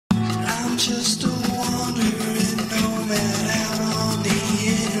just a wandering nomad out on the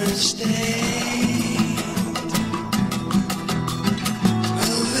interstate.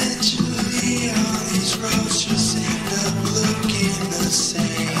 Eventually all these roads just end up looking the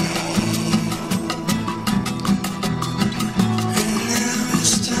same. And now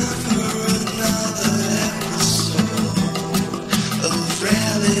it's time for another episode of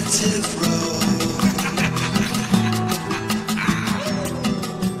Relative Road.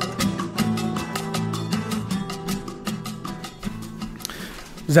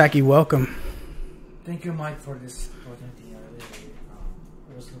 Zaki, welcome. Thank you, Mike, for this opportunity. I really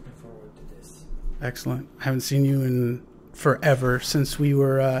was looking forward to this. Excellent. I haven't seen you in forever, since we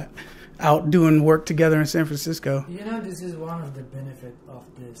were out doing work together in San Francisco. You know, this is one of the benefits of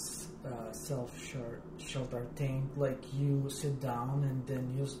this self-shelter thing. Like, you sit down and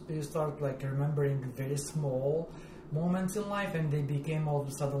then you start like remembering very small moments in life, and they became all of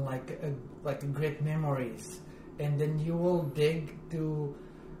a sudden like great memories. And then you will dig to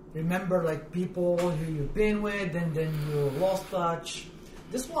remember like people who you've been with, and then you lost touch.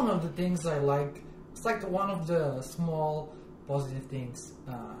 This is one of the things I like. It's like one of the small positive things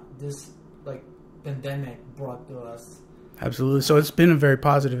this like pandemic brought to us. Absolutely. So it's been a very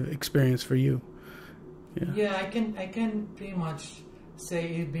positive experience for you. Yeah, I can pretty much say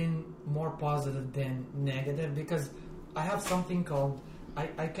it's been more positive than negative, because I have something called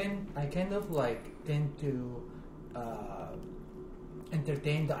I kind of like tend to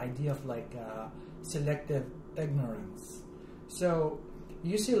entertain the idea of like selective ignorance. So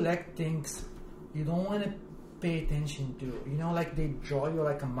you select things you don't want to pay attention to. You know, like they draw you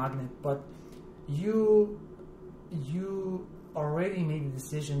like a magnet, but you already made the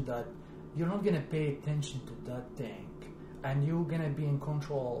decision that you're not gonna pay attention to that thing, and you're gonna be in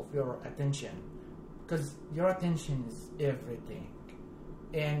control of your attention, because your attention is everything.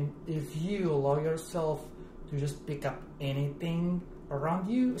 And if you allow yourself to just pick up anything around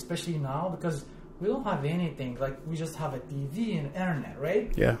you, especially now, because we don't have anything, like we just have a TV and internet,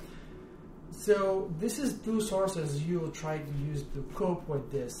 right? Yeah. So this is two sources you try to use to cope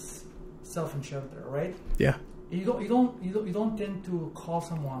with this self-shelter, right? Yeah. You don't tend to call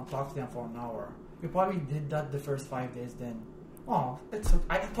someone, talk to them for an hour. You probably did that the first 5 days. Then,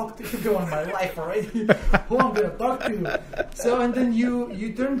 I can talk to everyone in my life already. Who I'm gonna talk to? So, and then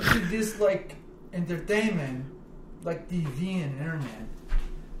you turn to this like entertainment, like TV and internet,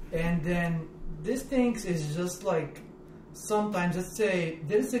 and then these things is just like, sometimes, let's say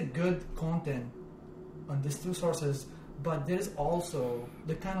there is a good content on these two sources, but there is also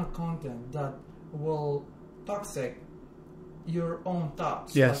the kind of content that will toxic your own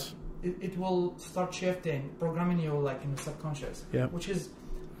thoughts. Yes. Like it will start shifting, programming you like in the subconscious. Yeah. Which is,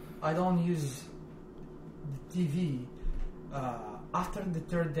 I don't use the TV after the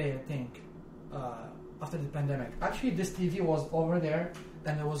third day, I think, after the pandemic. Actually, this TV was over there,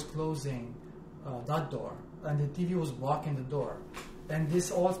 and it was closing that door, and the TV was blocking the door. And this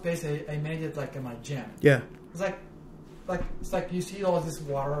whole space, I made it like in my gym. Yeah. It's like you see all this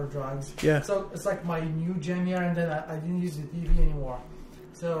water drugs. Yeah. So it's like my new gym here, and then I didn't use the TV anymore.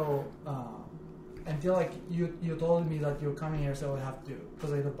 So until like you told me that you're coming here, so I have to,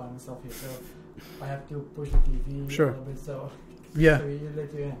 because I live by myself here, so I have to push the TV a little bit. So yeah. So you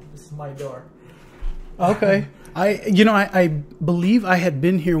let you in. This is my door. Okay. I believe I had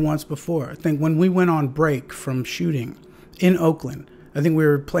been here once before. I think when we went on break from shooting in Oakland, I think we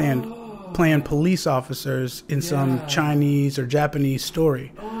were playing police officers in some Chinese or Japanese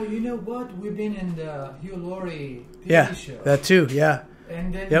story. Oh, you know what? We've been in the Hugh Laurie TV show. Yeah, that too, yeah.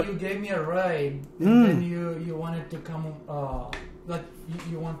 And then you gave me a ride, and then you wanted to come, like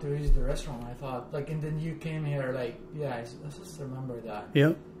you want to use the restaurant, I thought. Like, and then you came here, like, I just remember that.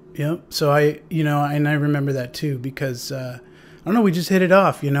 Yep. So I remember that too, because, I don't know, we just hit it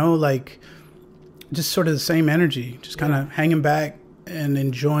off, like just sort of the same energy, just kind of hanging back and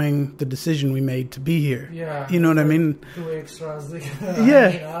enjoying the decision we made to be here. Yeah. You know what I mean? 2 extras.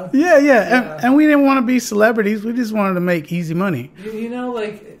 Yeah. And we didn't want to be celebrities. We just wanted to make easy money. You know,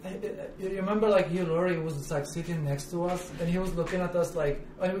 like, you remember, like, Hugh Laurie was, like, sitting next to us, and he was looking at us, like,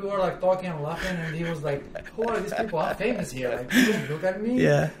 and we were, like, talking and laughing, and he was like, who are these people? I'm famous here. Like, you just look at me.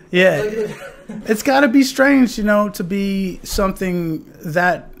 Yeah. Like, It's got to be strange, to be something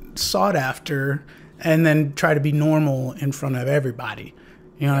that sought after and then try to be normal in front of everybody.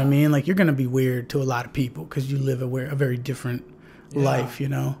 You know what I mean? Like, you're going to be weird to a lot of people because you live a very different life,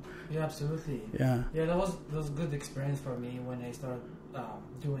 Yeah, absolutely. Yeah. Yeah, that was a good experience for me when I started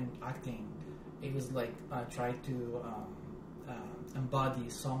doing acting. It was like I tried to embody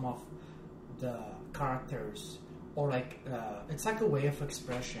some of the characters, or like it's like a way of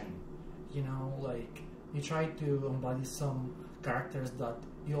expression. you know, like you try to embody some characters that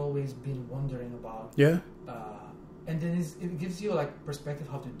you always been wondering about. Yeah. And then it gives you like perspective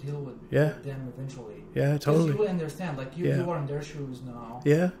how to deal with Yeah. them eventually. Yeah, Because totally. you will understand, like you are in their shoes now.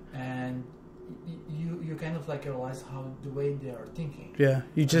 Yeah. And you kind of like realize how the way they are thinking. Yeah.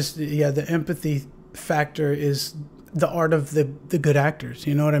 You just, the empathy factor is the art of the good actors.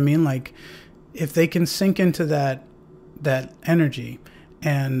 You know what I mean? Like, if they can sink into that energy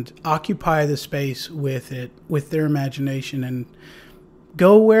and occupy the space with it, with their imagination, and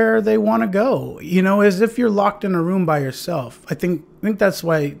go where they want to go, you know, as if you're locked in a room by yourself. I think that's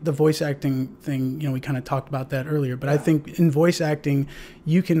why the voice acting thing, you know, we kind of talked about that earlier, but I think in voice acting,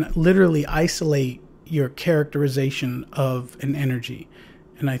 you can literally isolate your characterization of an energy.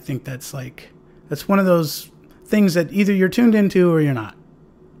 And I think that's one of those things that either you're tuned into or you're not.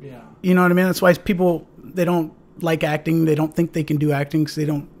 Yeah. You know what I mean? That's why people, they don't like acting. They don't think they can do acting because they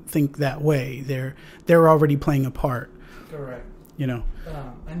don't think that way. They're already playing a part. Correct. You know.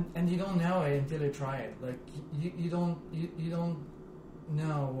 And you don't know it until you try it. Like you don't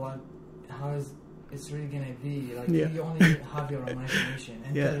know how it's really gonna be. Like you only have your imagination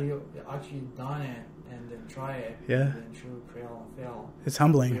until you actually done it and then try it. Yeah. And then true, fail. It's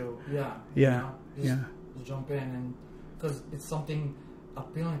humbling. You know, just jump in, and because it's something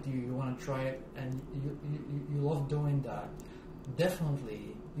appealing to you, you want to try it, and you love doing that.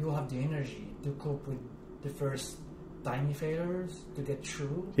 Definitely, you will have the energy to cope with the first tiny failures to get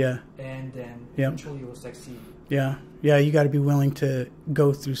through. Yeah. And then eventually you will succeed. Yeah. Yeah, you got to be willing to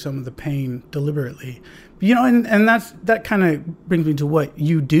go through some of the pain deliberately. You know, and that kind of brings me to what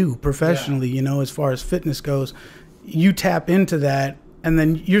you do professionally, you know, as far as fitness goes. You tap into that, and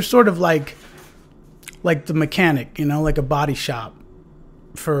then you're sort of like the mechanic, you know, like a body shop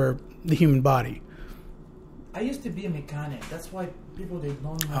for the human body. I used to be a mechanic. That's why people, they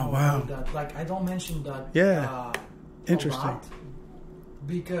don't know Oh, wow. that. Like, I don't mention that. Yeah. Interesting. A lot,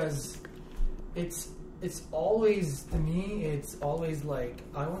 because it's always, to me, it's always like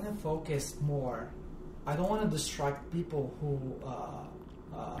I want to focus more. I don't want to distract people who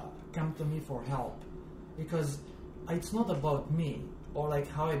come to me for help, because it's not about me or like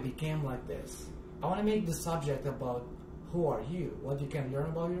how I became like this. I want to make the subject about who are you, what you can learn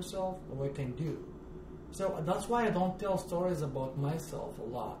about yourself, or what you can do. So that's why I don't tell stories about myself a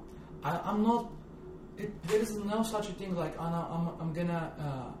lot. I'm not. There is no such a thing like I'm gonna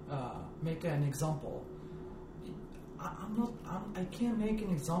make an example. I can't make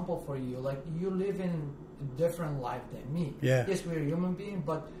an example for you. Like, you live in a different life than me. Yeah. Yes, we're human beings,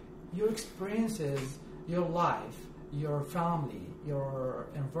 but your experiences, your life, your family, your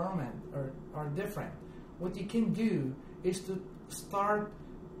environment are different. What you can do is to start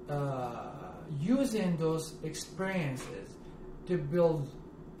using those experiences to build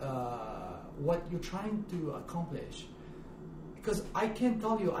what you're trying to accomplish. Because I can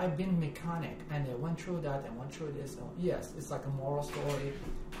tell you, I've been mechanic and I went through that and went through this. Yes, it's like a moral story.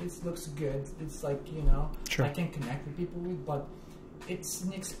 It looks good. It's like, you know, Sure. I can connect with people with, but it's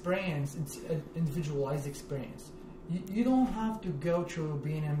an experience. It's an individualized experience. You don't have to go through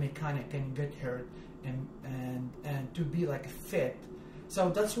being a mechanic and get hurt and to be like fit. So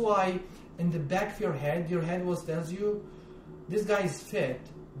that's why in the back of your head tells you, this guy is fit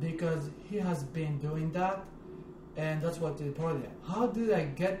because he has been doing that, and that's what they told him. How did I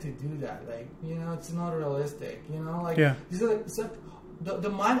get to do that? Like, you know, it's not realistic. You know, like, the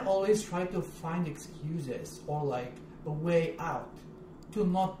mind always try to find excuses or like a way out to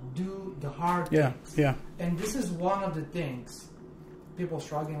not do the hard things. Yeah. And this is one of the things people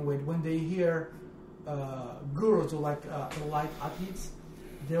struggling with when they hear gurus or like elite athletes.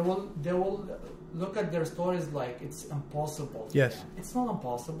 They will look at their stories like it's impossible. Yes. It's not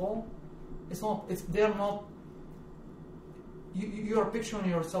impossible. It's not. They're not. You are picturing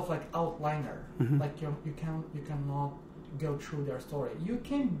yourself like outliner. Mm-hmm. Like you cannot go through their story. You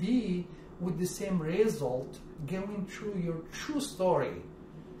can be with the same result going through your true story,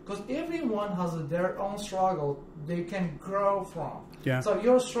 because everyone has their own struggle they can grow from. Yeah. So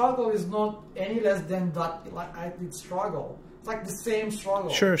your struggle is not any less than that like athlete struggle. It's like the same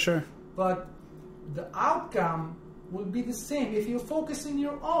struggle. Sure. But the outcome will be the same if you focus on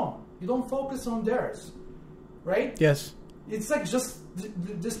your own. You don't focus on theirs, right? Yes. It's like just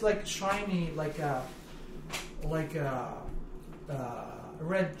like shiny, like a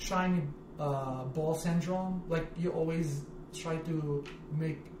red shiny ball syndrome. Like, you always try to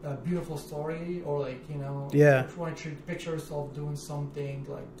make a beautiful story, or like, you know, try to picture yourself doing something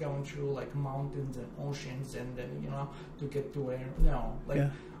like going through like mountains and oceans, and then, you know, to get to where. No, like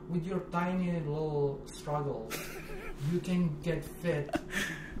with your tiny little struggles, you can get fit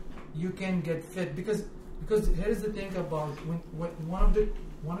you can get fit because here's the thing about when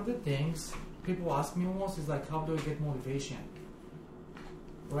one of the things people ask me most is like, how do I get motivation,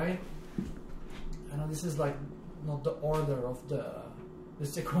 right? I know this is like not the order of the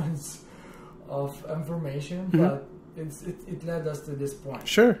sequence of information, but it led us to this point.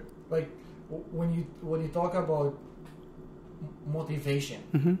 Sure. Like when you talk about motivation,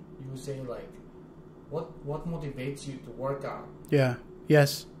 you say like, what motivates you to work out? Yeah.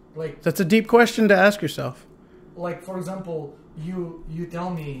 Yes. Like That's a deep question to ask yourself. like for example, you tell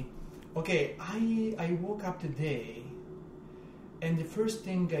me, okay, I woke up today, and the first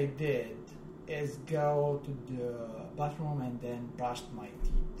thing I did is go to the bathroom and then brushed my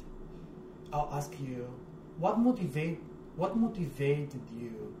teeth. I'll ask you, what motivated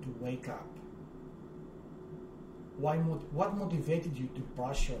you to wake up? What motivated you to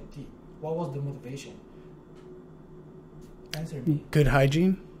brush your teeth? What was the motivation? Answer me. Good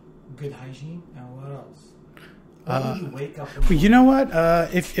hygiene. Good hygiene, and what else? Why did you wake up? Well, you know what?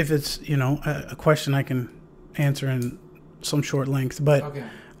 If it's a question I can answer in some short length, but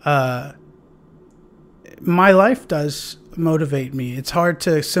Okay. My life does motivate me. It's hard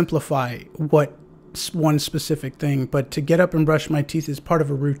to simplify what one specific thing, but to get up and brush my teeth is part of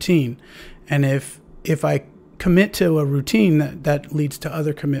a routine, and if I commit to a routine, that leads to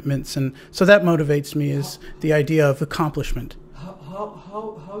other commitments, and so that motivates me is the idea of accomplishment.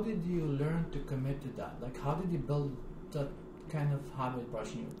 How did you learn to commit to that? Like, how did you build that kind of habit,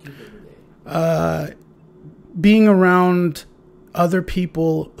 brushing your teeth every day? Being around other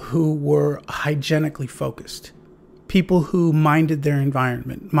people who were hygienically focused, people who minded their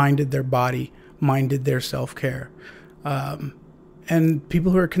environment, minded their body, minded their self-care, and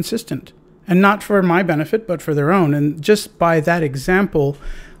people who are consistent, and not for my benefit, but for their own. And just by that example,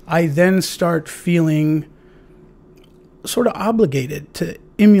 I then start feeling sort of obligated to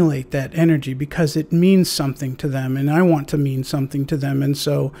emulate that energy because it means something to them, and I want to mean something to them. And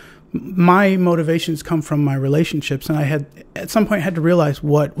so my motivations come from my relationships, and I had at some point had to realize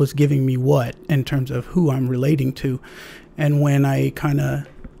what was giving me what in terms of who I'm relating to. And when I kind of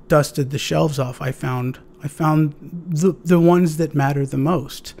dusted the shelves off, I found the ones that matter the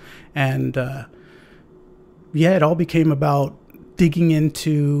most. And it all became about digging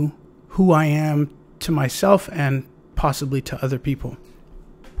into who I am to myself and possibly to other people.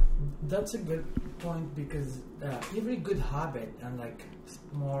 That's a good point because every good habit and like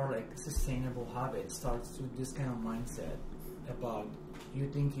more like sustainable habit starts with this kind of mindset about you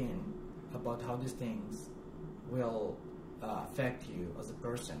thinking about how these things will affect you as a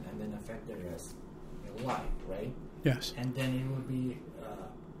person and then affect the rest of your life, right? Yes. And then it will be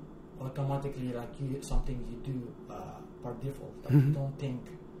automatically like something you do by default. Like you don't think,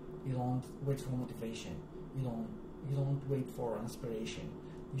 you don't wait for motivation, you don't wait for inspiration.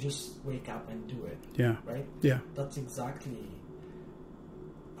 You just wake up and do it. Yeah. Right? Yeah. That's exactly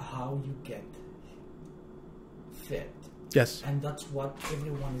how you get fit. Yes. And that's what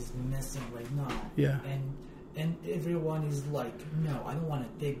everyone is missing right now. Yeah. And everyone is like, no, I don't want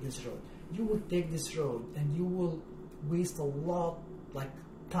to take this road. You will take this road and you will waste a lot like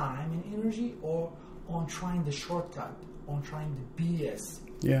time and energy or on trying the shortcut, on trying the BS.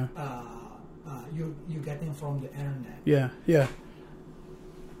 Yeah. You're getting from the internet. Yeah. Yeah.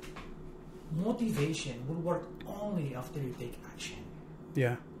 Motivation will work only after you take action.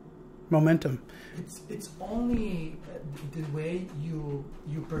 Yeah. Momentum. It's only the way you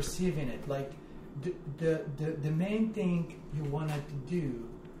perceive in it. Like the main thing you wanted to do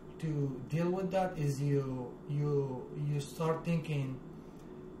to deal with that is you start thinking,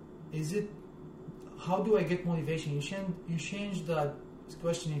 is it, how do I get motivation? You change that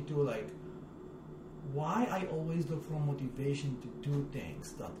question into like, why I always look for motivation to do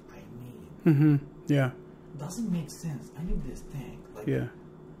things that I need. Yeah. Doesn't make sense. I need this thing. Like, Yeah.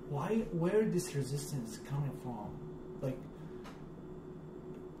 where this resistance coming from? Like,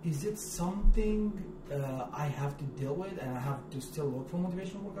 is it something I have to deal with and I have to still look for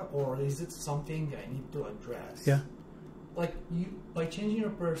motivation workout, or is it something I need to address? Yeah. Like by changing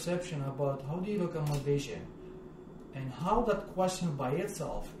your perception about how do you look at motivation and how that question by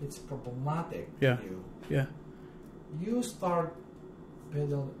itself it's problematic Yeah. to you. Yeah. You start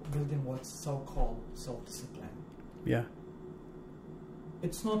building what's so-called self-discipline. Yeah.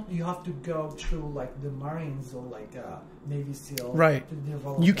 It's not you have to go through like the Marines or like Navy SEAL. Right. To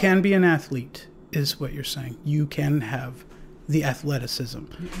develop You that. can be an athlete, is what you're saying. You can have the athleticism.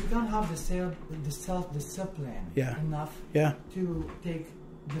 You don't have the self-discipline enough Yeah. to take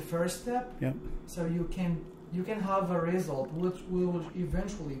the first step. Yep. So you can have a result which will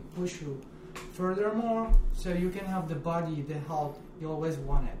eventually push you furthermore. So you can have the body, the health you always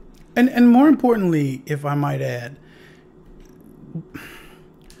wanted. And more importantly, if I might add,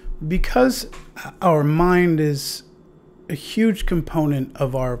 because our mind is a huge component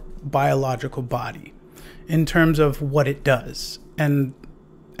of our biological body in terms of what it does, and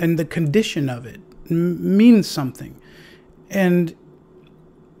the condition of it means something. And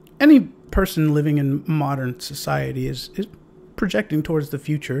any person living in modern society is projecting towards the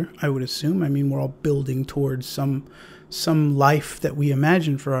future, I would assume. I mean, we're all building towards some life that we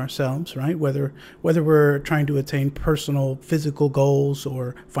imagine for ourselves, right? Whether we're trying to attain personal physical goals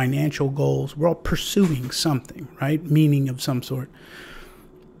or financial goals, we're all pursuing something, right? Meaning of some sort.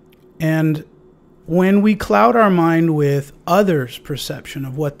 And when we cloud our mind with others' perception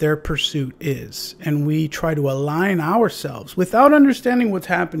of what their pursuit is, and we try to align ourselves without understanding what's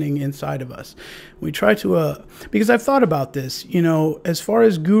happening inside of us, we try to, because I've thought about this, as far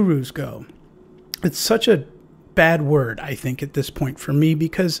as gurus go, it's such a bad word, I think, at this point for me,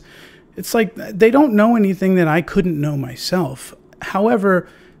 because it's like they don't know anything that I couldn't know myself. However,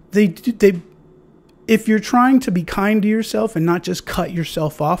 they if you're trying to be kind to yourself and not just cut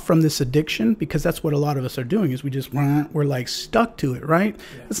yourself off from this addiction, because that's what a lot of us are doing, is we're like stuck to it, right?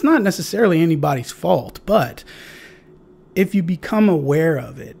 Yeah. It's not necessarily anybody's fault, but if you become aware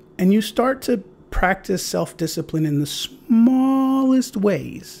of it and you start to practice self-discipline in the smallest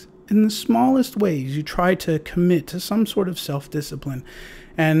ways, you try to commit to some sort of self-discipline,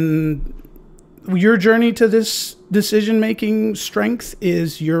 and your journey to this decision-making strength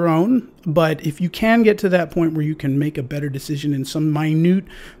is your own. But if you can get to that point where you can make a better decision in some minute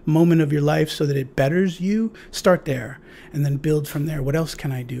moment of your life so that it betters you, start there and then build from there. What else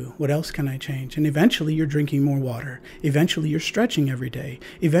can I do? What else can I change? And eventually you're drinking more water. Eventually you're stretching every day.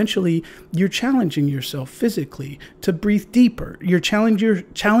 Eventually you're challenging yourself physically to breathe deeper. You're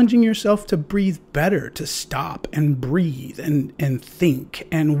challenging yourself to breathe better, to stop and breathe and think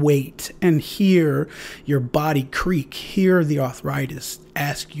and wait and hear your body creak, hear the arthritis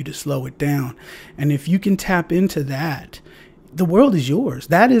ask you to slow it down. And if you can tap into that, the world is yours.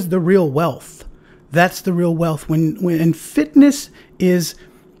 That is the real wealth. That's the real wealth. And fitness is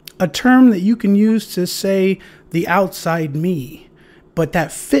a term that you can use to say the outside me. But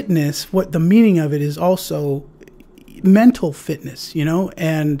that fitness, what the meaning of it is also mental fitness,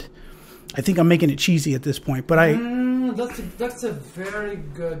 and I think I'm making it cheesy at this point, but that's a very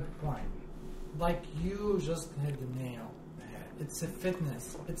good point. Like you just hit the nail. It's a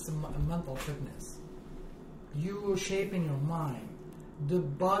fitness. It's a mental fitness. You shaping your mind. The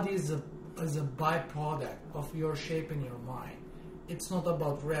body is a byproduct of your shaping your mind. It's not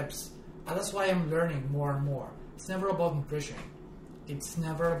about reps. And that's why I'm learning more and more. It's never about nutrition. It's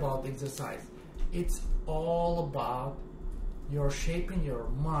never about exercise. It's all about your shaping your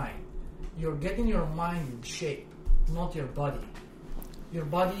mind. You're getting your mind in shape, not your body. Your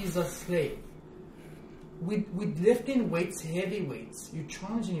body is a slave. With lifting weights, heavy weights, you're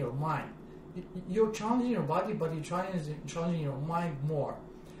challenging your mind. You're challenging your body, but you're challenging your mind more.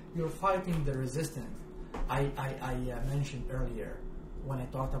 You're fighting the resistance. I mentioned earlier when I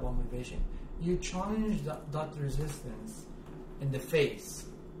talked about motivation. You challenge that resistance in the face.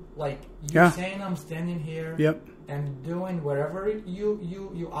 Like you're saying, I'm standing here and doing whatever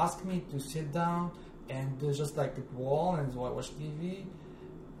you ask me to sit down and there's just like a wall and watch TV.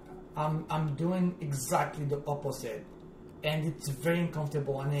 I'm doing exactly the opposite, and it's very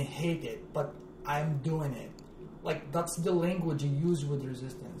uncomfortable and I hate it, but I'm doing it. Like that's the language you use with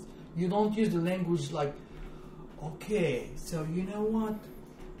resistance. You don't use the language like, okay, so you know what,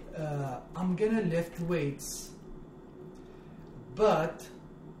 I'm gonna lift weights, but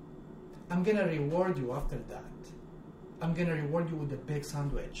I'm gonna reward you after that. I'm gonna reward you with a big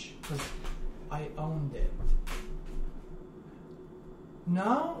sandwich because I owned it.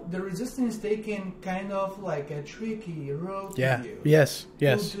 Now the resistance is taking kind of like a tricky road to you. Yes.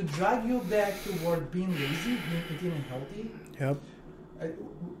 To drag you back toward being lazy, being unhealthy. Yep.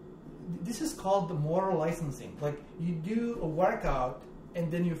 This is called the moral licensing. Like you do a workout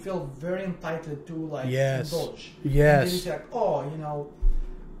and then you feel very entitled to like indulge. Yes. And then you say like, oh,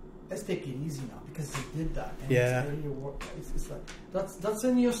 let's take it easy now because you did that. And it's like that's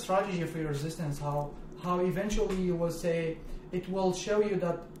a new strategy for your resistance. How eventually you will say. It will show you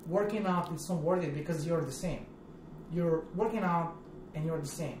that working out is not worth it because you're the same. You're working out and you're the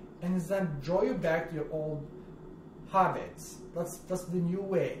same. And it's then draw you back to your old habits. That's the new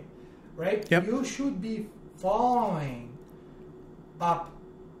way, right? Yep. You should be following up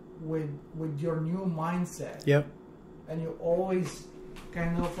with your new mindset. Yep. And you always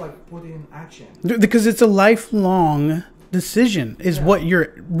kind of like put it in action. Because it's a lifelong decision is what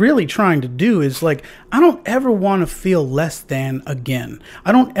you're really trying to do. Is like, I don't ever want to feel less than again.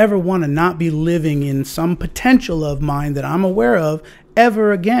 I don't ever want to not be living in some potential of mine that I'm aware of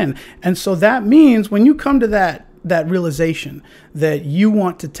ever again. And so that means when you come to that realization that you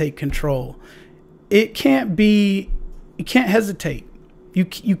want to take control, you can't hesitate. You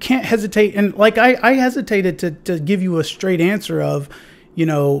can't hesitate. And like I hesitated to give you a straight answer of, you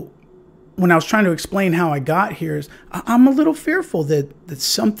know, when I was trying to explain how I got here, is I'm a little fearful that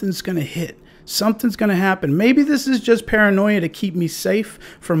something's going to hit. Something's going to happen. Maybe this is just paranoia to keep me safe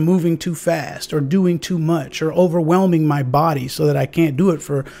from moving too fast or doing too much or overwhelming my body so that I can't do it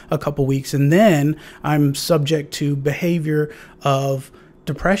for a couple weeks. And then I'm subject to behavior of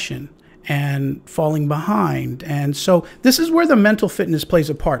depression and falling behind. And so this is where the mental fitness plays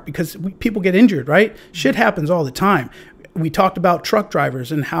a part, because people get injured, right? Shit happens all the time. We talked about truck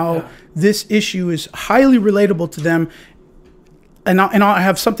drivers and how this issue is highly relatable to them. And I'll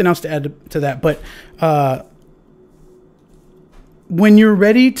have something else to add to that. But when you're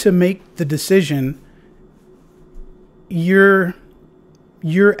ready to make the decision, you're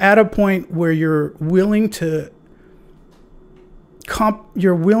at a point where you're willing to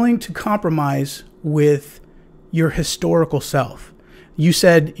compromise with your historical self. You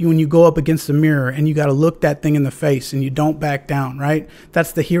said when you go up against the mirror and you got to look that thing in the face and you don't back down, right?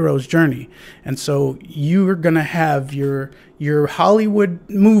 That's the hero's journey. And so you're going to have your Hollywood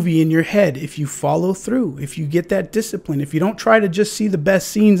movie in your head if you follow through, if you get that discipline, if you don't try to just see the best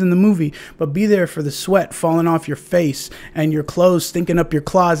scenes in the movie, but be there for the sweat falling off your face and your clothes stinking up your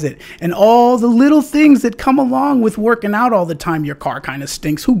closet and all the little things that come along with working out all the time. Your car kind of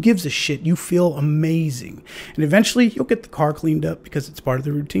stinks. Who gives a shit? You feel amazing. And eventually you'll get the car cleaned up because it's part of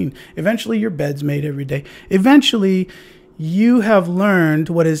the routine. Eventually your bed's made every day. Eventually you have learned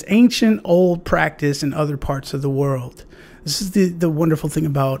what is ancient old practice in other parts of the world. This is the wonderful thing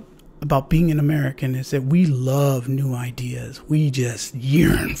about being an American, is that we love new ideas. We just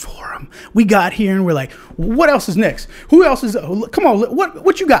yearn for them. We got here and we're like, what else is next? Who else is? Come on,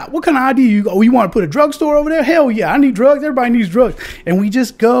 what you got? What kind of idea you got? Oh, you want to put a drugstore over there? Hell yeah, I need drugs. Everybody needs drugs. And we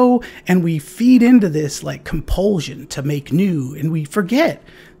just go and we feed into this like compulsion to make new, and we forget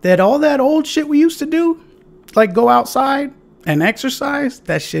that all that old shit we used to do, like go outside and exercise,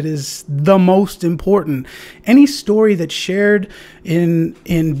 that shit is the most important. Any story that's shared in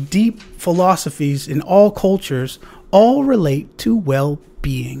deep philosophies in all cultures all relate to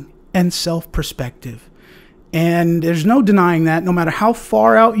well-being and self-perspective. And there's no denying that, no matter how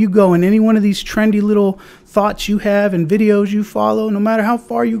far out you go in any one of these trendy little thoughts you have and videos you follow, no matter how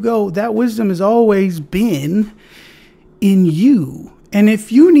far you go, that wisdom has always been in you. And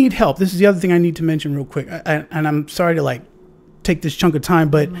if you need help, this is the other thing I need to mention real quick, and I'm sorry to like take this chunk of time,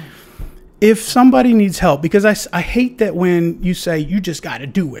 but if somebody needs help, because I hate that when you say you just got to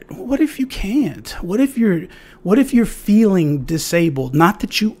do it. What if you can't? What if you're feeling disabled? Not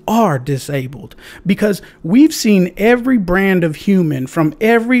that you are disabled, because we've seen every brand of human from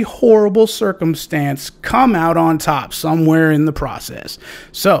every horrible circumstance come out on top somewhere in the process.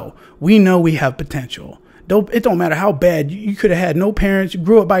 So we know we have potential. It don't matter how bad you could have had no parents, you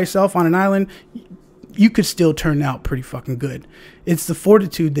grew up by yourself on an island, you could still turn out pretty fucking good. It's the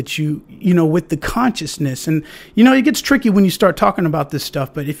fortitude that you know, with the consciousness. And, you know, it gets tricky when you start talking about this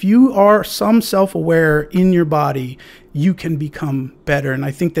stuff. But if you are some self-aware in your body, you can become better. And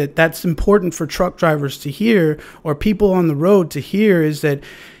I think that that's important for truck drivers to hear, or people on the road to hear, is that,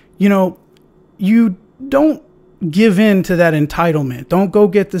 you know, you don't give in to that entitlement. Don't go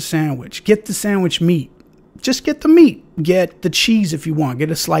get the sandwich. Get the sandwich meat. Just get the meat. Get the cheese if you want. Get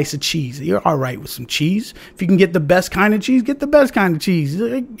a slice of cheese. You're all right with some cheese. If you can get the best kind of cheese, get the best kind of cheese.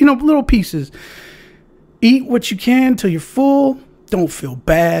 You know, little pieces. Eat what you can till you're full. Don't feel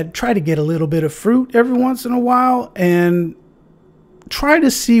bad. Try to get a little bit of fruit every once in a while, and try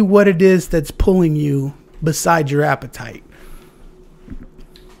to see what it is that's pulling you beside your appetite.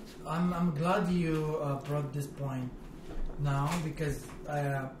 I'm glad you brought this point now, because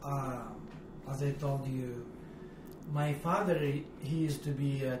as I told you, my father, he used to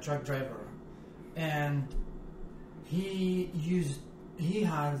be a truck driver, and he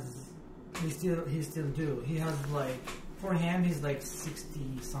still do. He has, like, for him, he's like 60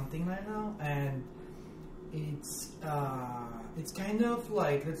 something right now, and it's kind of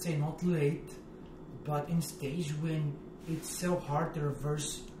like, let's say, not late, but in stage when it's so hard to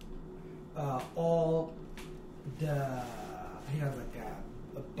reverse all the, he has like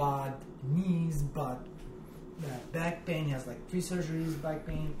a bad knees, but back pain. He has like 3 surgeries, back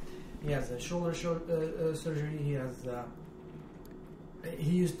pain. He has a shoulder surgery. He has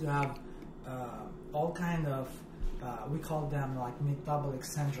he used to have all kind of we call them like metabolic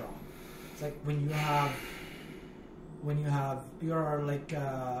syndrome. It's like when you're like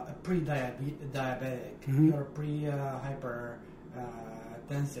a pre-diabetic, you're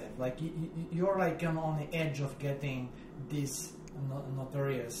hypertensive, like you're like on the edge of getting these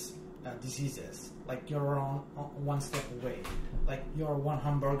notorious diseases. Like you're on one step away, like you're one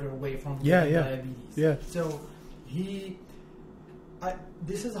hamburger away from diabetes. Yeah. So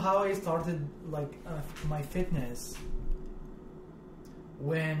this is how I started like my fitness,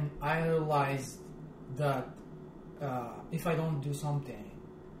 when I realized that if I don't do something,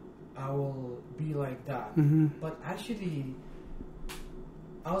 I will be like that. But actually,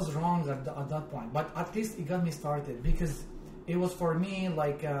 I was wrong at that point. But at least it got me started, because it was for me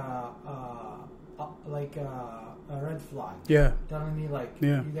like a red flag. Yeah. Telling me like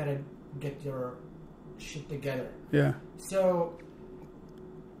Yeah. you gotta get your shit together. Yeah. So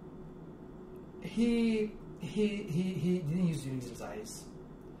he didn't used to exercise.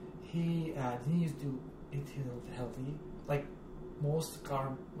 He didn't used to eat healthy. Like most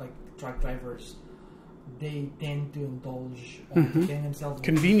truck drivers, they tend to indulge on entertaining themselves with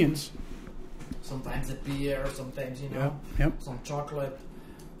Convenience. food. Sometimes a beer, sometimes Yep. some chocolate,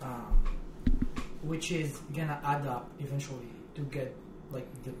 which is gonna add up eventually to get like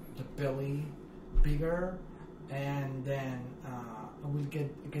the belly bigger, and then we'll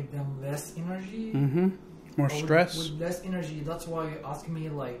get them less energy. More stress. With less energy. That's why you ask me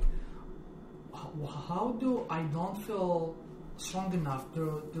like, how do I don't feel strong enough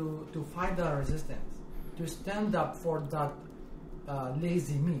to fight that resistance, to stand up for that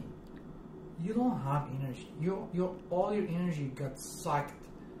lazy me? You don't have energy. All your energy got sucked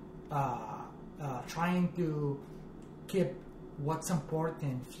trying to keep what's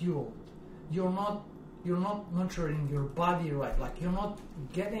important fueled. You're not nurturing your body right. Like you're not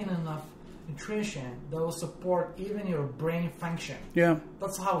getting enough nutrition that will support even your brain function. Yeah.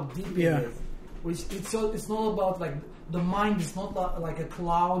 That's how deep Yeah. it is. Which it's not about like the mind is not like a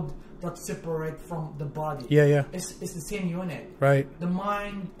cloud that's separate from the body. Yeah. It's the same unit. Right. The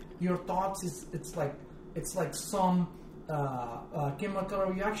mind, your thoughts it's like some chemical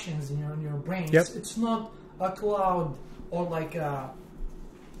reactions in your brain. Yep. It's not a cloud or like a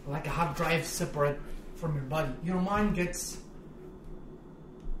hard drive separate from your body. Your mind gets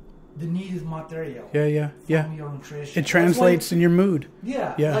the needed material. Yeah. From your nutrition. It translates in your mood.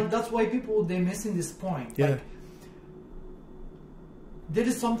 Yeah. Like that's why people they're missing this point. Yeah. Like, there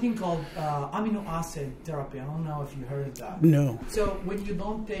is something called amino acid therapy. I don't know if you heard of that. No. So when you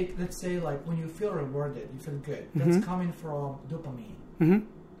don't take, let's say, like when you feel rewarded, you feel good. That's coming from dopamine,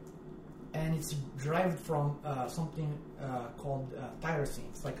 and it's derived from something called tyrosine.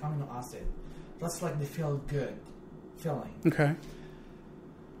 It's like amino acid. That's like the feel good feeling. Okay.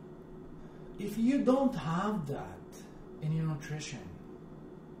 If you don't have that in your nutrition,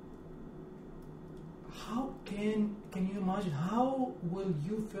 how can you imagine how will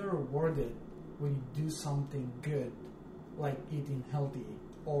you feel rewarded when you do something good, like eating healthy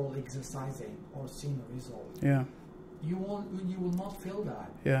or exercising or seeing a result? Yeah. You will not feel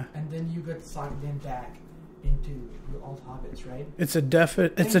that. Yeah. And then you get sucked in back into your old habits, right? It's a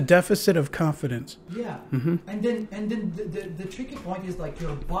deficit of confidence. Yeah. And then the tricky point is like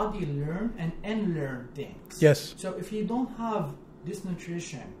your body learn and unlearn things. Yes. So if you don't have this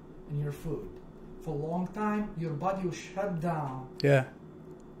nutrition in your food for a long time, your body will shut down Yeah.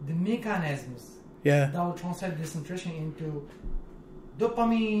 the mechanisms Yeah. that will translate this nutrition into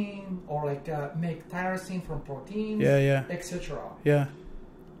dopamine or like make tyrosine from proteins, Yeah. etc. Yeah.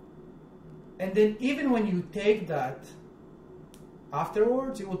 And then even when you take that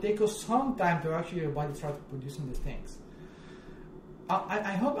afterwards, it will take you some time to actually your body start producing the things.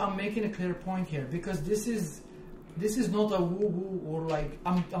 I hope I'm making a clear point here, because this is not a woo-woo or like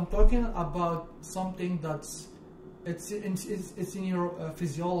I'm talking about something that's it's in your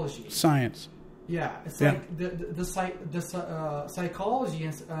physiology. Science. Yeah, it's Yeah. like the psychology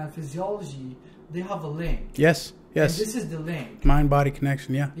and physiology, they have a link. Yes. Yes. And this is the link. Mind-body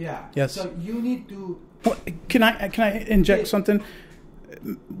connection. Yeah. Yeah. Yes. So you need to. Well, can I inject something?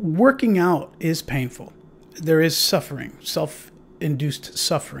 Working out is painful. There is suffering, self-induced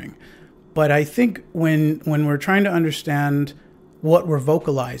suffering. But I think when we're trying to understand what we're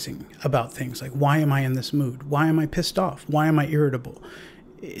vocalizing about things, like why am I in this mood? Why am I pissed off? Why am I irritable?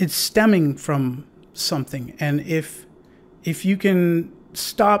 It's stemming from something. And if you can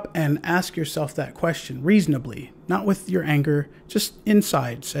stop and ask yourself that question reasonably, not with your anger, just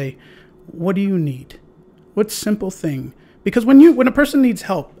inside, say, what do you need? What simple thing? Because when a person needs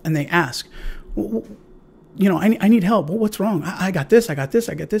help and they ask, I need help. Well, what's wrong? I got this. I got this.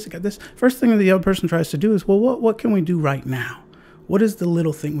 I got this. I got this. First thing that the other person tries to do is, well, what can we do right now? What is the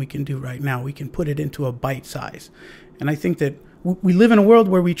little thing we can do right now? We can put it into a bite size. And I think that we live in a world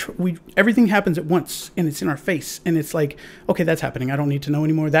where we everything happens at once and it's in our face. And it's like, okay, that's happening. I don't need to know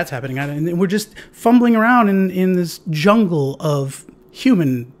anymore. That's happening. And we're just fumbling around in this jungle of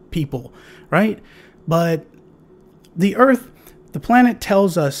human people, right? But the earth, the planet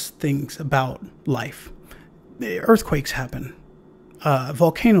tells us things about life. Earthquakes happen.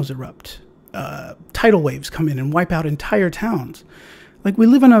 Volcanoes erupt. Tidal waves come in and wipe out entire towns. Like, we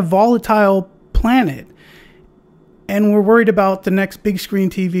live on a volatile planet, and we're worried about the next big screen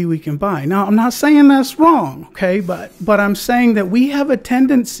TV we can buy. Now, I'm not saying that's wrong, okay? But I'm saying that we have a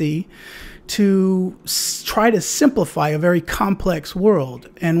tendency to try to simplify a very complex world.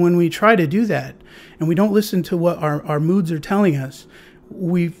 And when we try to do that, and we don't listen to what our moods are telling us,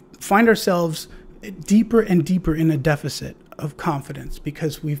 we find ourselves deeper and deeper in a deficit of confidence,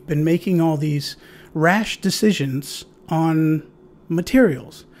 because we've been making all these rash decisions on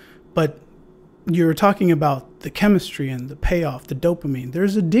materials. But you're talking about the chemistry and the payoff, the dopamine.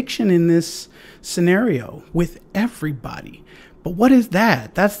 There's addiction in this scenario with everybody. But what is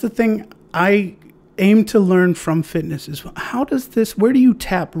that? That's the thing I aim to learn from fitness is, where do you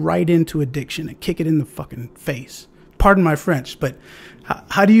tap right into addiction and kick it in the fucking face? Pardon my French, but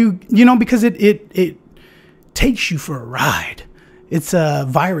how do you, because it takes you for a ride. It's a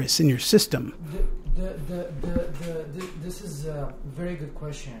virus in your system. This is a very good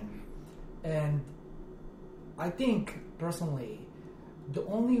question. And I think, personally, the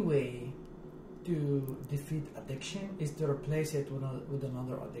only way to defeat addiction is to replace it with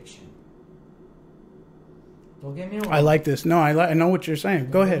another addiction. Don't get me wrong. I like this. No, I know what you're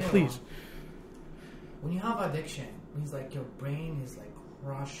saying. Go ahead, please. When you have addiction, it means like your brain is like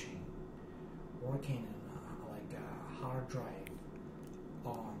rushing, working in like a hard drive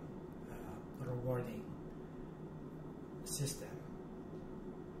on a rewarding system.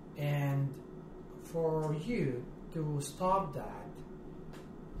 And for you to stop that,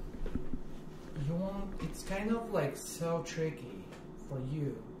 it's kind of like so tricky for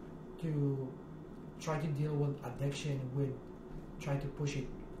you to try to deal with addiction with try to push it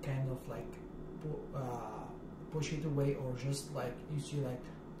kind of like push it away, or just like you see like,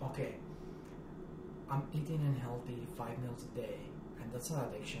 okay, I'm eating unhealthy 5 meals a day, and that's an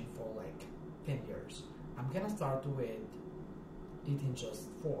addiction for like 10 years. I'm gonna start with eating just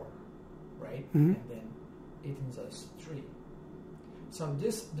 4, right? Mm-hmm. And then eating just 3. So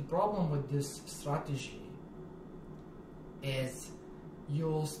the problem with this strategy is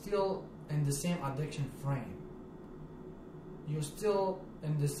you're still in the same addiction frame. You're still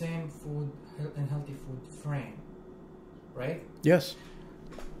in the same food and healthy food frame, right? Yes.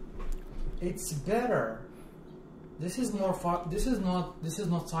 It's better. This is more fun. This is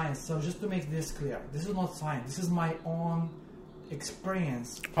not science. So just to make this clear, this is not science. This is my own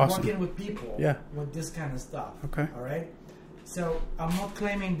experience working with people with this kind of stuff. Okay. All right. So I'm not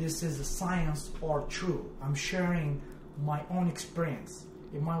claiming this is a science or true. I'm sharing my own experience.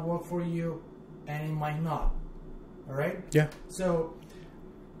 It might work for you, and it might not. All right. Yeah. So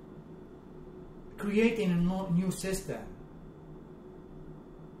creating a new system,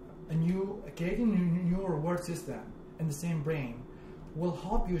 creating a new reward system in the same brain will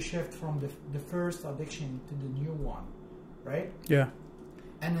help you shift from the first addiction to the new one, right? Yeah.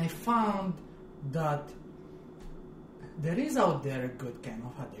 And I found that there is out there a good kind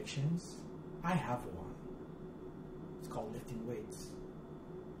of addictions. I have one. It's called lifting weights.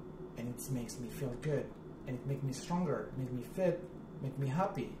 And it makes me feel good. And it makes me stronger, make me fit, make me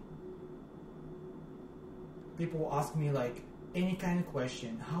happy. People ask me like any kind of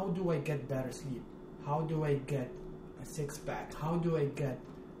question. How do I get better sleep? How do I get a 6-pack? How do I get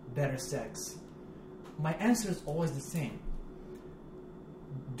better sex? My answer is always the same.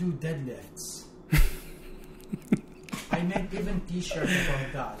 Do deadlifts. I made even t-shirt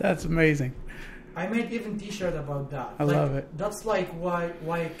about that. That's amazing. I made even t-shirt about that. I love it. That's like why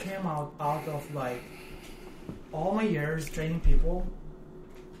it came out of like all my years training people,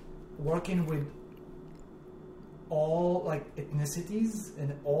 working with all like ethnicities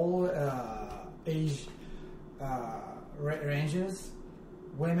and all age ranges,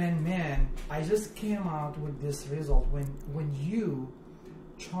 women, men. I just came out with this result when you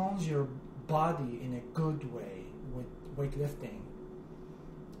challenge your body in a good way with weightlifting,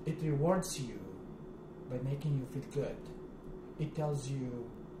 it rewards you by making you feel good. It tells you,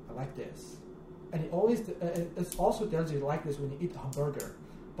 I like this. And it also tells you like this when you eat a hamburger.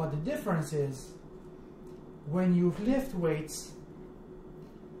 But the difference is, when you lift weights,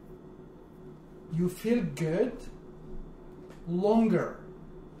 you feel good longer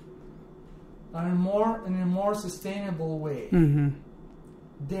and in a more sustainable way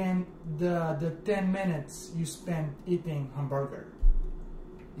than the 10 minutes you spend eating hamburger.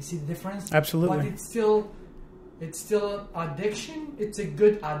 You see the difference? Absolutely. But it's still addiction. It's a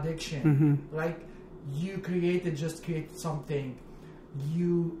good addiction. Like you created something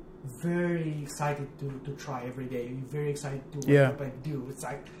you very excited to try every day. You're very excited to wake up and do. It's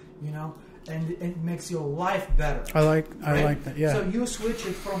like, you know, and it makes your life better. I like that. Yeah. So you switch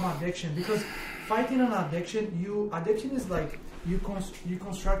it from addiction, because fighting an addiction, addiction is like you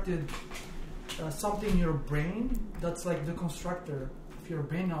constructed something in your brain that's like the constructor of your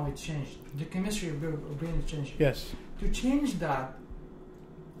brain. Now it changed. The chemistry of your brain is changing. Yes. To change that,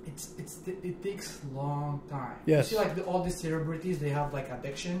 it takes a long time. Yes. You see, like all these celebrities, they have like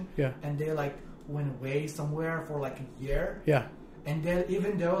addiction. Yeah. And they like went away somewhere for like a year. Yeah. And then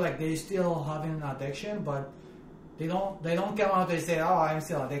even though like they still having an addiction, but they don't come out and say, "Oh, I'm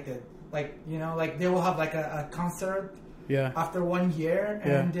still addicted." Like, you know, like they will have like a concert. Yeah. After 1 year,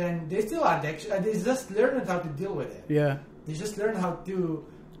 and then they still addiction. They just learn how to deal with it. Yeah. They just learn how to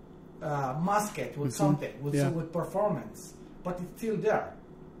mask it with something, with performance, but it's still there.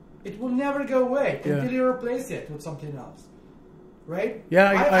 It will never go away until you replace it with something else, right? Yeah,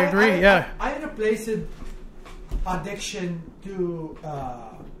 I agree. I replaced addiction to.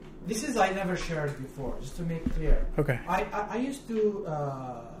 This is I never shared before, just to make clear. Okay. I used to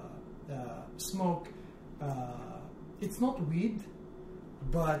smoke. It's not weed,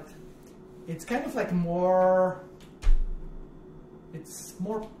 but it's kind of like more. It's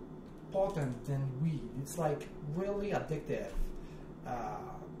more potent than weed. It's like really addictive.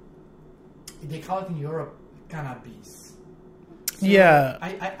 They call it in Europe cannabis. So yeah.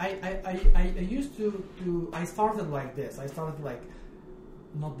 I used to I started like this. I started like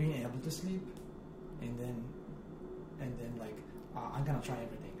not being able to sleep, and then like I'm gonna try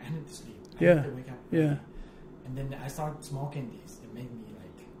everything. I need to sleep. I need to wake up. Yeah. And then I started smoking these. It made me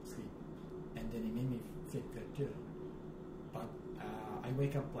like sleep, and then it made me feel good too. But I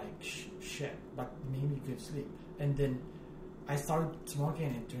wake up like shit, but it made me good sleep. And then I started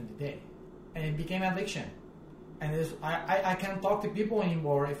smoking it during the day, and it became addiction. And I can't talk to people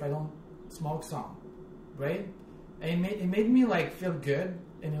anymore if I don't smoke some, right? And it made me like feel good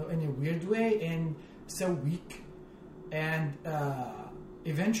in a weird way, and so weak, and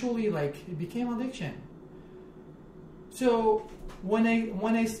eventually like it became addiction. So when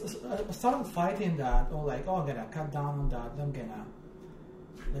I started fighting that, or like, I'm gonna cut down on that, I'm gonna,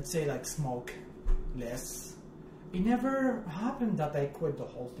 let's say, like smoke less. It never happened that I quit the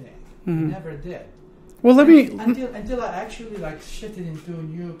whole thing. It never did. Well, until I actually like shifted into a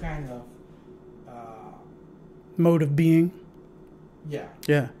new kind of mode of being. Yeah.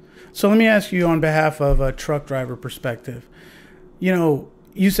 Yeah. So let me ask you, on behalf of a truck driver perspective, you know,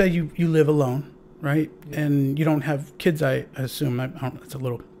 you said you live alone, right? Yeah. And you don't have kids, I assume. It's a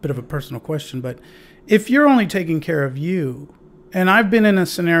little bit of a personal question, but if you're only taking care of you, and I've been in a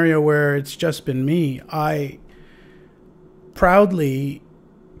scenario where it's just been me, I proudly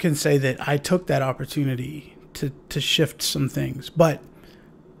can say that I took that opportunity to shift some things. But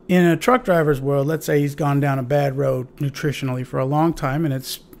in a truck driver's world, let's say he's gone down a bad road nutritionally for a long time, and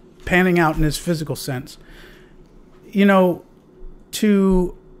it's panning out in his physical sense. You know,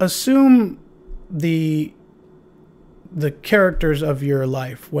 to assume the characters of your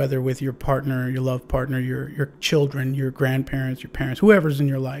life, whether with your partner, your love partner, your children, your grandparents, your parents, whoever's in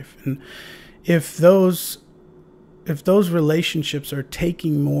your life, and if those relationships are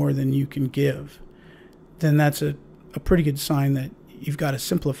taking more than you can give, then that's a pretty good sign that you've got to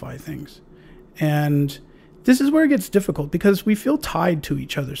simplify things. And this is where it gets difficult, because we feel tied to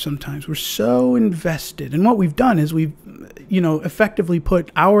each other sometimes. We're so invested. And what we've done is we've, effectively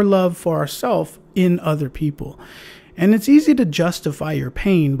put our love for ourselves in other people. And it's easy to justify your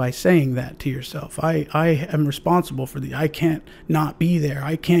pain by saying that to yourself. I am responsible for I can't not be there.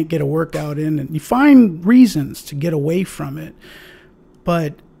 I can't get a workout in. And you find reasons to get away from it.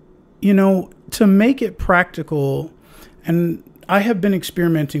 But, to make it practical, and I have been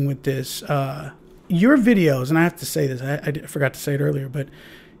experimenting with this, your videos, and I have to say this, I forgot to say it earlier, but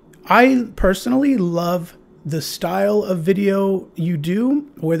I personally love the style of video you do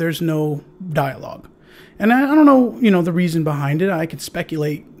where there's no dialogue. And I don't know, the reason behind it. I could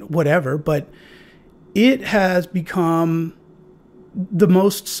speculate whatever, but it has become the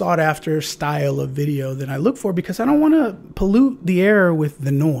most sought after style of video that I look for, because I don't want to pollute the air with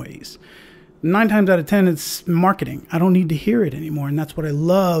the noise. 9 times out of 10, it's marketing. I don't need to hear it anymore. And that's what I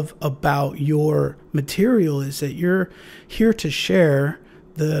love about your material, is that you're here to share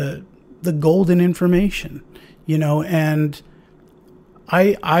the the golden information, you know. And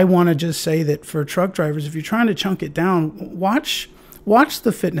I want to just say that for truck drivers, if you're trying to chunk it down, watch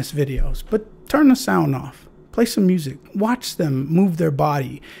the fitness videos, but turn the sound off. Play some music. Watch them move their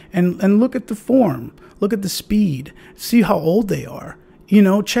body and look at the form. Look at the speed. See how old they are. You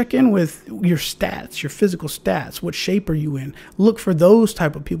know, check in with your stats, your physical stats. What shape are you in? Look for those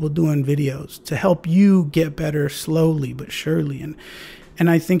type of people doing videos to help you get better slowly but surely. And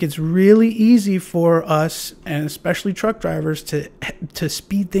I think it's really easy for us, and especially truck drivers, to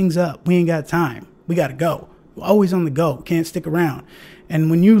speed things up. We ain't got time. We got to go. We're always on the go. Can't stick around. And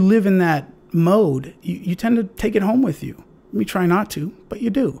when you live in that mode, you tend to take it home with you. We try not to, but you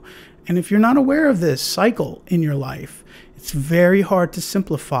do. And if you're not aware of this cycle in your life, it's very hard to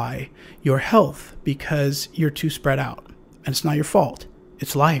simplify your health because you're too spread out. And it's not your fault.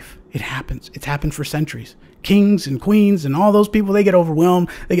 It's life. It happens. It's happened for centuries. Kings and queens and all those people, they get overwhelmed.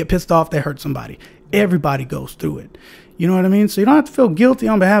 They get pissed off. They hurt somebody. Everybody goes through it. You know what I mean? So you don't have to feel guilty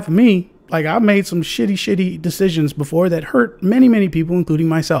on behalf of me. Like, I've made some shitty decisions before that hurt many people, including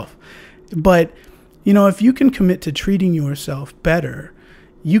myself. But, you know, if you can commit to treating yourself better,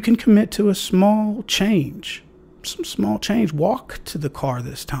 you can commit to a small change. Some small change. Walk to the car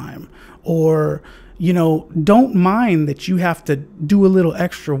this time. Or, you know, don't mind that you have to do a little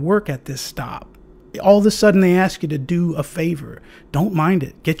extra work at this stop. All of a sudden they ask you to do a favor. Don't mind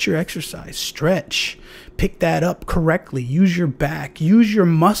it. Get your exercise. Stretch. Pick that up correctly. Use your back. Use your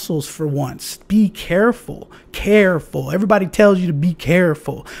muscles for once. Be careful. Careful. Everybody tells you to be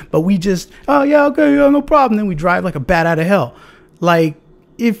careful. But we just, oh yeah, okay, yeah, no problem. Then we drive like a bat out of hell. Like,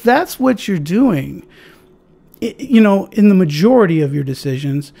 if that's what you're doing, you know, in the majority of your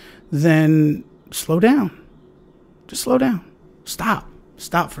decisions, then slow down. Just slow down. Stop.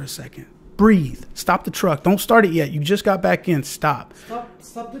 Stop for a second. Breathe. Stop the truck. Don't start it yet. You just got back in. Stop.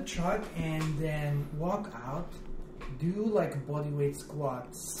 Stop the truck and then walk out. Do like bodyweight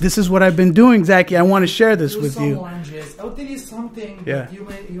squats. This is what I've been doing, Zaki. I want to share this with you. Do some lunges. I'll tell you something. Yeah. That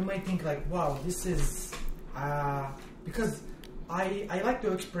you may think like, wow, this is because I like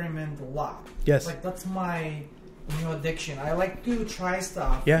to experiment a lot. Yes. Like, that's my addiction. I like to try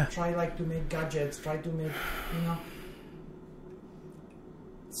stuff. Yeah. Try like to make gadgets. Try to make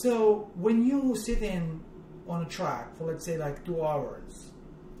So when you sit on a track for, let's say, like 2 hours,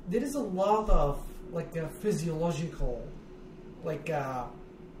 there is a lot of like physiological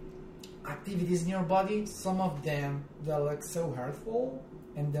activities in your body. Some of them, they're like so hurtful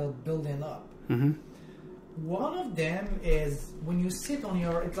and they're building up. Mm-hmm. One of them is when you sit on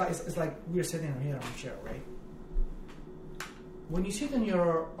your, it's like we're sitting here on a chair, right? When you sit on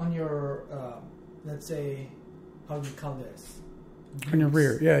your let's say, how do you call this? On your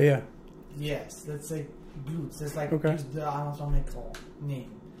rear, yeah. Yes, let's say glutes. It's like okay. Use the anatomical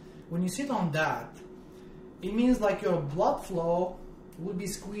name. When you sit on that, it means like your blood flow will be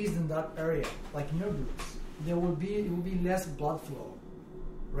squeezed in that area, like in your glutes. It will be less blood flow,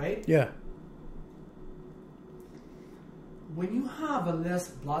 right? Yeah. When you have a less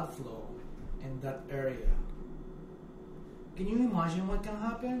blood flow in that area, can you imagine what can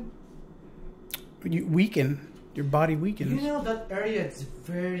happen? You weaken. Your body weakens. You know, that area is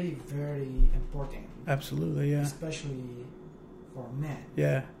very, very important. Absolutely, yeah. Especially for men.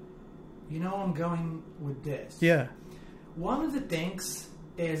 Yeah. You know I'm going with this. Yeah. One of the things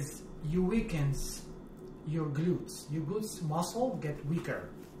is you weakens your glutes. Your glutes muscle get weaker.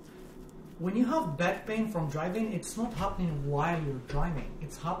 When you have back pain from driving, it's not happening while you're driving.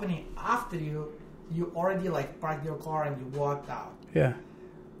 It's happening after you already like parked your car and you walked out. Yeah.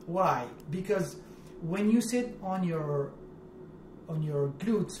 Why? Because when you sit on your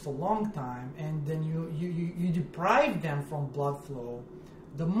glutes for a long time and then you deprive them from blood flow,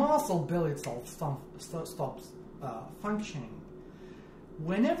 the muscle build itself stops functioning.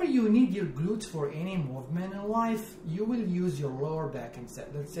 Whenever you need your glutes for any movement in life, you will use your lower back instead.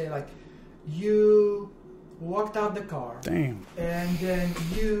 Let's say like you walked out the car. Damn. And then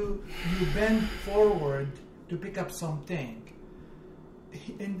you bend forward to pick up something.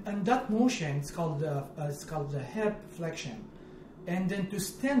 And that motion is called the hip flexion. And then to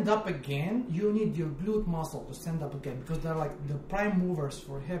stand up again, you need your glute muscle to stand up again because they're like the prime movers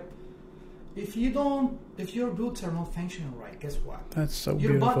for hip. If your glutes are not functioning right, guess what? That's so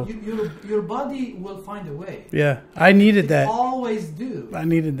beautiful. Your body will find a way. Yeah, I needed that. Always do. I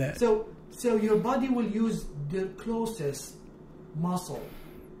needed that. So your body will use the closest muscle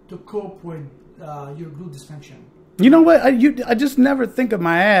to cope with your glute dysfunction. You know what? I just never think of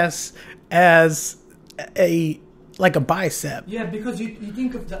my ass as like a bicep. Yeah, because you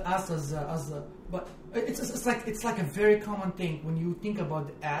think of the ass as but It's like a very common thing when you think about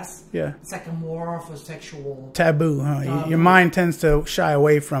the ass. Yeah. It's like a more of a sexual. Taboo, huh? Your mind tends to shy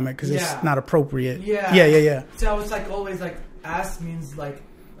away from it because it's not appropriate. Yeah. Yeah. So it's like always like ass means like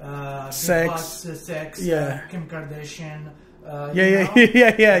Sex. sex. Yeah. Kim Kardashian. Yeah. Nicki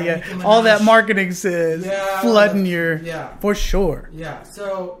All that Minaj. marketing says flooding your. Yeah. For sure. Yeah.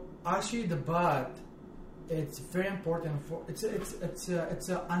 So actually, the butt, it's very important for it's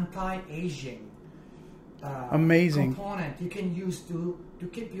a anti-aging. Amazing component you can use to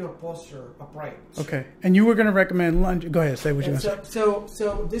keep your posture upright. Okay, and you were going to recommend lunge. Go ahead, say what you want to say.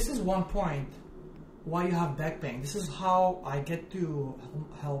 So this is one point why you have back pain. This is how I get to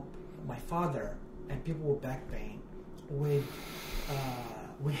help my father and people with back pain with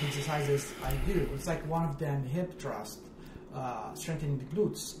the exercises I do. It's like one of them hip thrust, strengthening the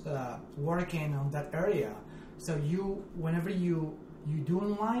glutes, working on that area. So whenever you do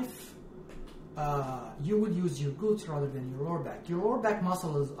in life, you would use your glutes rather than your lower back. Your lower back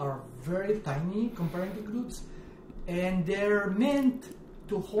muscles are very tiny compared to glutes, and they're meant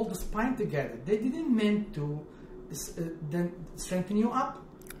to hold the spine together. They didn't meant to then strengthen you up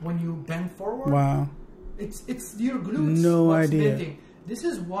when you bend forward. Wow. It's your glutes. No idea. Bending. This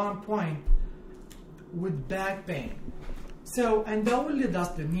is one point with back pain. So, and that will lead us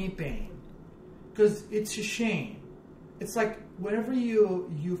to knee pain, because it's a shame. It's like whenever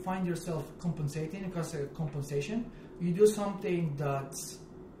you find yourself compensating, because of compensation, you do something that's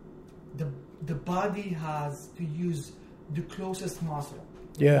the body has to use the closest muscle,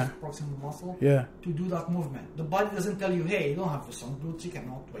 yeah, proximal muscle, yeah, to do that movement. The body doesn't tell you, hey, you don't have some glutes, you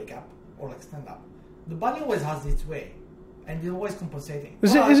cannot wake up or like stand up. The body always has its way, and they're always compensating.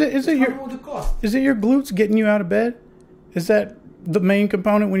 Is it your glutes getting you out of bed? Is that the main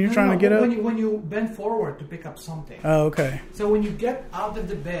component when you're trying to get up? When you bend forward to pick up something. Oh, okay. So when you get out of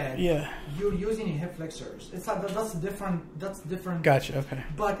the bed, yeah, you're using your hip flexors. It's like, that's different. Gotcha. Okay.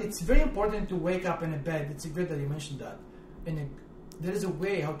 But it's very important to wake up in a bed. It's good that you mentioned that. There is a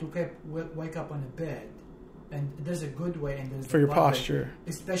way how to wake up on a bed, and there's a good way and there's for a your bad posture, way,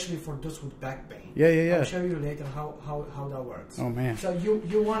 especially for those with back pain. Yeah. I'll show you later how that works. Oh man. So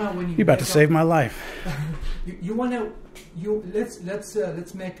you wanna when you're about to save my life.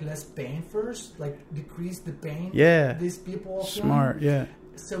 Let's make less pain first, like decrease the pain. Yeah. These people smart. feeling, yeah.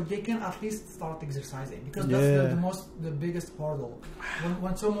 so they can at least start exercising, because that's the biggest hurdle.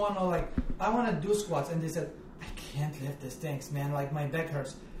 When someone are like, I want to do squats, and they said, I can't lift these things, man. Like my back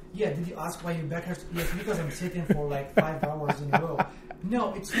hurts. Yeah. Did you ask why your back hurts? Yes, because I'm sitting for like 5 hours in a row.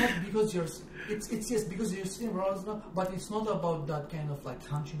 No, it's not because you're. It's just because you're sitting for hours, but it's not about that kind of like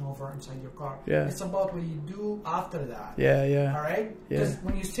hunching over inside your car. Yeah. It's about what you do after that. Yeah. All right. Because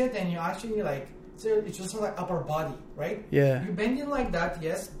when you sit and you actually like, so it's just like upper body, right? Yeah. You bend in like that,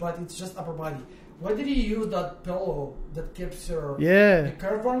 yes, but it's just upper body. Whether you use that pillow that keeps your the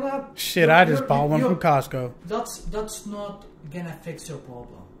curve or not, shit, I just bought one from Costco. That's not gonna fix your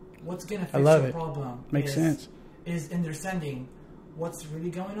problem. What's gonna fix your problem makes sense is understanding what's really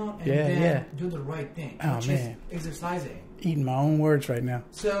going on, and then do the right thing, which is exercising. Eating my own words right now.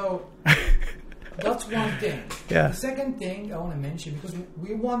 So that's one thing. Yeah. The second thing I want to mention, because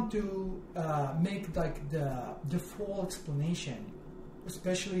we want to make like the full explanation,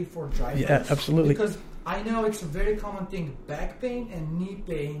 especially for drivers. Yeah, absolutely. Because I know it's a very common thing: back pain and knee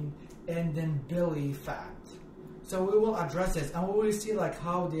pain, and then belly fat. So we will address this, and we will see like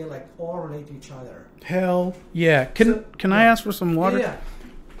how they like all relate to each other. Hell yeah! Can I ask for some water? Yeah.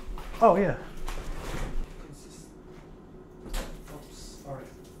 Oh yeah. Oops. All right.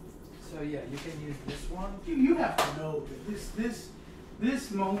 So yeah, you can use this one. You have to know that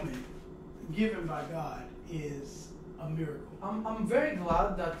this moment given by God is a miracle. I'm very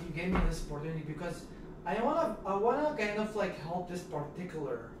glad that you gave me this opportunity, because I wanna kind of like help this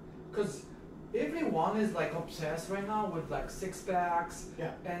particular, because everyone is like obsessed right now with like six packs,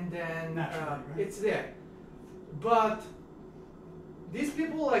 and then right? it's there. But these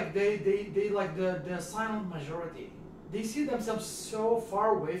people, like they like the silent majority. They see themselves so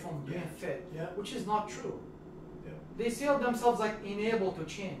far away from being fit, which is not true. Yeah. They see themselves like unable to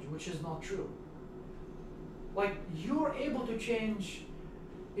change, which is not true. Like you're able to change,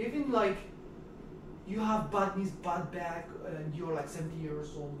 even like. You have bad knees, bad back, and you're like 70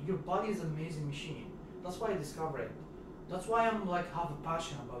 years old. Your body is an amazing machine. That's why I discovered it. That's why I'm like have a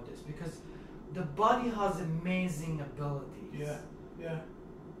passion about this, because the body has amazing abilities. Yeah.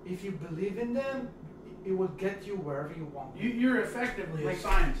 If you believe in them, it will get you wherever you want. You're effectively a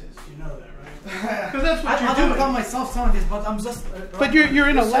scientist. You know that, right? Because that's what I don't call myself scientist, but I'm just. But you're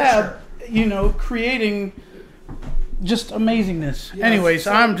in a lab, creating just amazingness. Yeah, Anyways,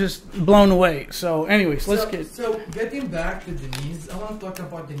 so- I'm just blown away. So, anyways, let's get. So getting back to the knees, I want to talk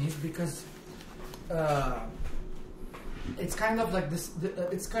about the knees because it's kind of like this.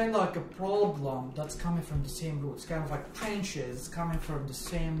 It's kind of like a problem that's coming from the same root. It's kind of like trenches coming from the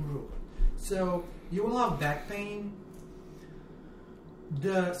same root. So you will have back pain.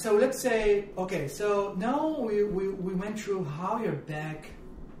 So let's say, okay, so now we went through how your back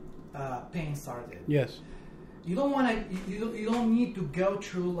pain started. Yes. You don't want to. You don't need to go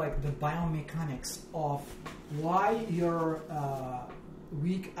through like the biomechanics of why your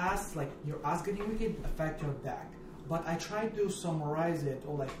weak ass, like your ass getting weak, affect your back. But I try to summarize it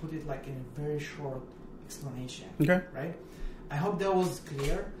or like put it like in a very short explanation. Okay. Right. I hope that was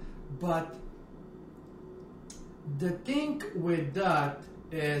clear. But the thing with that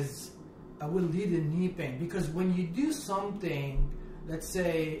is, I will lead in knee pain because when you do something. Let's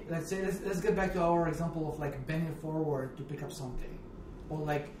get back to our example of like bending forward to pick up something, or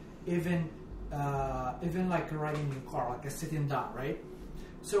like even like riding in your car, like a sitting down, right?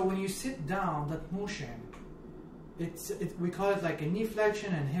 So when you sit down, that motion, we call it like a knee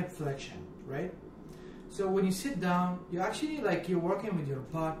flexion and hip flexion, right? So when you sit down, you actually like you're working with your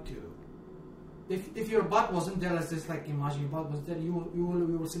butt too. If your butt wasn't there, let's just like imagine your butt was there, you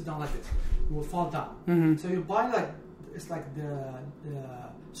will sit down like this, you will fall down. Mm-hmm. So your body like. It's like the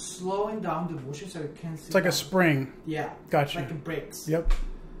slowing down the motion so you can sit It's like down. a spring. Yeah. Gotcha. Like it breaks. Yep.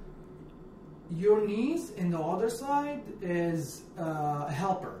 Your knees in the other side is a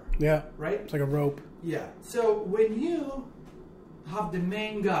helper. Yeah. Right? It's like a rope. Yeah. So when you have the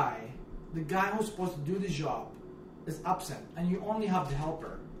main guy, the guy who's supposed to do the job is absent and you only have the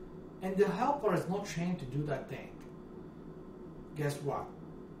helper. And the helper is not trained to do that thing. Guess what?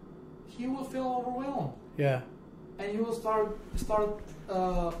 He will feel overwhelmed. Yeah. And you will start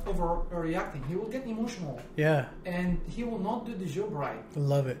overreacting. He will get emotional, Yeah. and he will not do the job right. I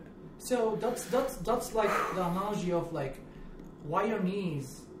love it. So that's like the analogy of like why your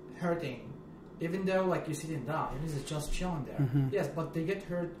knees hurting, even though like you're sitting down, your knees is just chilling there. Mm-hmm. Yes, but they get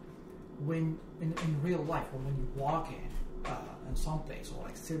hurt when in real life or when you walk in some place or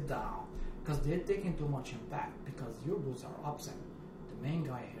like sit down because they're taking too much impact because your glutes are absent. The main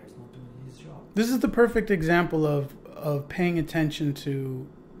guy here is not doing his job. This is the perfect example of paying attention to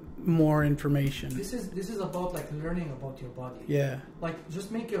more information. This is about like learning about your body. Yeah. Like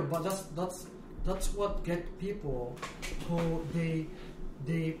just make your body. That's what get people who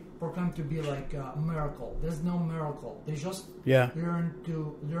they proclaim to be like a miracle. There's no miracle. They just learn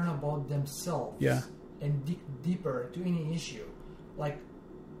about themselves. Yeah. And dig deeper to any issue. Like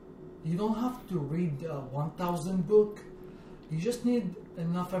you don't have to read 1,000 book. You just need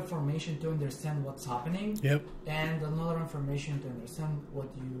enough information to understand what's happening. Yep. And another information to understand what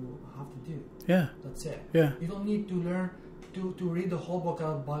you have to do. Yeah. That's it. Yeah. You don't need to learn to read the whole book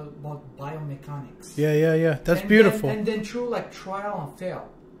about biomechanics. Yeah. That's and beautiful. And then through like trial and fail,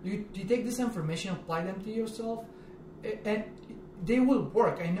 you take this information, apply them to yourself, and they will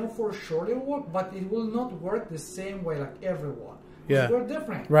work. I know for sure they work, but it will not work the same way like everyone. Yeah. We're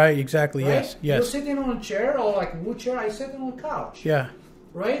different. Right, exactly. Right? Yes. You're sitting on a chair or like wood chair, I sit on a couch. Yeah.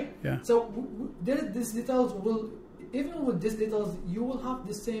 Right? Yeah. So these details will, even with these details, you will have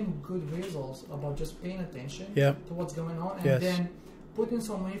the same good results about just paying attention to what's going on and then putting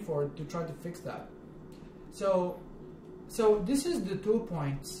some effort to try to fix that. So this is the 2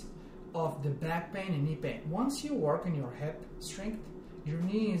 points of the back pain and knee pain. Once you work on your hip strength, your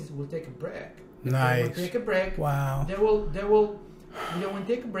knees will take a break. Nice. They will take a break. Wow. They will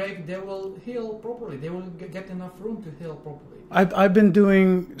take a break. They will heal properly. They will get enough room to heal properly. I've been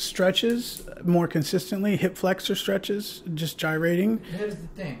doing stretches more consistently, hip flexor stretches, just gyrating. Here's the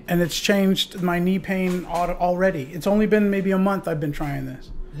thing. And it's changed my knee pain already. It's only been maybe a month I've been trying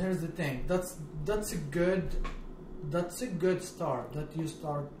this. Here's the thing. That's a good start. That you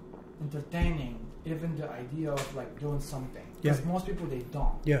start entertaining even the idea of like doing something. Because most people they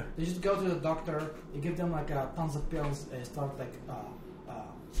don't. Yeah. They just go to the doctor. They give them like tons of pills. They start like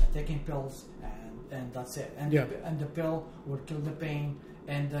taking pills and that's it. And the pill will kill the pain.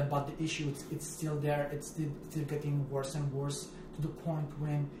 And but the issue it's still there. It's still getting worse and worse to the point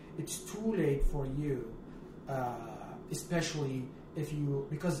when it's too late for you. Especially if you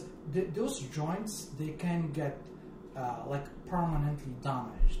because those joints they can get like permanently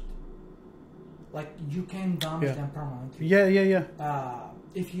damaged. Like you can damage them permanently. Yeah.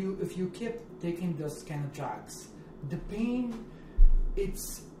 If you keep taking those kind of drugs, the pain,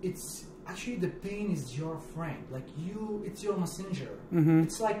 it's actually the pain is your friend. Like it's your messenger. Mm-hmm.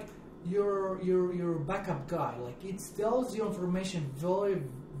 It's like your backup guy. Like it tells you information, very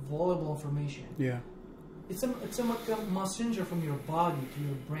valuable information. Yeah. it's a like a messenger from your body to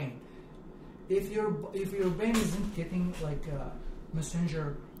your brain. If your brain isn't getting like a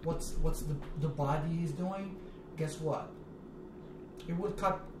messenger, what's the body is doing? Guess what? It will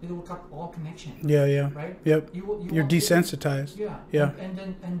cut all connection. Yeah. Right. Yep. You're won't desensitized. Yeah. Yeah.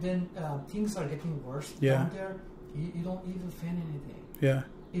 And then things are getting worse down there. You don't even feel anything. Yeah.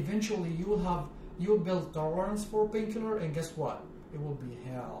 Eventually, you'll build tolerance for painkiller, and guess what? It will be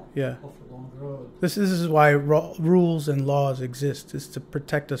hell. Yeah. Of a long road. This is why rules and laws exist, is to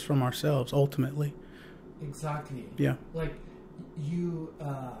protect us from ourselves ultimately. Exactly. Yeah. Like you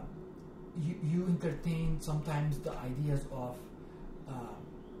entertain sometimes the ideas of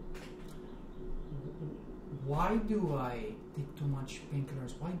why do I take too much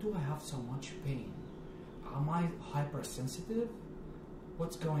painkillers? Why do I have so much pain? Am I hypersensitive?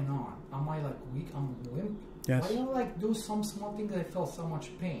 What's going on? Am I like weak? I'm limp? Yes. Why do I like do some small thing that I feel so much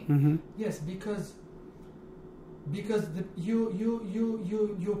pain? Mm-hmm. Yes, because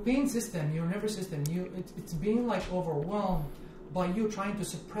your pain system, your nervous system, it's being like overwhelmed by you trying to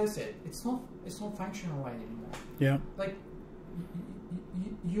suppress it. It's not functional right anymore. Yeah. Like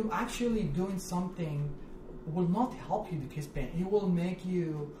you actually doing something will not help you decrease pain. It will make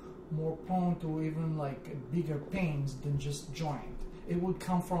you more prone to even like bigger pains than just joint. It will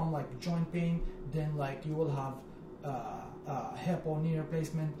come from like joint pain, then like you will have hip or knee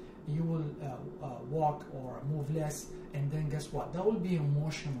replacement. You will walk or move less, and then guess what? That will be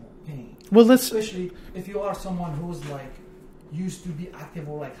emotional pain. Well, especially if you are someone who's like used to be active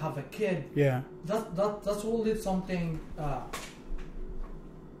or like have a kid. Yeah. That's all something.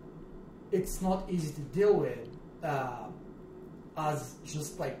 It's not easy to deal with as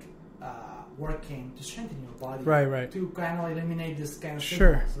just like working to strengthen your body. Right. To kind of eliminate this kind of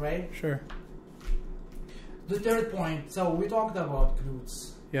Sure. symptoms, right? Sure. The third point. So we talked about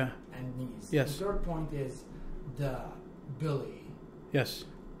glutes. Yeah. And knees. Yes. The third point is the belly. Yes.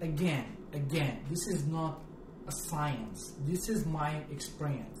 Again, this is not a science. This is my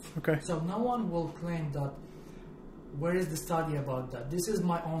experience. Okay. So no one will claim that. Where is the study about that? This is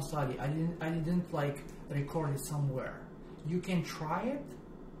my own study. I didn't like record it somewhere. You can try it.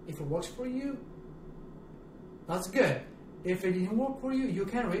 If it works for you, that's good. If it didn't work for you, you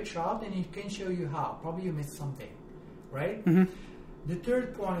can reach out and it can show you how. Probably you missed something, right? Mm-hmm. The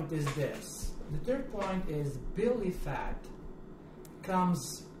third point is this. The third point is belly fat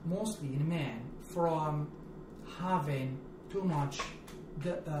comes mostly in men from having too much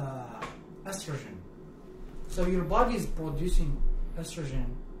estrogen. So your body is producing estrogen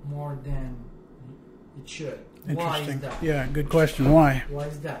more than it should. Why is that? Yeah, good question. Why? Why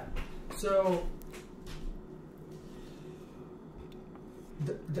is that? So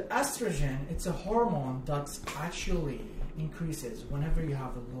the estrogen, it's a hormone that's actually increases whenever you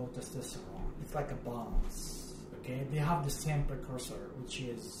have a low testosterone. It's like a balance. Okay, they have the same precursor, which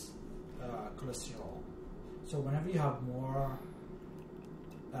is cholesterol. So whenever you have more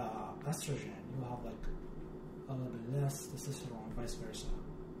estrogen, you have like a little bit less testosterone, vice versa.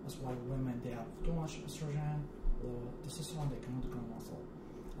 That's why women, they have too much estrogen, low testosterone, they cannot grow muscle.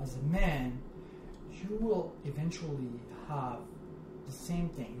 As a man, you will eventually have the same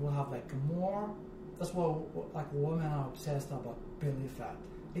thing. You will have like more. That's why like women are obsessed about belly fat.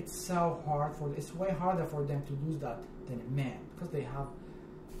 It's so hard it's way harder for them to lose that than a man, because they have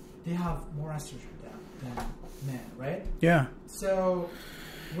more estrogen than men, right? Yeah. So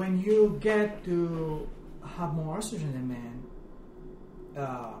when you get to have more estrogen than men,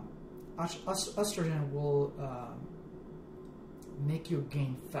 estrogen will make you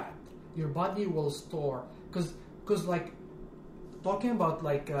gain fat. Your body will store, because like talking about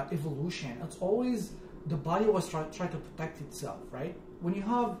like evolution, it's always the body was try to protect itself, right? When you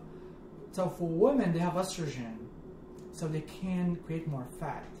have, so for women, they have estrogen, so they can create more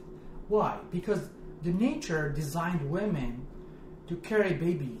fat. Why? Because the nature designed women to carry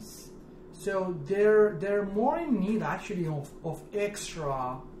babies, so they're more in need actually of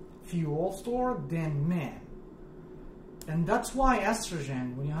extra fuel store than men. And that's why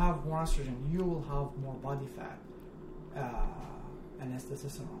estrogen, when you have more estrogen, you will have more body fat and less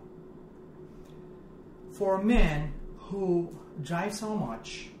testosterone. For men who drive so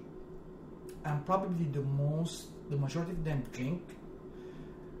much, and probably the majority of them drink,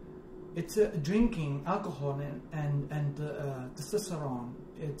 it's drinking alcohol and testosterone.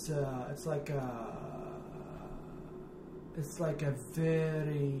 It's like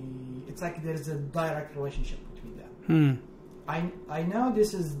there's a direct relationship between them. I know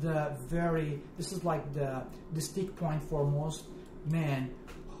this is like the stick point for most men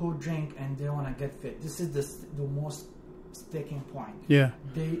who drink and they want to get fit. This is the most sticking point. Yeah.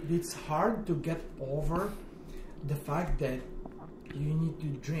 It's hard to get over the fact that you need to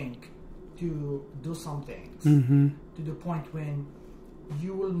drink to do some things, to the point when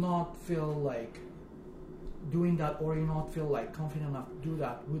you will not feel like doing that, or you not feel like confident enough to do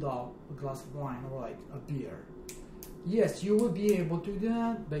that without a glass of wine or like a beer. Yes, you will be able to do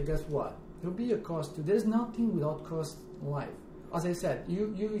that, but guess what? There'll be a cost to. There's nothing without cost in life. As I said,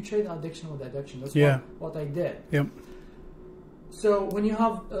 you trade addiction with addiction. That's what I did. Yep. So when you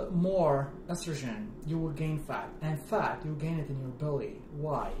have more estrogen, you will gain fat, and fat you gain it in your belly.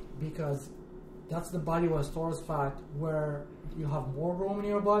 Why? Because that's the body where stores fat, where you have more room in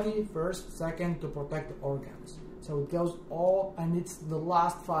your body. First, second, to protect the organs. So it goes all, and it's the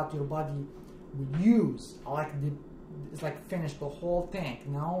last fat your body will use. It's like finish the whole tank.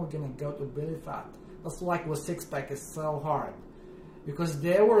 Now we're gonna go to belly fat. That's like what six pack is so hard, because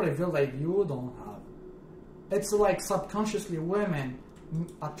they will reveal that you don't have. It's like subconsciously women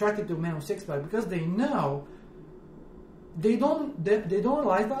attracted to men with six pack because they know. They don't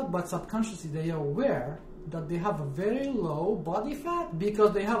realize that, but subconsciously they are aware that they have a very low body fat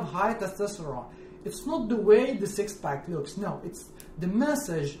because they have high testosterone. It's not the way the six pack looks. No, it's the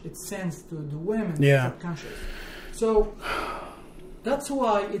message it sends to the women subconscious. So that's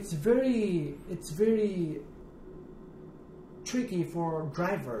why it's very tricky for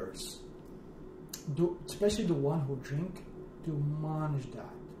drivers, especially the one who drink, to manage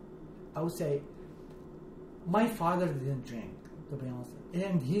that. I would say my father didn't drink, to be honest,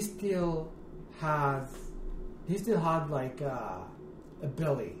 and he still had like a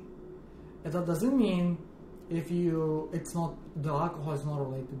belly. And that doesn't mean it's not, the alcohol is not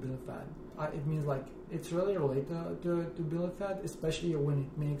related to belly fat. It means like it's really related to belly fat, especially when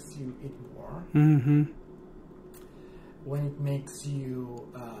it makes you eat more. Mm-hmm. When it makes you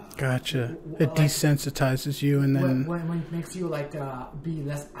gotcha. It desensitizes you, and then when it makes you like be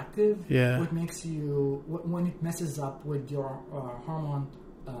less active. Yeah. When it messes up with your hormone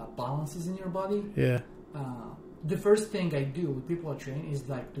balances in your body. Yeah. The first thing I do with people I train is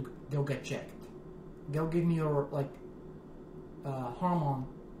like they'll get checked. They'll give me your like hormone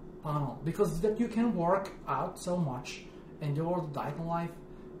panel, because that you can work out so much and do all the diet in life,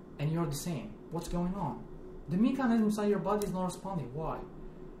 and you're the same. What's going on? The mechanism inside your body is not responding. Why?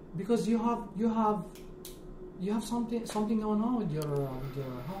 Because you have something going on with your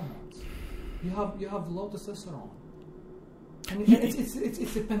hormones. You have low testosterone, and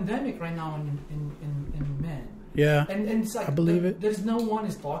it's a pandemic right now in men. Yeah, and it's like I believe it. There's no one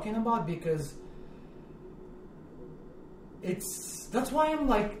is talking about, because that's why I'm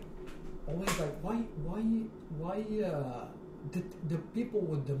like always like why the people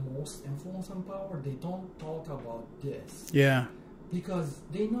with the most influence and power, they don't talk about this. Yeah. Because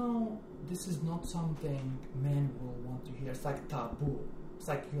they know this is not something men will want to hear. It's like taboo. It's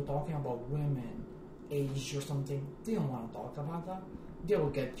like you're talking about women, age or something. They don't want to talk about that. They will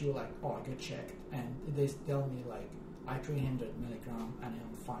get you like, oh, I get checked, and they tell me like, I 300 milligram and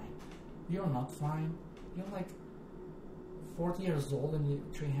I'm fine. You're not fine. You're like 40 years old and you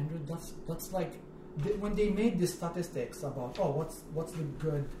 300. That's like, when they made the statistics about what's the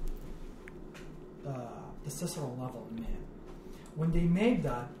good testosterone level in men, when they made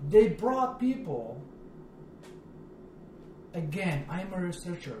that, they brought people. Again, I'm a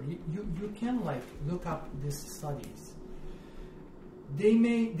researcher. You can like look up these studies.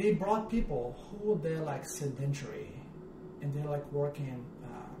 They brought people who they're like sedentary, and they're like working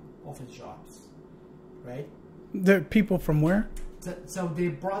office jobs, right? The people from where? So they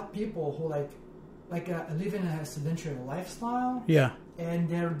brought people who like live in a sedentary lifestyle. Yeah. And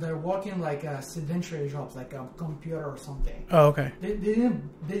they're working like sedentary jobs, like a computer or something. Oh, okay. They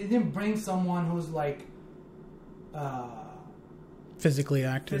didn't bring someone who's like physically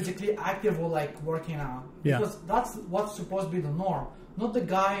active or like working out. Yeah. Because that's what's supposed to be the norm, not the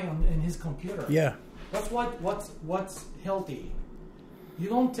guy in his computer. Yeah. That's what's healthy. You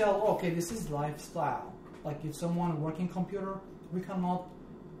don't tell, okay, this is lifestyle. Like if someone working computer, we cannot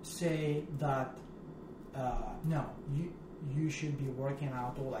say that no, you should be working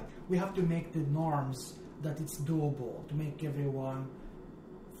out, or like we have to make the norms that it's doable to make everyone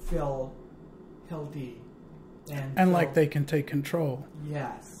feel healthy and like they can take control.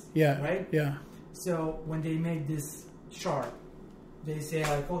 Yes. Yeah. Right? Yeah. So when they make this chart, they say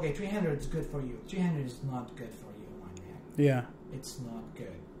like, okay, 300 is good for you. 300 is not good for you, my man. Yeah. It's not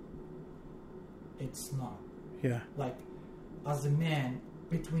good. It's not. Yeah. Like, as a man,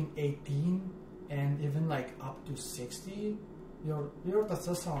 between 18 and even like up to 60, your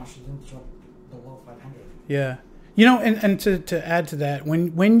testosterone shouldn't drop below 500. Yeah. You know, and to add to that,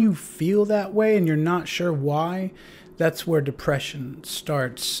 when you feel that way and you're not sure why, that's where depression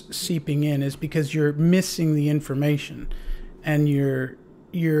starts seeping in, is because you're missing the information, and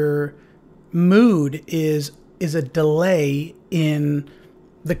your mood is a delay in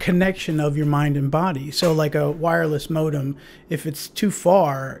the connection of your mind and body. So like a wireless modem, if it's too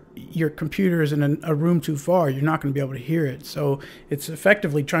far, your computer is in a room too far, you're not going to be able to hear it. So it's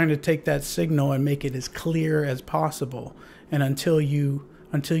effectively trying to take that signal and make it as clear as possible. And until you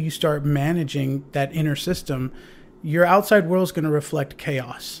start managing that inner system, your outside world is going to reflect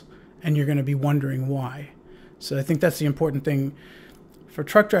chaos, and you're going to be wondering why. So I think that's the important thing for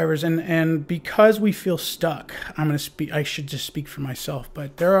truck drivers. And because we feel stuck, I should just speak for myself,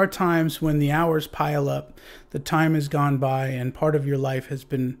 but there are times when the hours pile up, the time has gone by, and part of your life has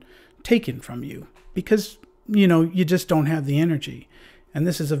been taken from you because, you just don't have the energy. And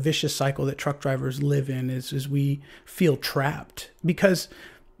this is a vicious cycle that truck drivers live in, is we feel trapped. Because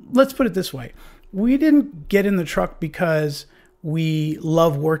let's put it this way. We didn't get in the truck because we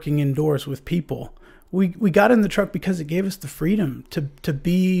love working indoors with people. We got in the truck because it gave us the freedom to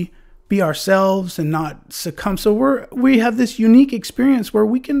be ourselves and not succumb. So we have this unique experience where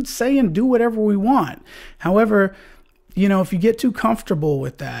we can say and do whatever we want. However, if you get too comfortable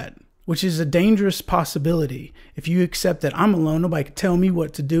with that, which is a dangerous possibility, if you accept that I'm alone, nobody can tell me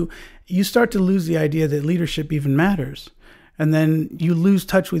what to do, you start to lose the idea that leadership even matters. And then you lose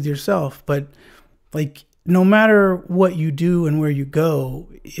touch with yourself. But no matter what you do and where you go,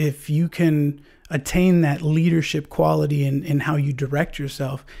 if you can attain that leadership quality in how you direct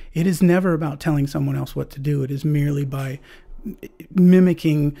yourself, it is never about telling someone else what to do. It is merely by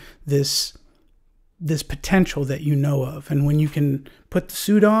mimicking this potential that you know of. And when you can put the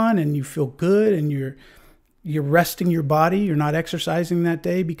suit on and you feel good and you're resting your body, you're not exercising that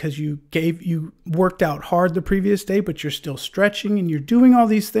day because you worked out hard the previous day, but you're still stretching and you're doing all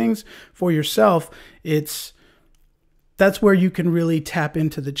these things for yourself, that's where you can really tap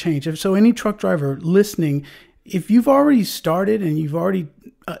into the change. So any truck driver listening, if you've already started and you've already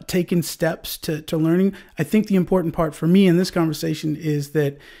taken steps to learning, I think the important part for me in this conversation is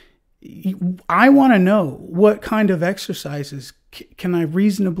that I want to know what kind of exercises can I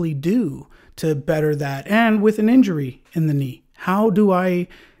reasonably do to better that. And with an injury in the knee, how do I,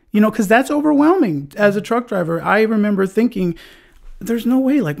 because that's overwhelming as a truck driver. I remember thinking, there's no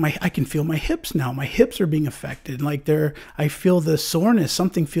way, I can feel my hips now. My hips are being affected. I feel the soreness.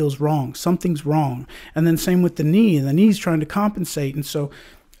 Something feels wrong. Something's wrong. And then same with the knee, and the knee's trying to compensate. And so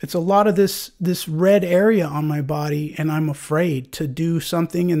it's a lot of this red area on my body, and I'm afraid to do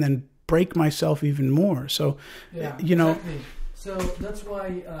something and then break myself even more. So, Exactly. So that's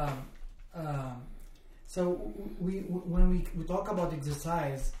why, when we talk about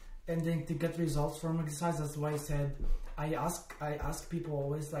exercise and then to get results from exercise, that's why I said, I ask people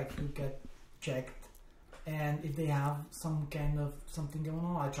always to get checked, and if they have some kind of something going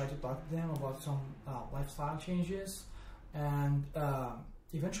on, I try to talk to them about some lifestyle changes, and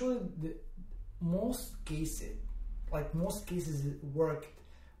eventually most cases it worked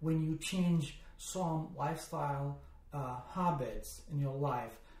when you change some lifestyle habits in your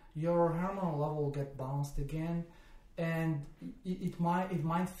life. Your hormonal level will get balanced again, and it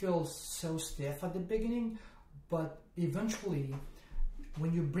might feel so stiff at the beginning, but eventually,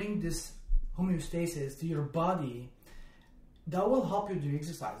 when you bring this homeostasis to your body, that will help you do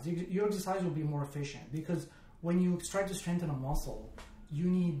exercise. Your exercise will be more efficient, because when you try to strengthen a muscle,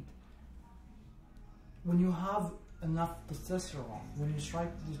 when you have enough testosterone, when you try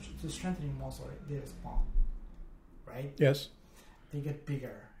to strengthen your muscle, they respond, right? Yes. They get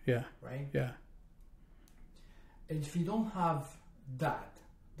bigger. Yeah. Right? Yeah. And if you don't have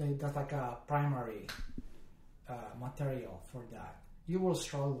that's like a primary material for that, you will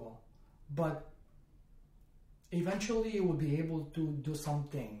struggle, but eventually you will be able to do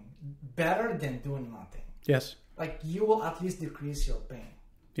something better than doing nothing. Yes. You will at least decrease your pain.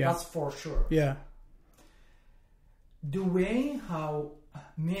 Yeah. That's for sure. Yeah. The way how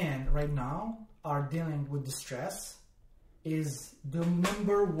men right now are dealing with the stress is the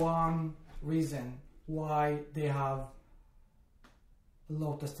number one reason why they have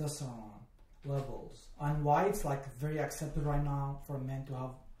low testosterone levels, and why it's very accepted right now for men to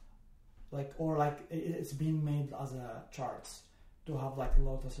have it's being made as a charts to have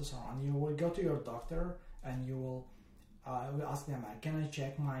low testosterone. And you will go to your doctor and you will ask them, can I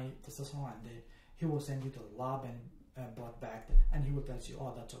check my testosterone? And he will send you to the lab and blood back, and he will tell you,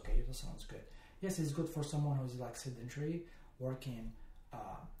 oh, that's okay, your testosterone's good. Yes, it's good for someone who's sedentary, working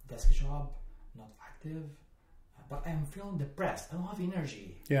desk job, not active, but I'm feeling depressed, I don't have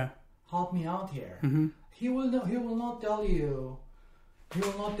energy. Yeah. Help me out here. Mm-hmm. He will not tell you, He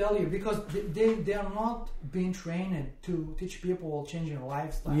will not tell you because they are not being trained to teach people changing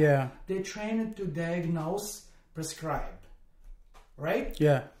lifestyle. Yeah. They're trained to diagnose, prescribe. Right?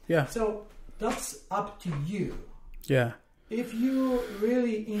 Yeah. Yeah. So that's up to you. Yeah. If you're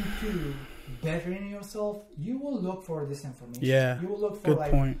really into bettering yourself, you will look for this information. Yeah. You will look for Good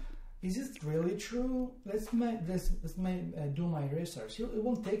like, point. is it really true? Let's do my research. It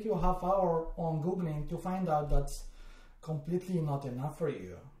won't take you a half hour on Googling to find out that's completely not enough for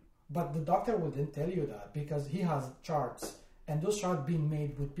you. But the doctor wouldn't tell you that because he has charts, and those charts being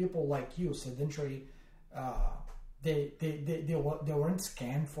made with people like you, sedentary. They weren't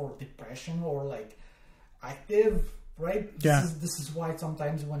scanned for depression or like active, right? Yeah. This is why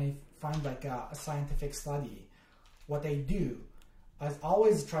sometimes when I find like a scientific study, what I do, I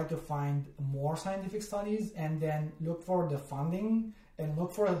always try to find more scientific studies and then look for the funding and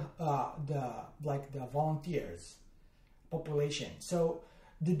look for the volunteers population. So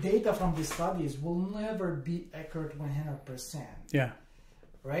the data from these studies will never be accurate 100%. Yeah.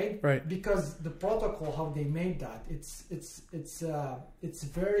 Right? Right. Because the protocol, how they made that, it's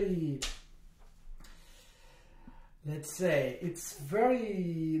very, let's say, it's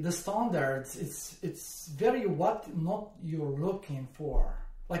very, the standards, it's very what not you're looking for.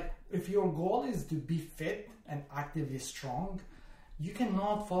 Like if your goal is to be fit and actively strong, you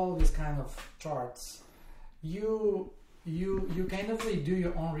cannot follow this kind of charts. You kind of do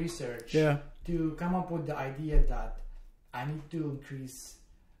your own research to come up with the idea that I need to increase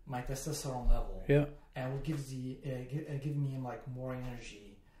my testosterone level, and it gives give me like more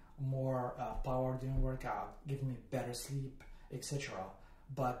energy, more power during workout, give me better sleep, etc.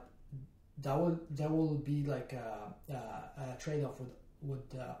 But that will be like a trade-off with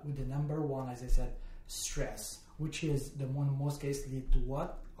the number one, as I said, stress, which is the one most cases lead to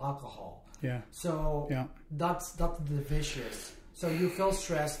what? Alcohol. Yeah. So that's the vicious. So you feel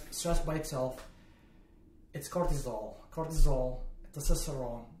stress by itself. It's cortisol,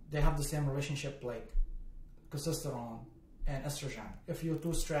 testosterone. They have the same relationship like testosterone and estrogen. If you're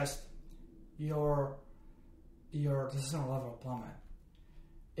too stressed, your testosterone level will plummet.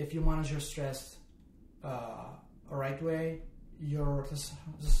 If you manage your stress the right way, your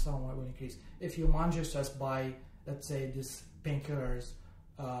testosterone will increase. If you manage your stress by, let's say, these painkillers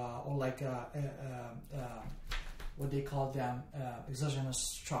or like what they call them,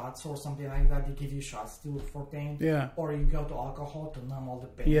 exogenous shots or something like that. They give you shots for pain. Yeah. Or you go to alcohol to numb all the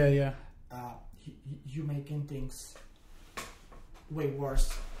pain. Yeah, yeah. You making things way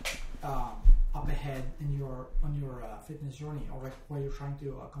worse up ahead on your fitness journey, or like what you're trying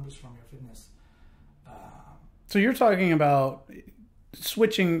to accomplish from your fitness. So you're talking about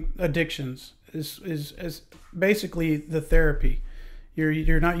switching addictions is basically the therapy.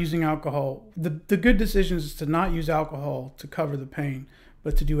 You're not using alcohol. The good decision is to not use alcohol to cover the pain,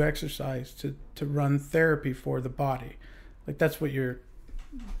 but to do exercise, to run therapy for the body. Like that's what you're...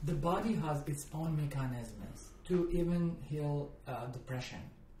 The body has its own mechanisms to even heal depression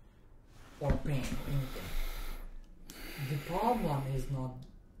or pain or anything. The problem is not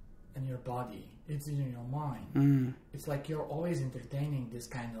in your body, it's in your mind. It's like you're always entertaining this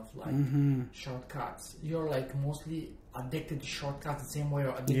kind of like shortcuts. You're like mostly addicted to shortcuts the same way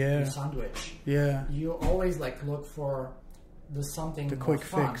you're addicted to sandwich. Yeah. You always like look for something the more quick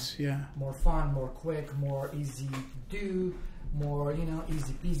fun, fix. Yeah. More fun, more quick, more easy to do, more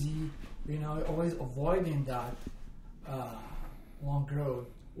easy peasy. Always avoiding that long road,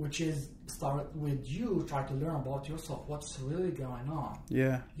 which is start with you try to learn about yourself, what's really going on.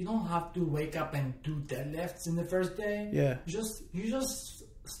 Yeah. You don't have to wake up and do deadlifts in the first day. Yeah. You just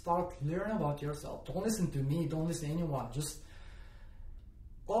start learning about yourself. Don't listen to me, don't listen to anyone. Just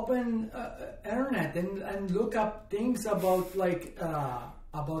open internet and look up things about like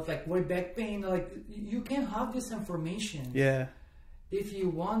way back pain. Like you can have this information if you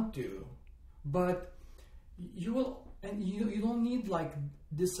want to, but you will, and you don't need like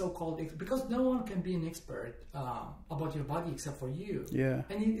this so-called because no one can be an expert about your body except for you. Yeah.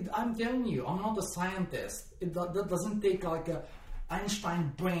 And I'm telling you, I'm not a scientist. That doesn't take like a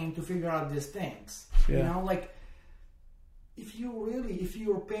Einstein brain to figure out these things. Yeah. Like if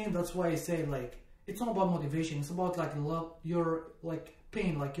you're pain, that's why I say like it's not about motivation. It's about like love. You're like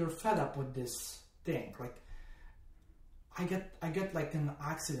pain, like you're fed up with this thing. Like I get like an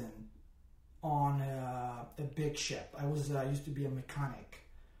accident on a big ship. I used to be a mechanic,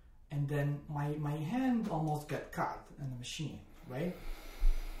 and then my hand almost got cut in the machine, right?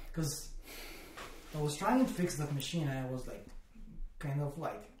 Because I was trying to fix that machine, and I was like kind of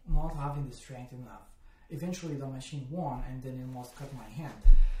like not having the strength enough. Eventually the machine won, and then it almost cut my hand.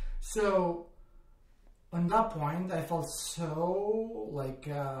 So on that point, I felt so like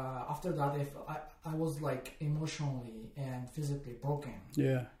after that, I was like emotionally and physically broken.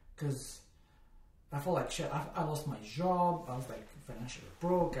 Yeah. Because I felt like shit. I lost my job. I was like financially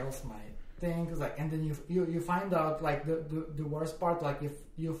broke. I lost my things. Like, and then you find out like the worst part. Like if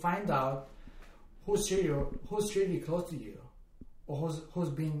you find out who's really close to you, or who's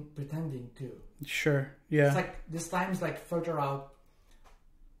been pretending to. Sure. Yeah. It's like this time's like filter out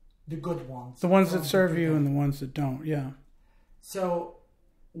the good ones. The ones that serve you and the ones that don't. Yeah. So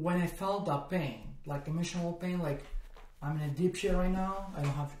when I felt that pain, like emotional pain, like I'm in a deep shit right now. I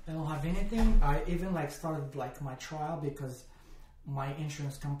don't have anything. I even like started like my trial because my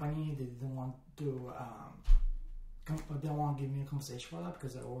insurance company, they didn't want to they don't want to give me a compensation for that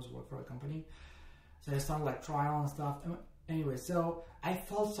because I always work for a company. So I started like trial and stuff. Anyway, so I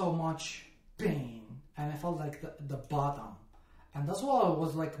felt so much pain and I felt like the bottom. And that's what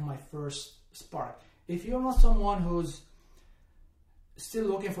was like my first spark. If you're not someone who's still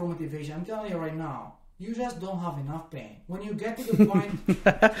looking for motivation, I'm telling you right now, you just don't have enough pain. When you get to the point, to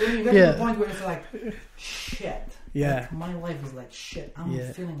the point where it's like shit. Yeah. Like, my life is like shit. I'm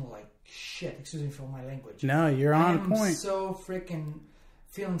feeling like shit. Excuse me for my language. No, you're on point. I'm so freaking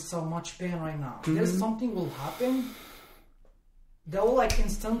feeling so much pain right now. There's something will happen that will like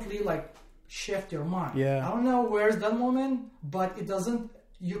instantly like shift your mind. Yeah. I don't know where's that moment, but it doesn't.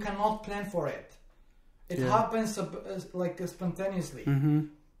 You cannot plan for it. It happens like spontaneously.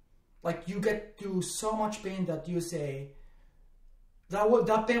 Like you get to so much pain that you say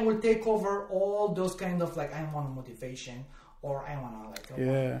that pain will take over all those kind of like I want motivation or I want to like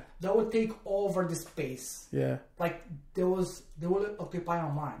that will take over the space. Yeah. Like they will occupy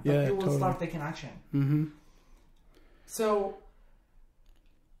your mind. Like you will start taking action. So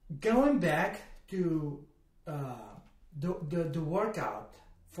going back to the workout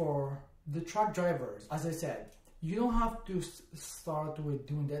for the truck drivers, as I said, you don't have to start with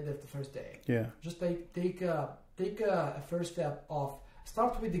doing deadlift the first day. Yeah. Just take a first step of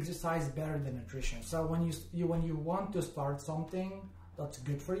start with exercise better than nutrition. So when you want to start something that's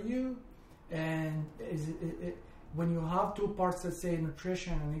good for you, and when you have two parts, let's say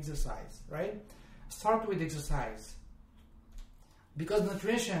nutrition and exercise, right? Start with exercise. Because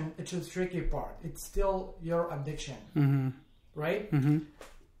nutrition, it's a tricky part. It's still your addiction, right?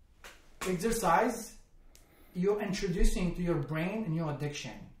 Exercise, you're introducing to your brain a new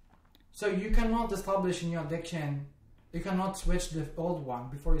addiction. So you cannot establish a new addiction. You cannot switch the old one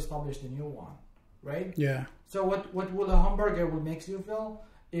before you establish the new one, right? Yeah. So what will a hamburger will makes you feel?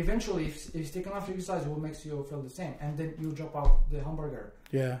 Eventually, if you take enough exercise, it will makes you feel the same, and then you drop out the hamburger.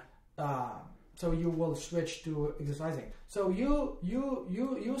 Yeah. So you will switch to exercising. So you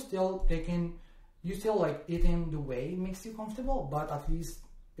still like eating the way it makes you comfortable, but at least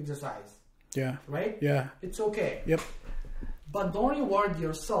exercise. Yeah. Right? Yeah. It's okay. Yep. But don't reward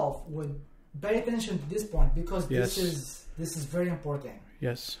yourself with pay attention to this point because this is very important.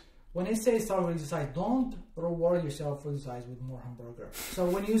 Yes. When I say start with exercise, don't reward yourself for exercise with more hamburger. So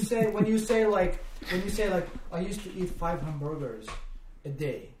when you say like I used to eat 5 hamburgers a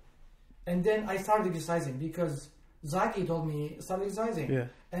day, and then I started exercising because Zaki told me start exercising. Yeah.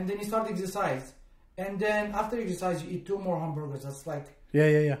 And then you start exercise, and then after exercise you eat 2 more hamburgers. That's like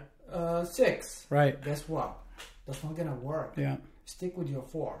 6. Right. Guess what? That's not gonna work. Yeah. Stick with your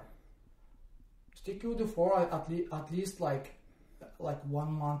 4. Stick with the 4 at least like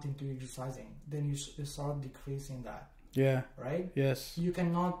 1 month into exercising. Then you start decreasing that. Yeah. Right. Yes. You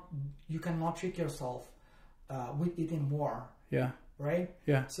cannot trick yourself with eating more. Yeah. Right.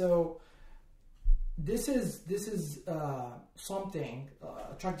 Yeah. So this is something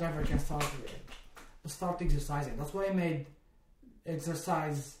a truck driver can start with. Start exercising. That's why I made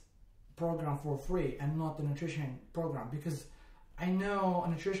exercise program for free and not the nutrition program, because I know a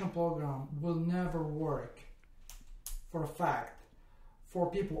nutrition program will never work for a fact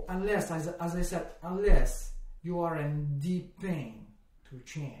for people unless, as I said, unless you are in deep pain to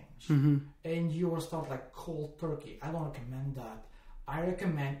change and you will start like cold turkey. I don't recommend that. I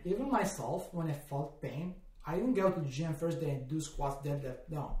recommend, even myself, when I felt pain, I didn't go to the gym first day and do squats, deadlift.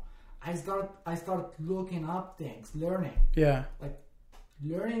 No, I start looking up things, learning. Yeah. Like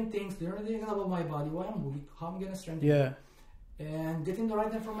learning things about my body, why I'm weak, how I'm gonna strengthen. Yeah. And getting the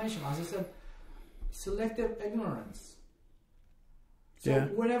right information. As I said, selective ignorance. So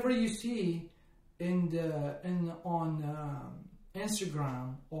whenever you see on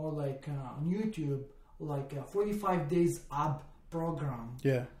Instagram or like on YouTube, like a 45 days ab program.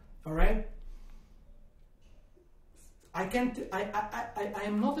 Yeah. All right. I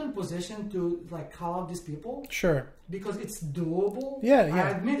am not in a position to like call out these people. Sure. Because it's doable. Yeah. I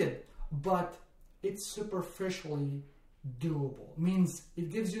admit it, but it's superficially doable. Means it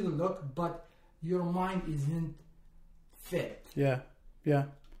gives you the look, but your mind isn't fit. Yeah. Yeah.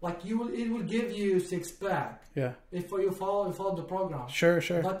 Like it will give you six pack. Yeah. If you follow the program. Sure.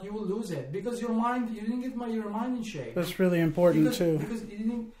 But you will lose it because your mind, you didn't get your mind in shape. That's really important too. Because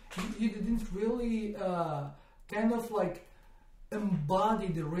you didn't really kind of like embody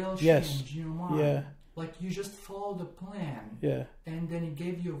the real change in your mind. Yeah. Like you just follow the plan. Yeah. And then it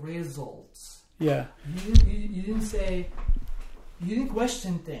gave you results. Yeah. You didn't say, you didn't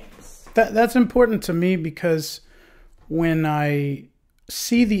question things. That's important to me because when I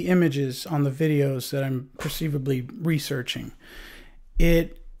see the images on the videos that I'm perceivably researching,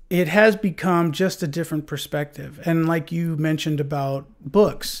 it has become just a different perspective. And like you mentioned about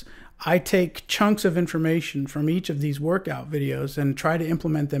books, I take chunks of information from each of these workout videos and try to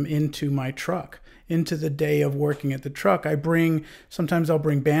implement them into my truck, into the day of working at the truck. Sometimes I'll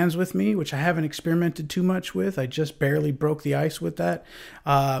bring bands with me, which I haven't experimented too much with. I just barely broke the ice with that.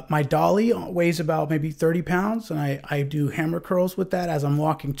 My dolly weighs about maybe 30 pounds, and I do hammer curls with that as I'm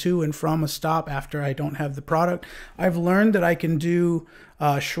walking to and from a stop after I don't have the product. I've learned that I can do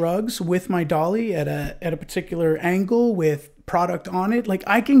shrugs with my dolly at a particular angle with product on it. Like,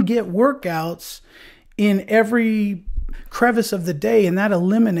 I can get workouts in every crevice of the day, and that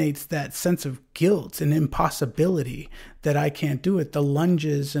eliminates that sense of guilt and impossibility that I can't do it. The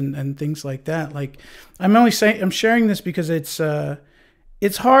lunges and things like that. Like, I'm sharing this because it's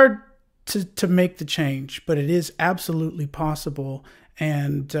hard to make the change, but it is absolutely possible.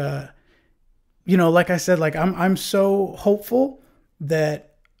 And like I said, like I'm so hopeful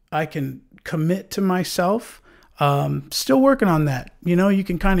that I can commit to myself. Still working on that. You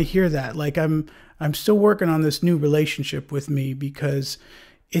can kind of hear that. Like I'm still working on this new relationship with me because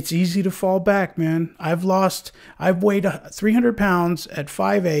it's easy to fall back, man. I've weighed 300 pounds at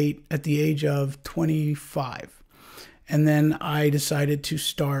 5'8" at the age of 25. And then I decided to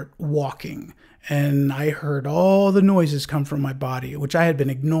start walking. And I heard all the noises come from my body, which I had been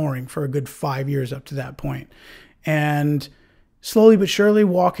ignoring for a good 5 years up to that point. And slowly but surely,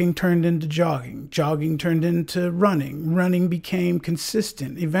 walking turned into jogging. Jogging turned into running. Running became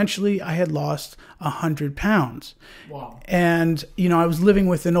consistent. Eventually, I had lost 100 pounds. Wow. And, I was living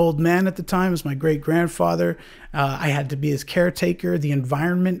with an old man at the time. It was my great-grandfather. I had to be his caretaker. The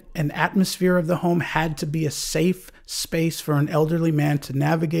environment and atmosphere of the home had to be a safe space for an elderly man to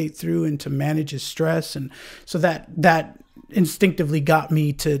navigate through and to manage his stress. And so that instinctively got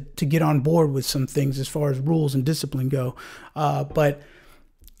me to get on board with some things as far as rules and discipline go. But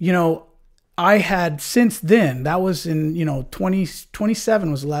I had since then, that was in,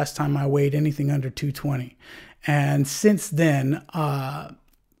 2027 was the last time I weighed anything under 220. And since then,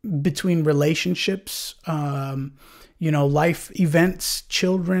 between relationships, life events,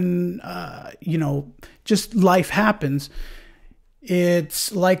 children, just life happens.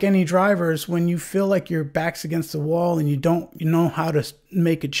 It's like any drivers, when you feel like your back's against the wall and you don't know how to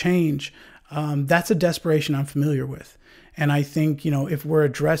make a change, that's a desperation I'm familiar with. And I think, if we're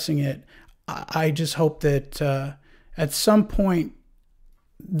addressing it, I just hope that at some point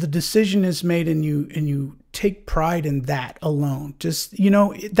the decision is made and you take pride in that alone. Just,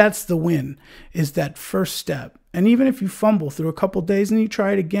 that's the win, is that first step. And even if you fumble through a couple days and you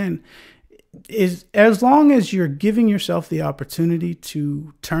try it again, is as long as you're giving yourself the opportunity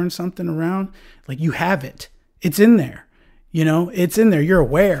to turn something around, like, you have it. It's in there. It's in there. You're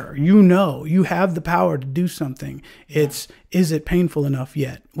aware. You have the power to do something. Is it painful enough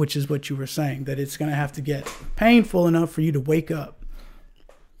yet? Which is what you were saying, that it's going to have to get painful enough for you to wake up.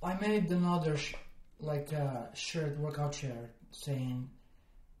 I made another shirt, workout shirt, saying,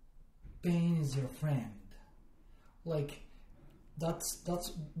 "Pain is your friend." Like, that's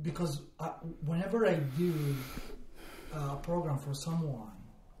because whenever I do a program for someone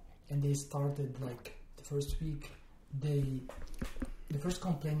and they started like the first week, the first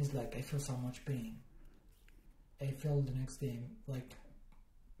complaint is like, "I feel so much pain." I feel the next day like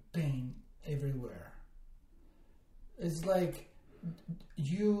pain everywhere. It's like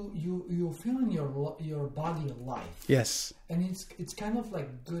you feel in your body alive. Yes. And it's kind of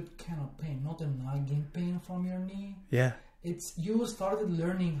like good kind of pain, not a nagging pain from your knee. Yeah. You started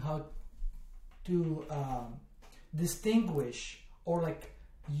learning how to distinguish, or like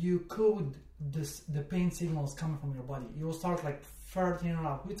you code the pain signals coming from your body. You will start like ferreting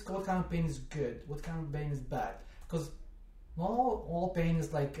out what kind of pain is good, what kind of pain is bad, because not all pain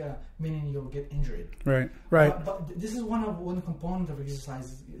is like meaning you'll get injured. Right. But this is one component of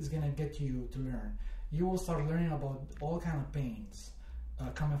exercise is gonna get you to learn. You will start learning about all kind of pains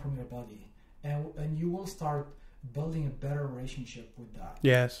coming from your body, and you will start building a better relationship with that.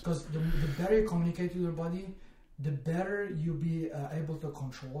 Yes. Because the better you communicate with your body, the better you be able to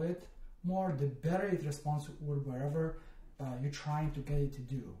control it more, the better it responds with wherever you're trying to get it to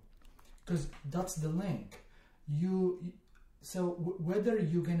do. Because that's the link. Whether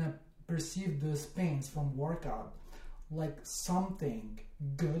you're gonna perceive those pains from workout like something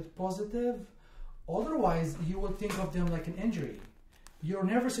good, positive, otherwise you will think of them like an injury. Your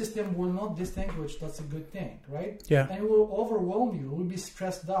nervous system will not distinguish that's a good thing, right? Yeah. And it will overwhelm you. You will be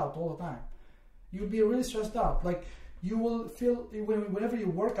stressed out all the time. You'll be really stressed out. Like you will feel whenever you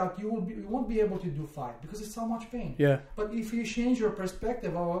work out, you won't be able to do 5 because it's so much pain. Yeah. But if you change your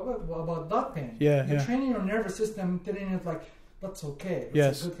perspective about that pain, you're training your nervous system, telling it like that's okay. It's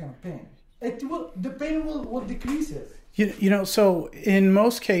yes. a good kind of pain. The pain will decrease it. So in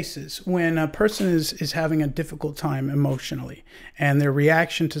most cases, when a person is having a difficult time emotionally and their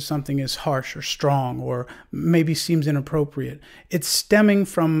reaction to something is harsh or strong or maybe seems inappropriate, it's stemming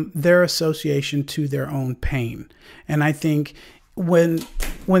from their association to their own pain. And I think when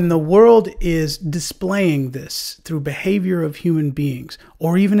the world is displaying this through behavior of human beings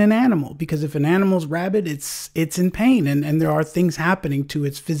or even an animal, because if an animal's rabid, it's in pain and there are things happening to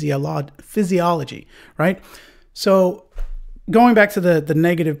its physiology, right? So going back to the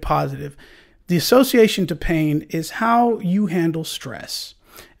negative positive, the association to pain is how you handle stress.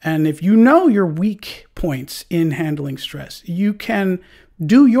 And if you know your weak points in handling stress, you can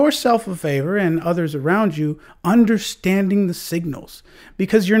do yourself a favor and others around you understanding the signals,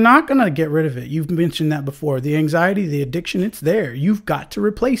 because you're not going to get rid of it. You've mentioned that before. The anxiety, the addiction, it's there. You've got to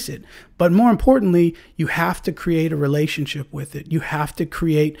replace it. But more importantly, you have to create a relationship with it. You have to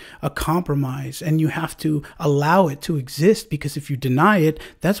create a compromise and you have to allow it to exist, because if you deny it,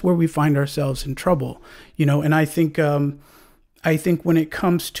 that's where we find ourselves in trouble. And I think when it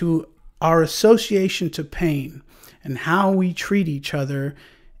comes to our association to pain, and how we treat each other,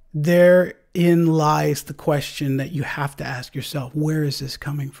 therein lies the question that you have to ask yourself, where is this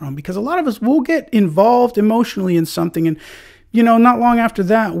coming from? Because a lot of us will get involved emotionally in something. And, not long after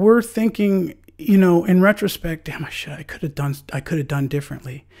that, we're thinking, in retrospect, damn, I could have done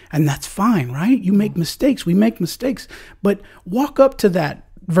differently. And that's fine, right? You make mistakes. We make mistakes. But walk up to that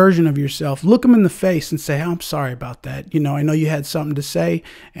version of yourself, look them in the face and say, oh, I'm sorry about that. I know you had something to say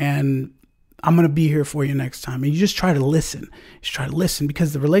and I'm going to be here for you next time. And you just try to listen. Just try to listen,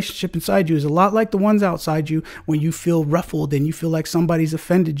 because the relationship inside you is a lot like the ones outside you. When you feel ruffled and you feel like somebody's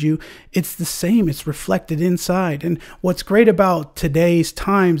offended you, it's the same. It's reflected inside. And what's great about today's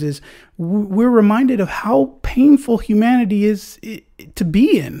times is we're reminded of how painful humanity is to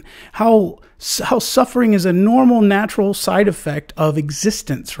be in, how suffering is a normal, natural side effect of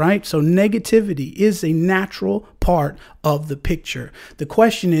existence, right? So negativity is a natural part of the picture. The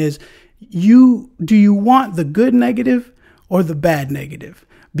question is, do you want the good negative or the bad negative?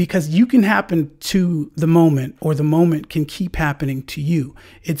 Because you can happen to the moment, or the moment can keep happening to you.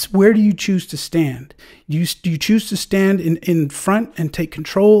 It's where do you choose to stand? Do you choose to stand in front and take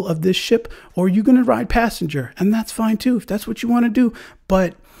control of this ship, or are you going to ride passenger? And that's fine too, if that's what you want to do.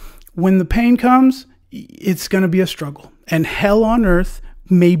 But when the pain comes, it's going to be a struggle, and hell on earth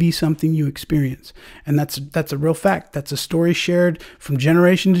may be something you experience. And that's a real fact. That's a story shared from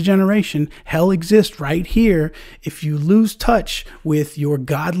generation to generation. Hell exists right here if you lose touch with your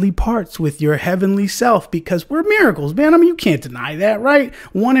godly parts, with your heavenly self, because we're miracles, man. I mean, you can't deny that, right?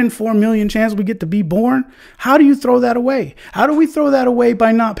 1 in 4 million chance we get to be born. How do you throw that away? How do we throw that away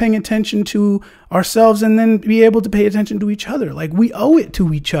by not paying attention to ourselves and then be able to pay attention to each other? Like, we owe it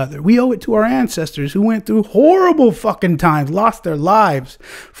to each other. We owe it to our ancestors who went through horrible fucking times, lost their lives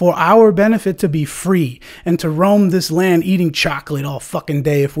for our benefit to be free and to roam this land eating chocolate all fucking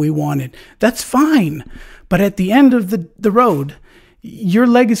day if we wanted. That's fine. But at the end of the road, your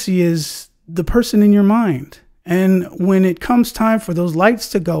legacy is the person in your mind. And when it comes time for those lights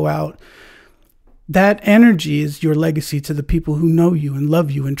to go out, that energy is your legacy to the people who know you and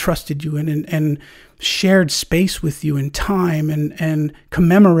love you and trusted you and shared space with you in time and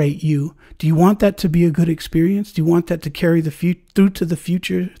commemorate you. Do you want that to be a good experience? Do you want that to carry through to the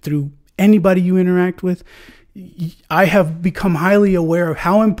future, through anybody you interact with? I have become highly aware of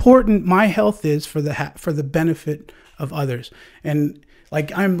how important my health is for the benefit of others. And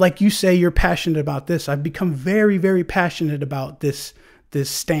like you say, you're passionate about this. I've become very, very passionate about this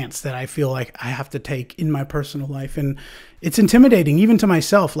stance that I feel like I have to take in my personal life. And it's intimidating even to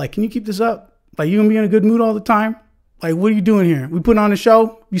myself. Like, can you keep this up? Like, you gonna be in a good mood all the time? Like, what are you doing here? We put on a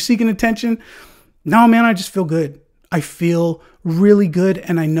show? You seeking attention? No, man, I just feel good. I feel really good.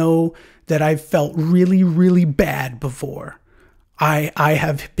 And I know that I've felt really, really bad before. I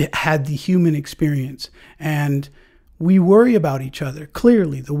have had the human experience, and we worry about each other.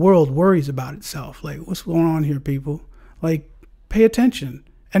 Clearly, the world worries about itself. Like, what's going on here, people? Like, pay attention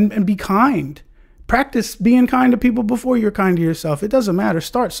and be kind. Practice being kind to people before you're kind to yourself. It doesn't matter.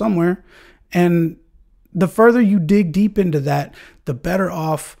 Start somewhere. And the further you dig deep into that, the better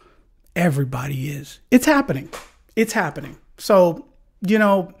off everybody is. It's happening. It's happening. So,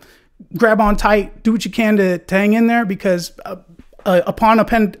 grab on tight, do what you can to hang in there, because upon a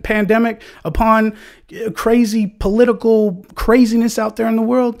pandemic, upon crazy political craziness out there in the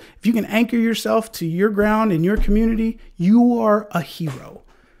world, if you can anchor yourself to your ground in your community, you are a hero,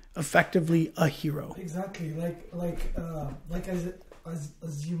 effectively a hero. Exactly,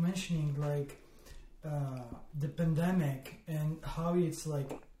 as you mentioning, the pandemic and how it's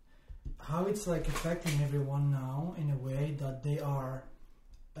affecting everyone now in a way that they are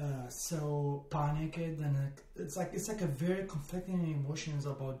so panicked, and it's like a very conflicting emotions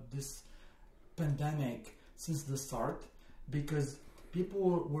about this pandemic since the start, because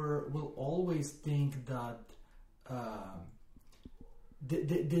people will always think that they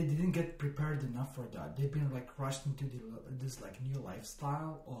didn't get prepared enough for that. They've been rushed into this new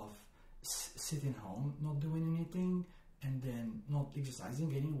lifestyle of sitting home, not doing anything, and then not exercising,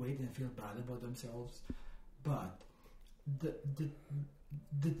 gaining weight, and feel bad about themselves. But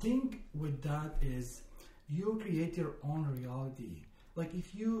the thing with that is you create your own reality. Like,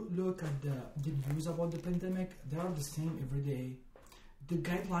 if you look at the news about the pandemic, they are the same every day. The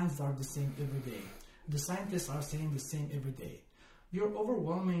guidelines are the same every day. The scientists are saying the same every day. You're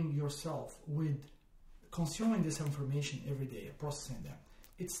overwhelming yourself with consuming this information every day, processing them.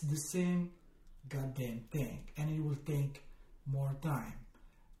 It's the same goddamn thing, and it will take more time.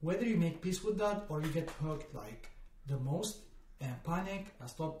 Whether you make peace with that or you get hooked the most and panic,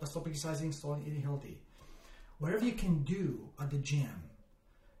 stop exercising, stop eating healthy. Whatever you can do at the gym,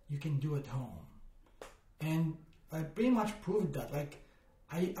 you can do at home. And I pretty much proved that.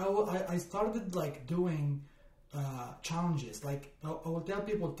 I started doing challenges. I will tell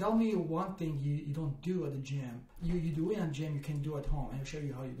people, tell me one thing you don't do at the gym. You do it at the gym, you can do at home, and I'll show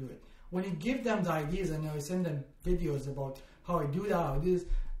you how you do it. When you give them the ideas and I send them videos about how I do that, how I do this,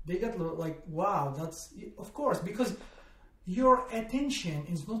 they get wow, that's, of course, because your attention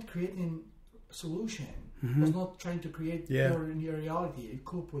is not creating solution. Mm-hmm. It's not trying to create your reality,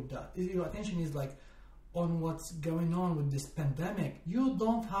 cope with that. Your attention is on what's going on with this pandemic. You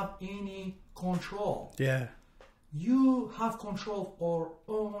don't have any control. Yeah. You have control of your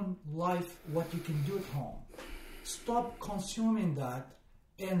own life, what you can do at home. Stop consuming that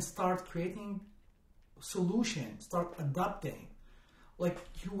and start creating solutions, start adapting.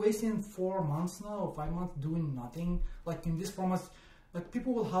 You're wasting 4 months now or 5 months doing nothing. In this 4 months,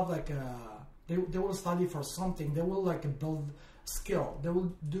 people will have they will study for something. They will build skill. They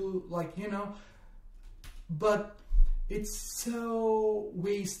will do but it's so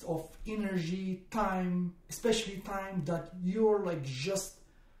waste of energy, time, especially time that you're just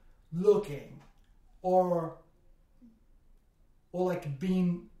looking or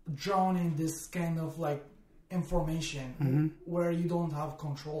being drawn in this kind of information where you don't have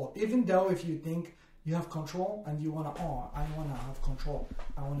control. Even though if you think you have control and you want to, I want to have control,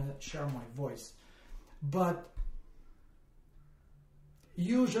 I want to share my voice, but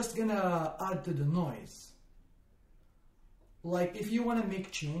you're just gonna add to the noise. If you want to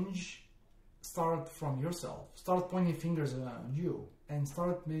make change, start from yourself. Start pointing fingers at you and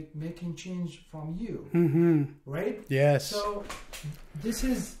start making change from you. Mm-hmm. Right? Yes. So this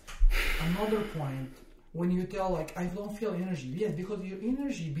is another point when you tell I don't feel energy. Yes, because your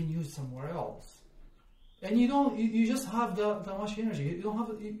energy being used somewhere else, and you just have that much energy. You don't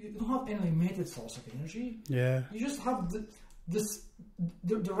have any limited source of energy. Yeah. You just have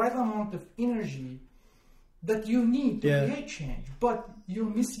the right amount of energy that you need to create change, but you're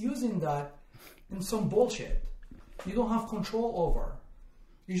misusing that in some bullshit you don't have control over.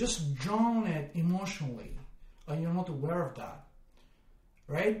 You just drown it emotionally, and you're not aware of that,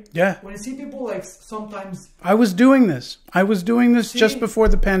 right? Yeah. When I see people sometimes... I was doing this just before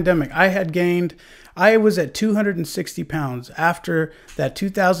the pandemic. I was at 260 pounds after that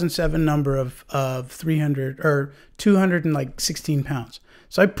 2007 number of 300 or 216 pounds.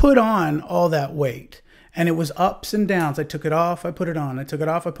 So I put on all that weight. And it was ups and downs. I took it off, I put it on. I took it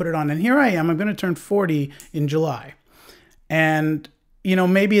off, I put it on. And here I am. I'm going to turn 40 in July. And,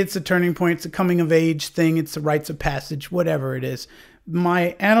 maybe it's a turning point. It's a coming of age thing. It's the rites of passage, whatever it is.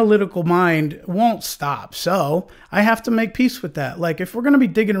 My analytical mind won't stop. So I have to make peace with that. If we're going to be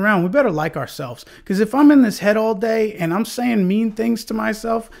digging around, we better like ourselves. Because if I'm in this head all day and I'm saying mean things to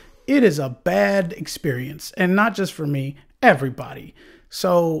myself, it is a bad experience. And not just for me. everybody.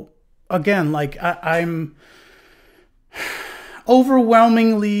 So again, like I'm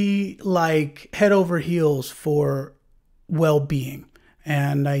overwhelmingly like head over heels for well-being.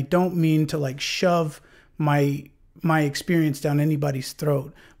 And I don't mean to like shove my experience down anybody's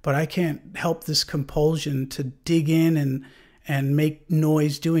throat, but I can't help this compulsion to dig in and make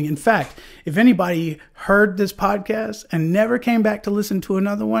noise doing. In fact, if anybody heard this podcast and never came back to listen to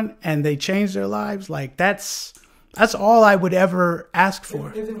another one and they changed their lives, like that's all I would ever ask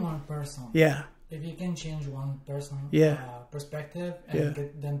for. Even one person. Yeah. If you can change one person perspective and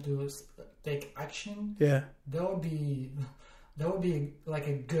get them to take action, that would be like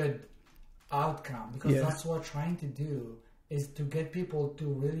a good outcome, because that's what we're trying to do, is to get people to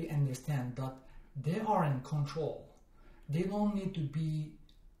really understand that they are in control. They don't need to be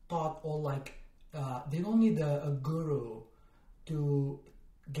taught, or like they don't need a guru to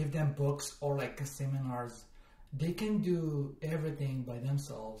give them books or like seminars. They can do everything by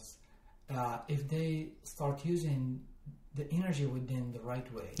themselves if they start using the energy within the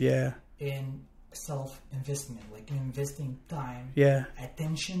right way. Yeah. In self-investment, like investing time,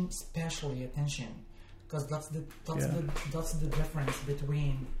 attention, especially attention, because that's the difference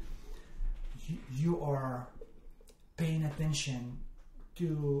between you are paying attention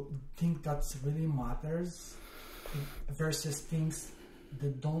to things that really matters versus things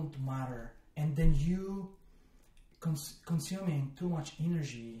that don't matter, and then you consuming too much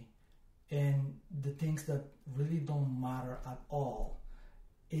energy in the things that really don't matter at all.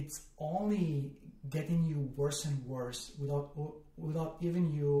 It's only getting you worse and worse without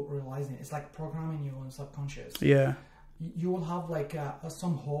even you realizing. It's like programming you on subconscious. Yeah. You will have like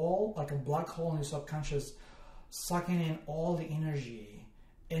some hole, like a black hole in your subconscious, sucking in all the energy,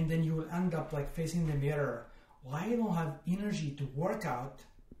 and then you will end up like facing the mirror. Why I don't have energy to work out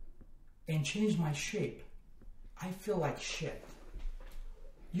and change my shape? I feel like shit.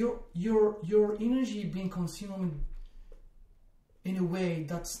 Your energy being consumed in a way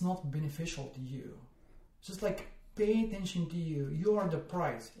that's not beneficial to you. Just like pay attention to you. You are the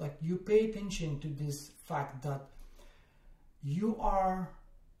prize. Like you pay attention to this fact that you are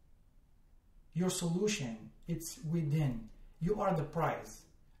your solution. It's within. You are the prize.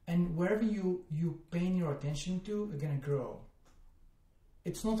 And wherever you pay your attention to, you're gonna grow.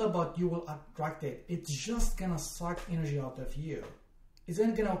 It's not about you will attract it. It's just gonna suck energy out of you. It's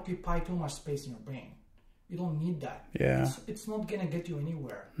not gonna occupy too much space in your brain. You don't need that. Yeah. It's not gonna get you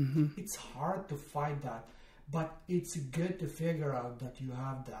anywhere. Mm-hmm. It's hard to fight that, but it's good to figure out that you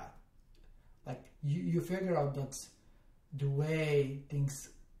have that. Like you figure out that's the way things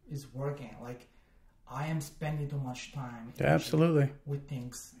is working. Like I am spending too much time absolutely with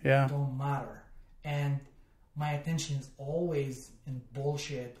things that don't matter, and my attention is always in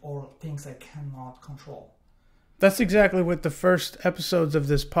bullshit or things I cannot control. That's exactly what the first episodes of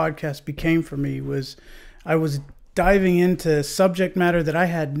this podcast became for me. Was I was diving into subject matter that I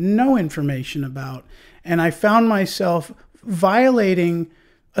had no information about, and I found myself violating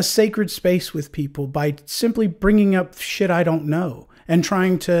a sacred space with people by simply bringing up shit I don't know and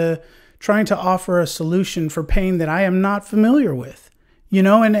trying to offer a solution for pain that I am not familiar with. You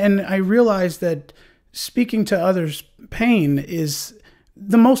know, and I realized that speaking to others' pain is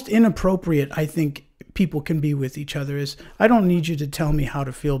the most inappropriate, I think, people can be with each other. Is I don't need you to tell me how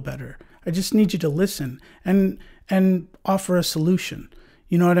to feel better. I just need you to listen and offer a solution.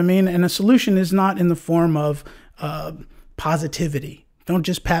 You know what I mean? And a solution is not in the form of positivity. Don't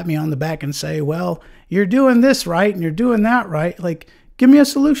just pat me on the back and say, well, you're doing this right and you're doing that right. Like, give me a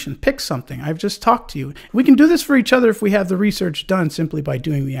solution. Pick something. I've just talked to you. We can do this for each other if we have the research done simply by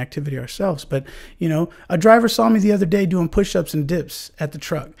doing the activity ourselves. But, you know, a driver saw me the other day doing push-ups and dips at the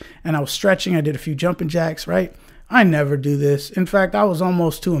truck. And I was stretching. I did a few jumping jacks, right? I never do this. In fact, I was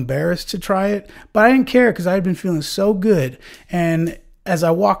almost too embarrassed to try it. But I didn't care because I had been feeling so good. And as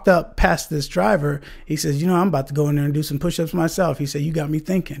I walked up past this driver, he says, you know, I'm about to go in there and do some push-ups myself. He said, you got me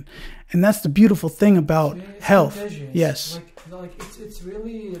thinking. And that's the beautiful thing about health. Contagious. Yes. Like it's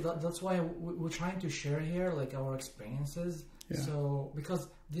really, that's why we're trying to share here, like our experiences. Yeah. So, because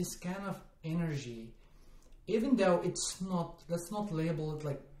this kind of energy, even though it's not, let's not label it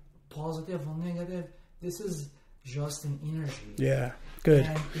like positive or negative. This is just an energy. Yeah. Good.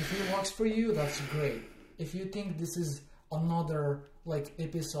 And if it works for you, that's great. If you think this is another like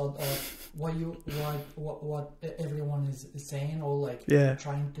episode of what everyone is saying or like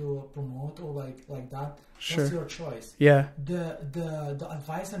trying to promote or like that, that's your choice. Yeah. The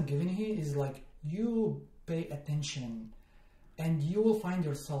advice I'm giving you is like, you pay attention and you will find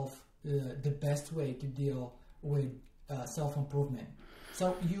yourself the best way to deal with self-improvement.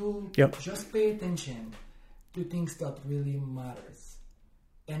 So you just pay attention to things that really matters,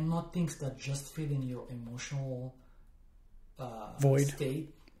 and not things that just fit in your emotional Void.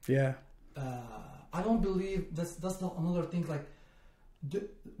 state. Yeah. I don't believe that's not another thing. Like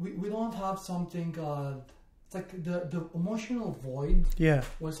we don't have something. It's like the emotional void. Yeah.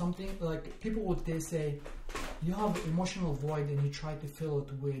 Or something like people would they say, you have emotional void and you try to fill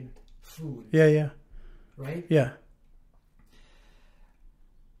it with food. Yeah. Yeah. Right. Yeah.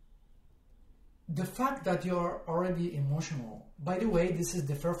 The fact that you're already emotional. By the way, this is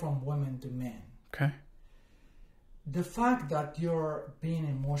different from women to men. Okay. The fact that you're being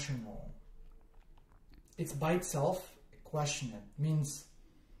emotional, it's by itself question it means,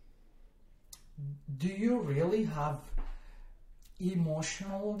 do you really have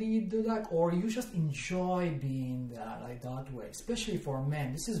emotionally do that, or you just enjoy being that like that way? Especially for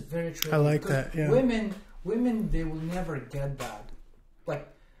men, this is very true. I like that. Yeah. Women, they will never get that. Like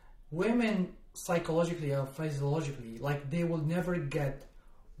women, psychologically or physiologically, like they will never get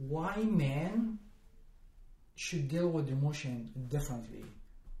why men should deal with emotion differently.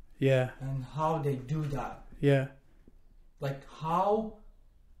 Yeah. And how they do that. Yeah. Like how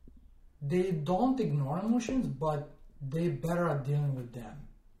they don't ignore emotions, but they better at dealing with them.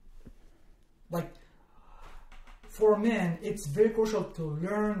 Like for men, it's very crucial to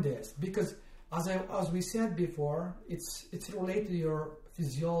learn this because as we said before, it's related to your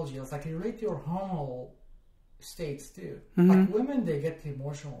physiology. It's like it relates to your hormonal states too. Like women, they get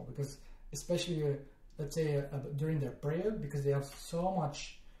emotional because especially let's say during their period, because they have so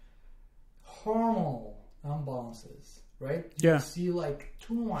much hormonal imbalances, right? Yeah. You see like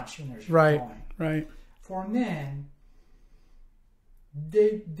too much energy Right. flowing. Right. For men,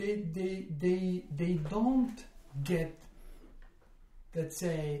 they don't get, let's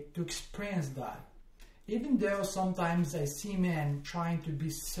say, to experience that. Even though sometimes I see men trying to be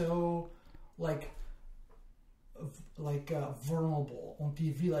so like vulnerable on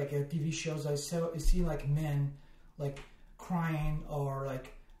TV, like TV shows. I see like men like crying or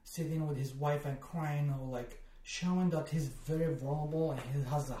like sitting with his wife and crying, or like showing that he's very vulnerable and he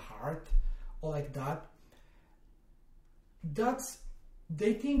has a heart, or like that.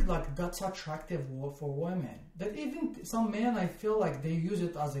 They think like that's attractive for women. That even some men, I feel like they use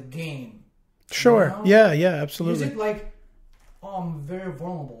it as a game. Sure. You know? Yeah. Yeah. Absolutely. Use it like, oh, I'm very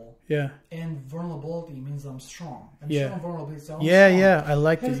vulnerable. Yeah. And vulnerability means I'm strong. And Yeah. strong vulnerability sounds Yeah. strong. Yeah. I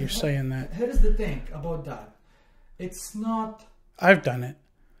like that Here's- you're saying that. Here's the thing about that. It's not. I've done it.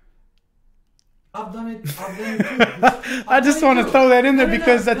 I've done it too. I just want to throw that in there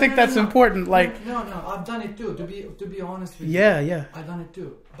because I think that's important. Like, no, I've done it too. To be honest with yeah, you, yeah, I've done it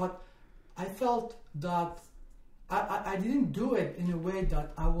too. But I felt that I didn't do it in a way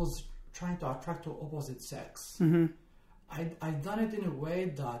that I was trying to attract to opposite sex. Mm-hmm. I done it in a way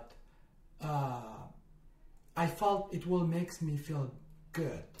that I felt it will makes me feel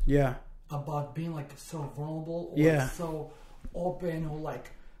good yeah, about being like so vulnerable, or Yeah. so open, or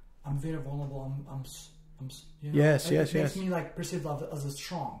like I'm very vulnerable. I'm you know, Yes, it yes, makes yes. me like perceived as a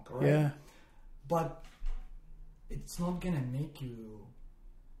strong, right? yeah, But it's not gonna make you.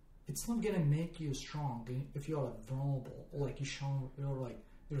 It's not gonna make you strong if you're like vulnerable, or like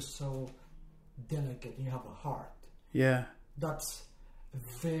you're so delicate and you have a heart. yeah, That's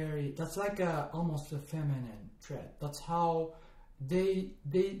like almost a feminine trait. That's how they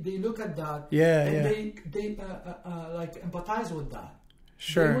look at that. Yeah, and yeah. they like empathize with that.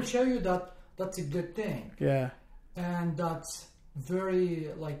 They sure, will show you that that's a good thing, yeah, and that's very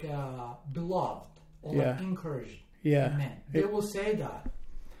like beloved or Yeah. like encouraged. yeah, in men. They will say that,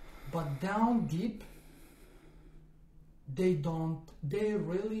 but down deep, they don't. They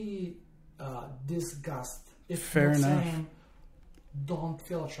really disgust. If Fair not enough. saying, don't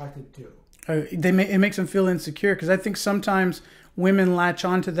feel attracted to. it makes them feel insecure because I think sometimes women latch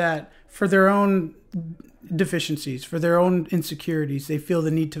onto that for their own deficiencies, for their own insecurities. They feel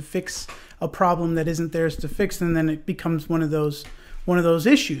the need to fix a problem that isn't theirs to fix, and then it becomes one of those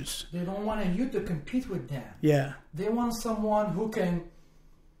issues. They don't want you to compete with them. Yeah, They want someone who can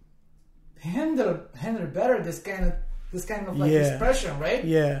handle better this kind of like Yeah. expression, right?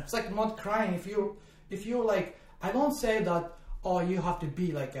 yeah, It's like not crying. If you're like, I don't say that. Oh, you have to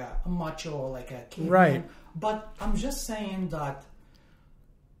be like a macho or like a kid. Right. But I'm just saying that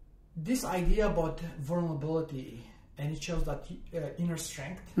this idea about vulnerability, and it shows that inner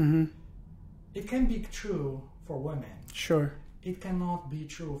strength. mm-hmm. It can be true for women. Sure, It cannot be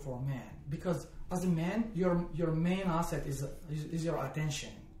true for men, because as a man, your main asset is your attention,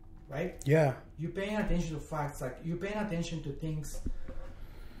 right? yeah, You're paying attention to facts, like you're paying attention to things.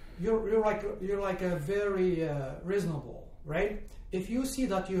 You're like a very reasonable, right? If you see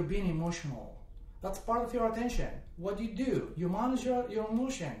that you're being emotional, That's part of your attention. What do? You manage your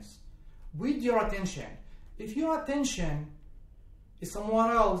emotions with your attention. If your attention is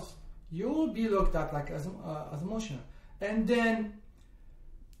somewhere else, you will be looked at like as emotional, and then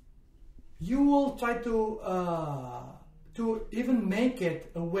you will try to even make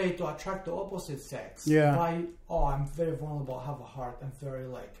it a way to attract the opposite sex. Yeah. By I'm very vulnerable, I have a heart, I'm very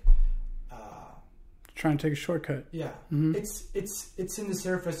like. Trying to take a shortcut. Yeah, Mm-hmm. it's in the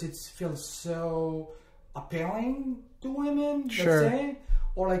surface. It feels so appealing to women, Sure. let's say,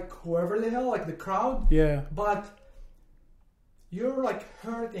 or like whoever the hell, like the crowd. Yeah. But you're like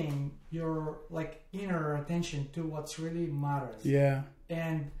hurting your like inner attention to what's really matters. Yeah.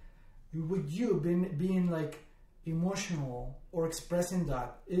 And with you being like emotional or expressing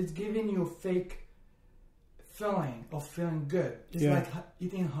that, it's giving you fake feeling of feeling good. It's Yeah. like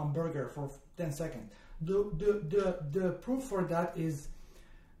eating a hamburger for 10 seconds. The proof for that is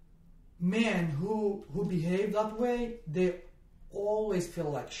men who behave that way, they always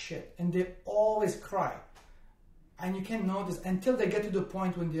feel like shit and they always cry. And you can notice until they get to the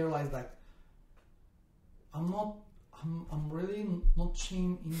point when they realize like I'm really not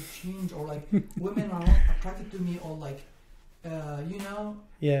seeing any change, or like women are not attracted to me, or like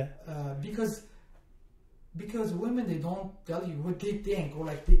Yeah. because women, they don't tell you what they think, or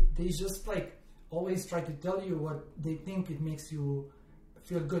like they just like always try to tell you what they think it makes you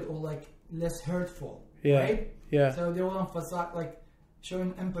feel good, or like less hurtful. Yeah. Right? Yeah. So they will emphasize like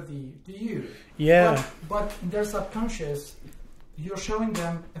showing empathy to you. Yeah. But in their subconscious, you're showing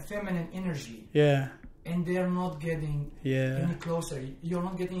them a feminine energy, Yeah. and they're not getting Yeah. any closer. You're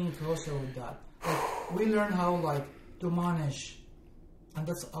not getting any closer with that. Like, we learn how like to manage, and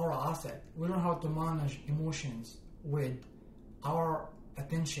that's our asset. We learn how to manage emotions with our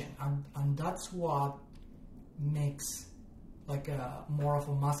attention, and that's what makes like a more of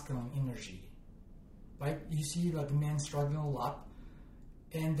a masculine energy. Right? You see like men struggling a lot,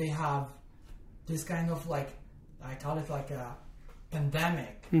 and they have this kind of like, I call it like a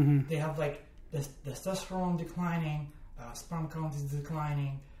pandemic. Mm-hmm. They have like the testosterone declining, sperm count is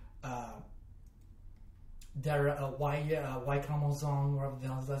declining, their Y chromosome,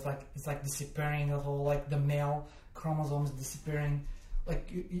 whatever that's like, it's like disappearing. The whole like the male chromosome is disappearing.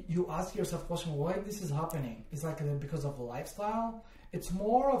 Like you ask yourself question, why this is happening? It's like because of lifestyle. It's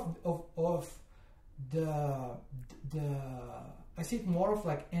more of the I see it more of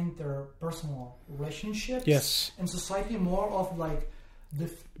like interpersonal relationships. Yes. And society more of like the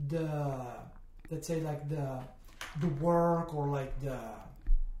let's say like the work, or like the,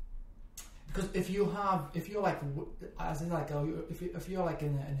 because if you're like as in like if you're like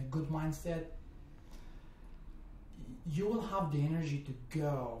in a good mindset, you will have the energy to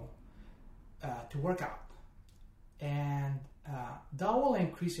go to work out, and that will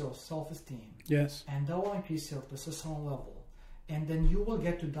increase your self-esteem. Yes. And that will increase your testosterone level, and then you will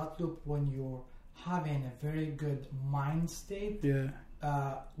get to that loop when you're having a very good mind state. Yeah.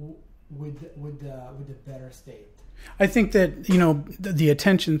 With the better state. I think that, the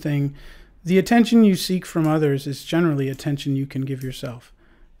attention thing, the attention you seek from others is generally attention you can give yourself.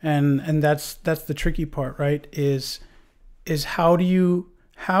 And that's the tricky part, right? Is how do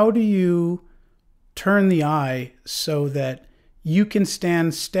you turn the eye so that you can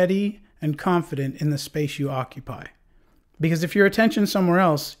stand steady and confident in the space you occupy? Because if your attention's somewhere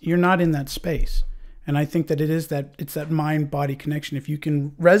else, you're not in that space. And I think that it's that mind-body connection. If you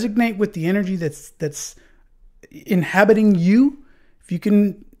can resonate with the energy that's inhabiting you, if you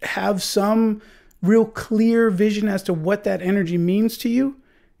can have some real clear vision as to what that energy means to you,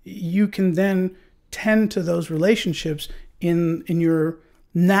 you can then tend to those relationships in your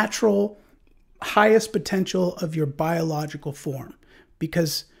natural highest potential of your biological form.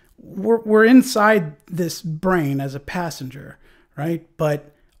 Because we're inside this brain as a passenger, right?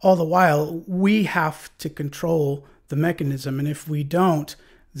 But all the while, we have to control the mechanism. And if we don't,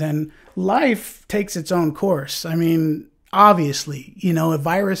 then life takes its own course. I mean, obviously, a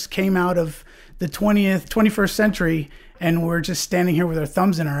virus came out of the 21st century, and we're just standing here with our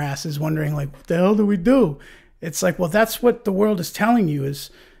thumbs in our asses wondering, like, what the hell do we do? It's like, well, that's what the world is telling you is,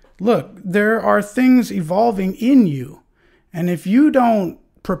 look, there are things evolving in you. And if you don't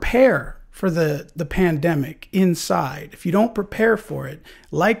prepare for the pandemic inside, if you don't prepare for it,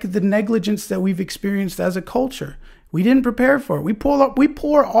 like the negligence that we've experienced as a culture, we didn't prepare for it. We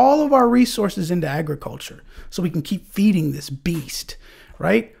pour all of our resources into agriculture so we can keep feeding this beast,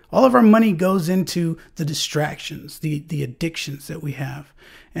 right? All of our money goes into the distractions, the addictions that we have.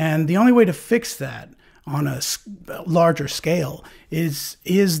 And the only way to fix that on a larger scale is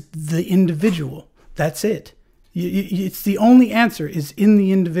the individual. That's it. It's the only answer is in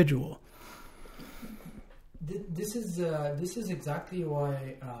the individual. this is exactly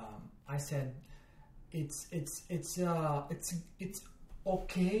why I said it's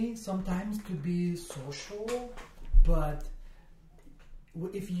okay sometimes to be social, but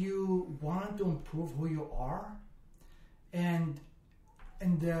if you want to improve who you are, and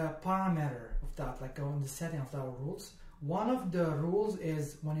the parameter of that, like on the setting of our rules, one of the rules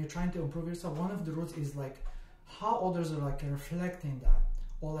is when you're trying to improve yourself. One of the rules is like how others are like reflecting that,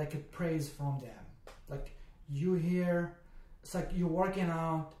 or like a praise from them. Like you hear, it's like you're working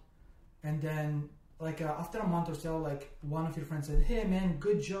out, and then like after a month or so, like one of your friends said, "Hey man,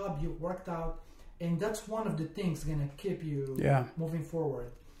 good job, you worked out," and that's one of the things gonna keep you moving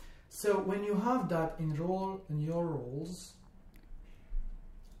forward. So when you have that enroll in your rules,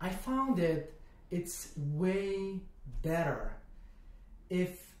 I found it's way better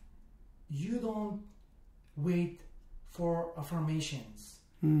if you don't wait for affirmations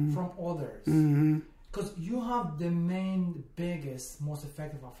from others, because you have the main, biggest, most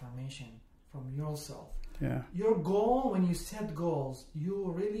effective affirmation from yourself. Yeah. Your goal, when you set goals,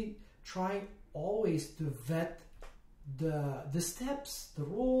 you really try always to vet the steps, the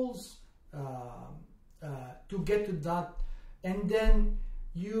rules, to get to that, and then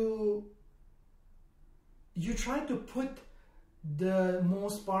you try to put the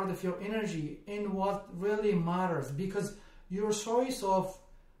most part of your energy in what really matters, because your choice of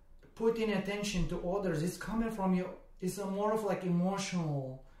putting attention to others is coming from you. It's a more of like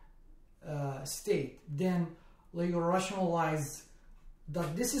emotional state than like you rationalize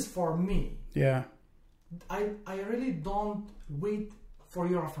that this is for me. Yeah. I really don't wait for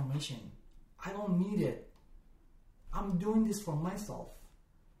your affirmation. I don't need it. I'm doing this for myself.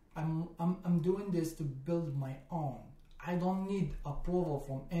 I'm doing this to build my own. I don't need approval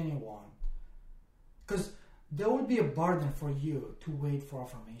from anyone, because there will be a burden for you to wait for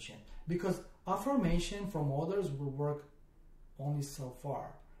affirmation, because affirmation from others will work only so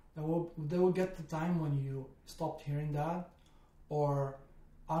far. There will get the time when you stopped hearing that, or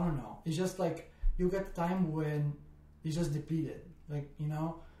I don't know. It's just like you get the time when it's just depleted, like, you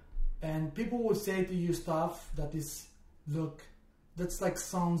know. And people will say to you stuff that is, look, that's like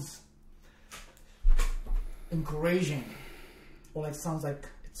sounds encouraging, or like sounds like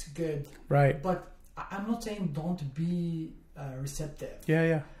it's good, right? But I'm not saying don't be receptive.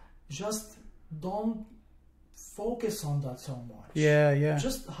 Yeah. Just don't focus on that so much. Yeah.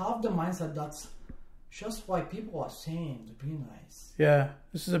 Just have the mindset that's just why people are saying to be nice. Yeah,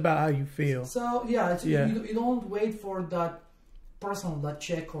 this is about how you feel. So you don't wait for that person, that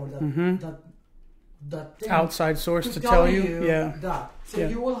check, or that thing, outside source to tell you that. So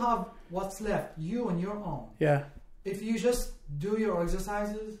you will have what's left, you and your own. Yeah. If you just do your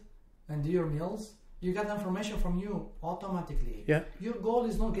exercises and do your meals, you get information from you automatically. Yeah. Your goal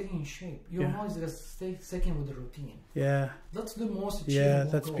is not getting in shape. Your goal is just sticking with the routine. Yeah. That's the most achievable Yeah,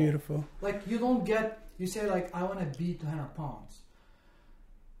 that's goal. beautiful. Like you say like, I want to be 200 pounds.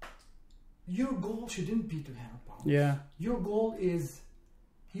 Your goal shouldn't be 200 pounds. Yeah. Your goal is,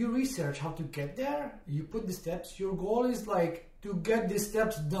 you research how to get there, you put the steps. Your goal is like to get these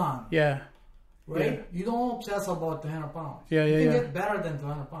steps done. Yeah. Right? Yeah. You don't obsess about 200 pounds. Yeah, you yeah, can yeah. get better than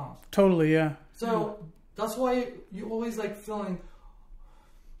 200 pounds. Totally, yeah. So that's why you always like feeling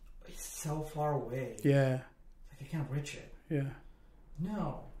it's so far away. Yeah. Like I can't reach it. Yeah.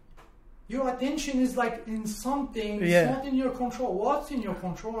 No. Your attention is like in something. Yeah. It's not in your control. What's in your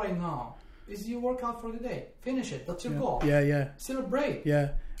control right now is you work out for the day. Finish it. That's your goal. Yeah. Celebrate.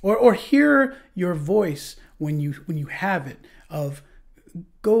 Yeah. Or hear your voice when you have it of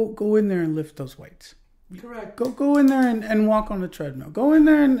go in there and lift those weights. Correct. Go in there and walk on the treadmill. Go in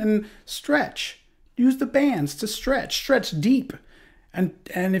there and stretch. Use the bands to stretch. Stretch deep. And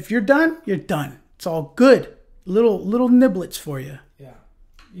if you're done, you're done. It's all good. Little niblets for you. Yeah.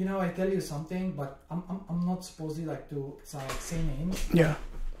 You know, I tell you something, but I'm not supposed to like to say names. Yeah.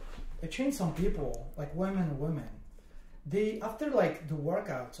 I train some people, like women. They, after like the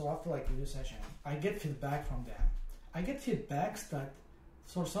workout, so after like the session, I get feedback from them. I get feedbacks that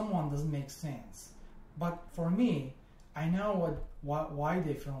for someone doesn't make sense. But for me, I know why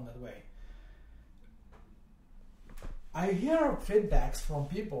they feel that way. I hear feedbacks from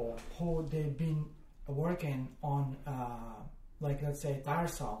people who they've been working on, like let's say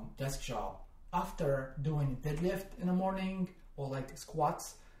tiresome desk job. After doing deadlift in the morning or like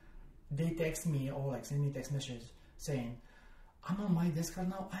squats, they text me or like send me text messages saying, "I'm on my desk right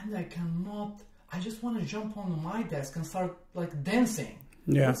now and I cannot. I just want to jump on my desk and start like dancing.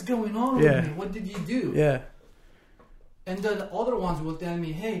 Yeah. What's going on with me? What did you do?" Yeah. And then the other ones will tell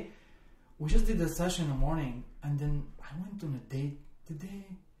me, "Hey, we just did a session in the morning and then I went on a date today.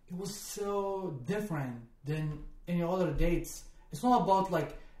 it was so different than any other dates. It's not about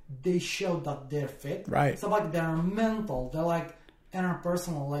like they show that they're fit. Right. It's about their mental, they're like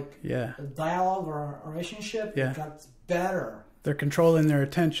interpersonal, like Yeah. a dialogue or a relationship. Yeah. It got better They're controlling their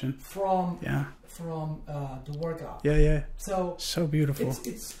attention. from Yeah. the workout. Yeah, yeah. So beautiful.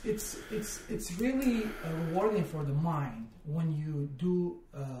 it's really rewarding for the mind when you do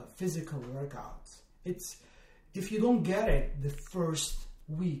physical workouts. It's if you don't get it the first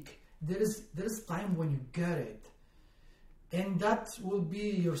week, there's time when you get it, and that will be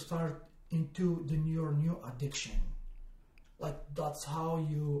your start into your new addiction. Like that's how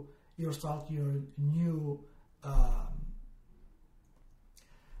you start your new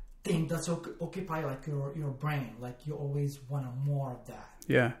thing that's occupy like your brain. Like you always want more of that.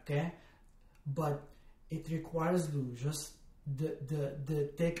 Yeah. Okay, but it requires you just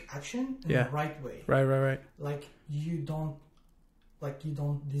the take action in Yeah. the right way. Right. Like you don't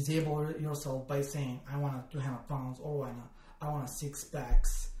disable yourself by saying I want 200 pounds or I want 6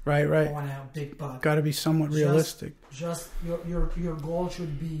 packs. I Right. want a big butt. Got to be somewhat realistic. Just your goal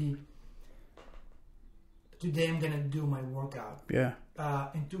should be today I'm gonna do my workout. Yeah.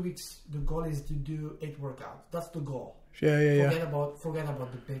 In 2 weeks the goal is to do 8 workouts. That's the goal. Yeah. Forget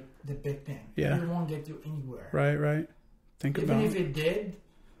about the big thing. Yeah. It won't get you anywhere. Right. Think Even about if it. it did,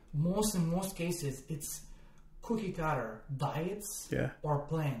 in most cases it's cookie cutter diets Yeah. or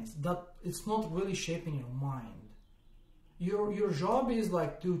plans that it's not really shaping your mind. Your job is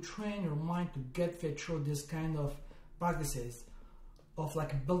like to train your mind to get fit through this kind of practices of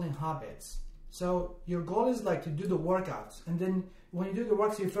like building habits. So your goal is like to do the workouts, and then when you do the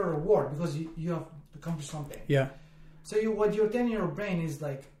workouts you feel reward because you have accomplished something. Yeah. So what you're telling your brain is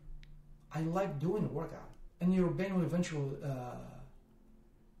like, I like doing the workout, and your brain will eventually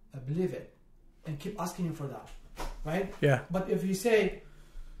believe it and keep asking you for that, right? Yeah. But if you say,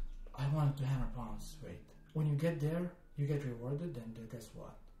 I want 200 pounds weight, when you get there, you get rewarded, then guess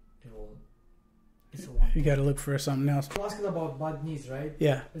what? It's a one. You got to look for something else. You asked about bad knees, right?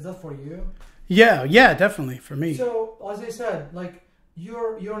 Yeah. Is that for you? Yeah, definitely for me. So as I said, like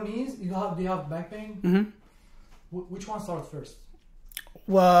your knees, do you have back pain? Mm-hmm. Which one starts first?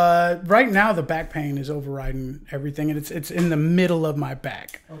 Well, right now the back pain is overriding everything, and it's in the middle of my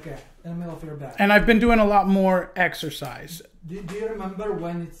back. Okay, in the middle of your back. And I've been doing a lot more exercise. Do you remember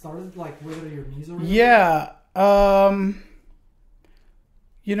when it started? Like whether your knees or Yeah.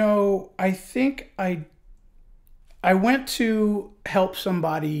 I think I went to help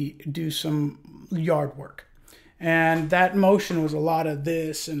somebody do some yard work. And that motion was a lot of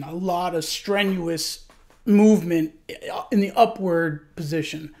this and a lot of strenuous movement in the upward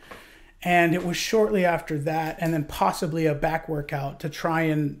position. And it was shortly after that, and then possibly a back workout to try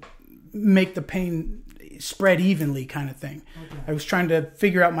and make the pain spread evenly, kind of thing. Okay. I was trying to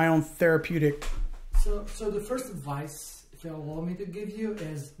figure out my own therapeutic. So the first advice, if you allow me to give you,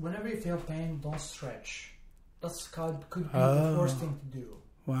 is whenever you feel pain, don't stretch. Could be the first thing to do.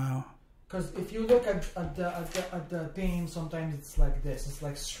 Wow. Because if you look at the pain, sometimes it's like this. It's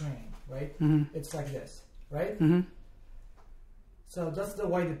like strain, right? Mm-hmm. It's like this, right? Mm-hmm. So that's the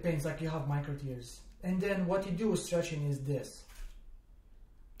why the pain. It's like you have micro tears. And then what you do with stretching is this.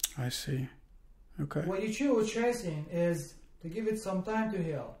 I see. Okay. What you do with stretching is to give it some time to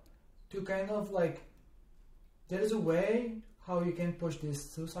heal. To kind of like, there is a way how you can push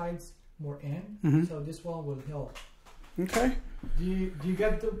these two sides more in. Mm-hmm. So this one will heal. Okay. Do you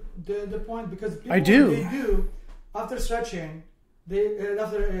get the point? Because people, I do. They do after stretching,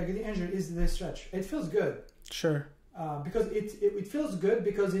 after getting injured, is they stretch. It feels good. Sure. Because it feels good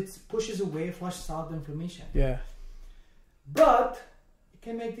because it pushes away, flushes out the inflammation. Yeah. But it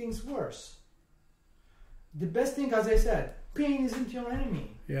can make things worse. The best thing, as I said, pain isn't your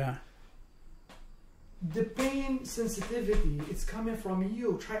enemy. Yeah. The pain sensitivity, it's coming from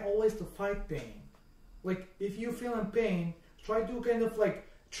you. Try always to fight pain. Like if you feel in pain, try to kind of like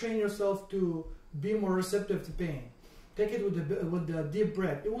train yourself to be more receptive to pain. Take it with the deep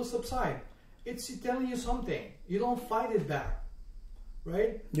breath. It will subside. It's telling you something. You don't fight it back,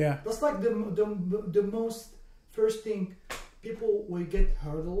 right? Yeah. That's like the most first thing people will get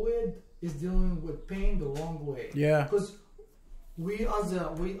hurdled with is dealing with pain the wrong way. Yeah. Because we as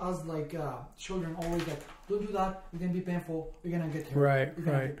children always like, don't do that. It's gonna be painful. You're gonna get hurt.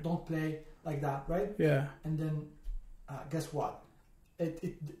 Right. Don't play like that, right? Yeah. And then guess what?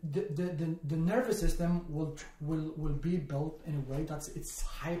 The nervous system will be built in a way that's it's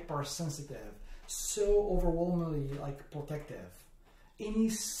hypersensitive, so overwhelmingly like protective. Any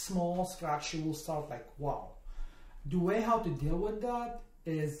small scratch you will start like wow. The way how to deal with that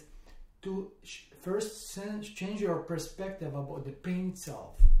is to first change your perspective about the pain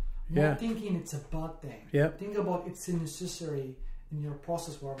itself. Not Yeah. thinking it's a bad thing. Yep. Think about it's necessary in your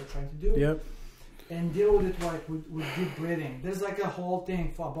process, whatever you're trying to do. Yep. And deal with it like with deep breathing. There's like a whole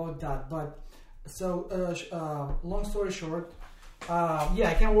thing about that. But so long story short, yeah,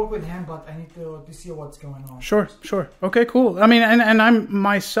 I can work with him, but I need to see what's going on. Sure. Okay, cool. I mean, and I'm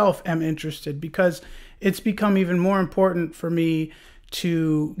myself am interested because it's become even more important for me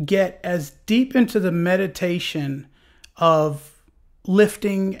to get as deep into the meditation of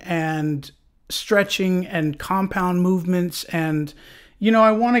lifting and stretching and compound movements. And,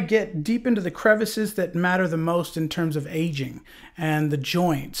 I want to get deep into the crevices that matter the most in terms of aging and the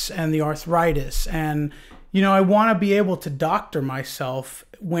joints and the arthritis. And, I want to be able to doctor myself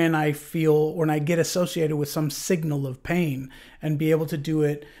when I get associated with some signal of pain and be able to do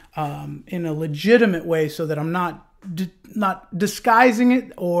it in a legitimate way so that I'm not disguising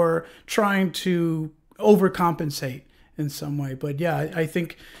it or trying to overcompensate in some way. But yeah, I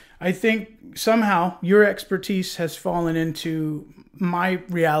think somehow your expertise has fallen into my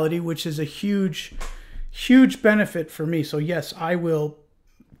reality, which is a huge benefit for me. So yes, I will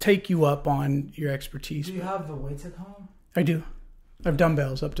take you up on your expertise. Do you have the weights at home? I do. I have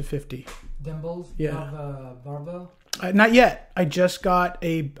dumbbells up to 50. Dumbbells? Yeah. You have a barbell? Not yet. I just got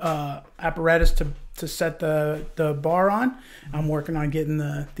a apparatus to set the bar on. I'm working on getting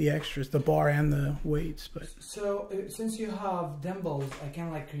the extras, the bar and the weights. But so since you have dumbbells, I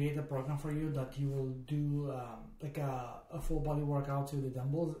can create a program for you that you will do a full body workout with the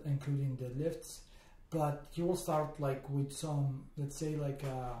dumbbells, including the lifts. But you will start with some, let's say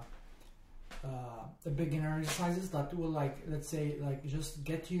the beginner exercises that will let's say just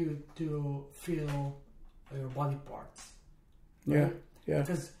get you to feel your body parts. Right? Yeah.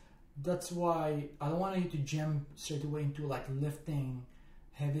 Because that's why I don't want you to jump straight away into lifting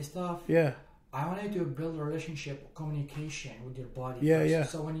heavy stuff. Yeah. I want you to build a relationship, communication with your body. Yeah, first. yeah.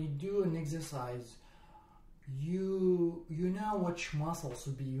 So when you do an exercise, you know which muscles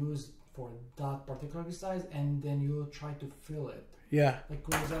will be used for that particular exercise, and then you try to feel it. Yeah.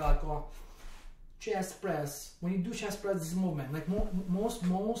 Chest press. When you do chest press, this movement, most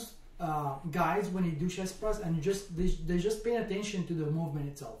guys, when you do chest press, and they just pay attention to the movement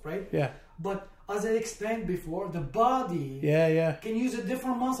itself, right? Yeah. But as I explained before, the body can use a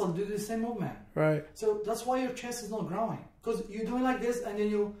different muscle to do the same movement. Right. So that's why your chest is not growing, because you're doing like this, and then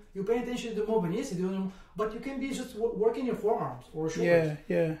you pay attention to the movement. Yes, you're doing, but you can be just working your forearms or shoulders.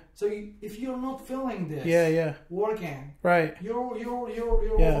 Yeah. So if you're not feeling this, working, right, you're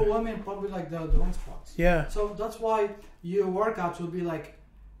overwhelming probably the wrong spots. Yeah. So that's why your workouts will be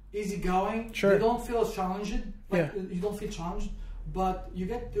easy going. Sure. You don't feel challenged. You don't feel challenged, but you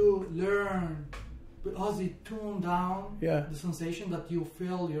get to learn because you tune down the sensation that you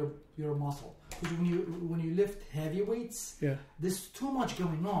feel your muscle. Because when you lift heavy weights, there's too much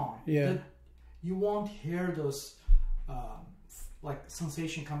going on. That you won't hear those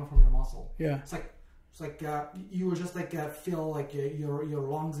sensation coming from your muscle. Yeah. It's like you will just feel your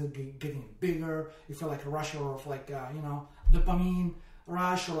lungs are getting bigger. You feel like a rush of dopamine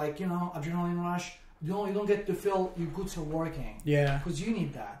rush or adrenaline rush. You don't get to feel your glutes are working. Yeah. Because you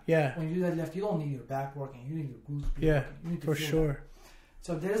need that. Yeah. When you do that lift, you don't need your back working. You need your glutes working. You need to for feel sure. That.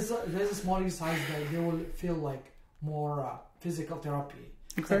 So there's a small exercise that they will feel more physical therapy.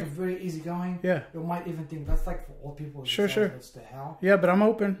 It's Okay. very easy going. Yeah. You might even think that's for all people. Sure. That's the hell. Yeah, but I'm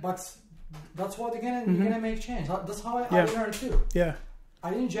open. But that's what you're gonna make change. That's how I learned too. Yeah. I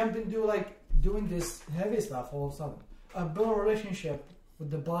didn't jump into doing this heavy stuff all of a sudden. I built a relationship with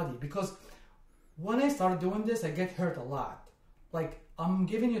the body, because when I started doing this, I get hurt a lot. I'm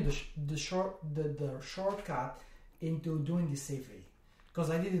giving you the shortcut into doing this safely, because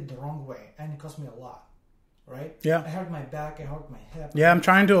I did it the wrong way and it cost me a lot. Right? Yeah. I hurt my back, I hurt my hip. Yeah, I'm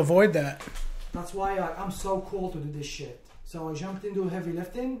trying to avoid that. That's why I'm so cool to do this shit. So I jumped into heavy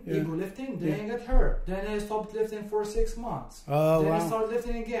lifting, ego lifting, then I got hurt. Then I stopped lifting for 6 months. Oh, then wow. I started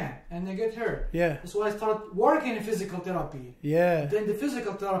lifting again, and I get hurt. Yeah. That's why I started working in physical therapy. Yeah. Then the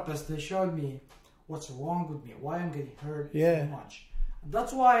physical therapist, they showed me what's wrong with me, why I'm getting hurt so much.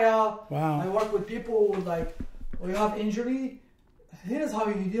 That's why I work with people who you have injury, here's how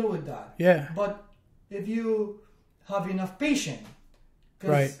you deal with that. Yeah. But if you have enough patience,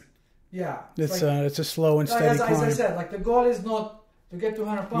 right? Yeah, it's a slow and steady climb. As I said, the goal is not to get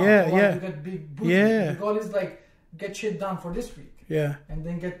 200 pounds. To get big booty. The goal is get shit done for this week. Yeah, and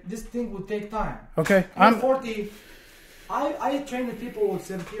then get this thing will take time. Okay, I'm 40. I train with people who are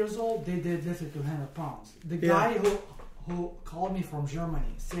 70 years old. They did lifted 200 pounds. The guy who called me from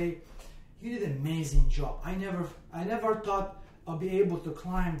Germany say, "You did an amazing job. I never thought I'll be able to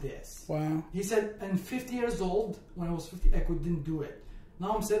climb this." Wow. He said, "And 50 years old, when I was 50, I didn't do it.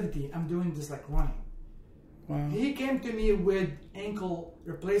 Now I'm 70. I'm doing this like running. Wow. He came to me with ankle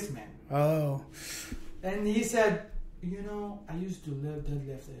replacement. Oh. And he said, you know, I used to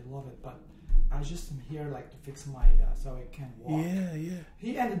deadlift. I love it, but I just am here like to fix my so I can walk. Yeah, yeah.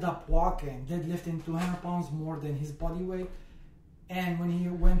 He ended up walking, deadlifting 200 pounds more than his body weight. And when he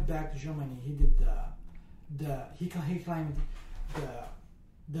went back to Germany, he did he climbed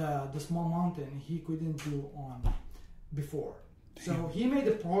the small mountain he couldn't do on before. So he made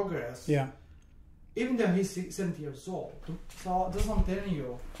the progress. Yeah. Even though he's 70 years old. So that's what I'm telling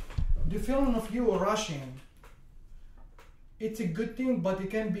you. The feeling of you rushing, it's a good thing, but it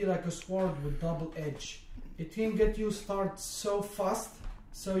can be like a sword with double edge. It can get you start so fast,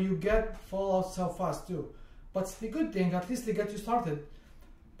 so you fall out so fast too. But it's the good thing, at least they get you started.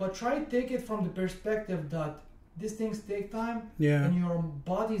 But try to take it from the perspective that these things take time, Yeah. and your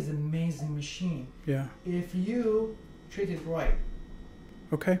body is an amazing machine. Yeah. If you treat it right.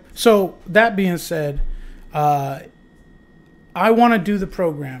 Okay. So that being said, I want to do the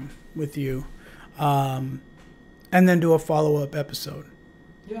program with you, and then do a follow-up episode.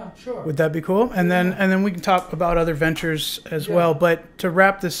 Yeah, sure. Would that be cool? And then we can talk about other ventures as Yeah. well. But to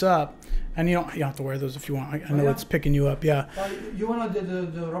wrap this up, and you don't have to wear those if you want. I know yeah. it's picking you up. Yeah. You wanna do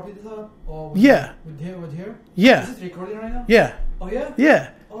the rapid up or with, Yeah. with here? Yeah. Is it recording right now? Yeah. Oh yeah.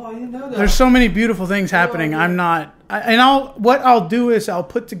 Yeah. Oh, I didn't know that. There's so many beautiful things happening. yeah. I'm not, what I'll do is I'll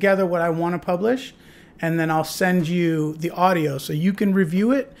put together what I want to publish, and then I'll send you the audio so you can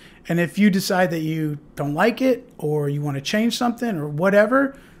review it. And if you decide that you don't like it or you want to change something or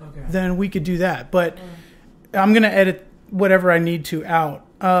whatever, Okay. then we could do that. But I'm going to edit whatever I need to out.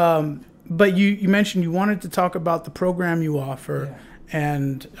 But you mentioned you wanted to talk about the program you offer,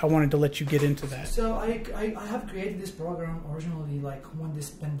 and I wanted to let you get into that. So I have created this program originally like when this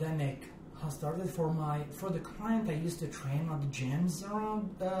pandemic has started for the client I used to train at the gyms around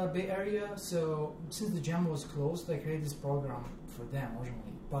the Bay Area. So since the gym was closed, I created this program for them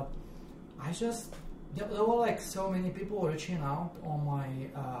originally. But there were like so many people reaching out on my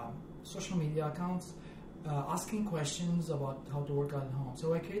social media accounts, asking questions about how to work out at home.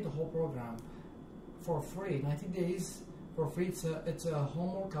 So I created the whole program for free, 90 days for free. It's a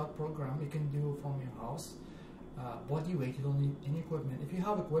home workout program you can do from your house. Body weight, you don't need any equipment. If you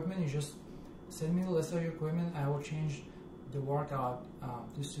have equipment, you just send me the list of your equipment. I will change the workout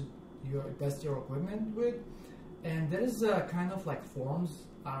to suit best your equipment with. And there is a kind of like forms,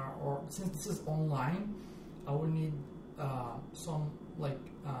 or since this is online, I will need some like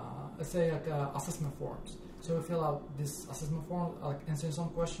let's say like assessment forms. So we fill out this assessment form, like answer some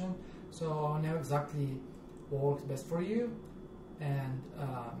question, so I know exactly what works best for you. And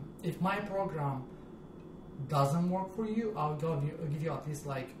if my program doesn't work for you, I'll give you at least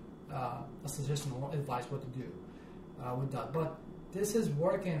like a suggestion or advice what to do with that. But this is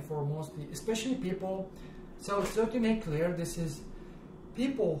working for mostly, especially people. So to make clear, this is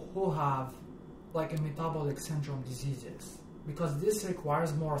people who have like a metabolic syndrome diseases, because this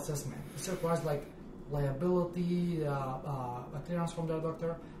requires more assessment. This requires like liability, a clearance from their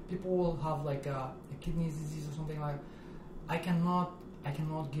doctor. People will have like a kidney disease or something like. I cannot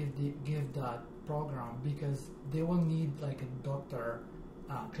give that program because they will need like a doctor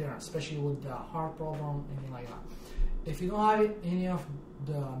clearance, especially with the heart problem, anything like that. If you don't have any of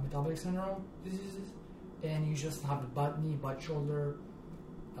the metabolic syndrome diseases, and you just have a bad knee, bad shoulder,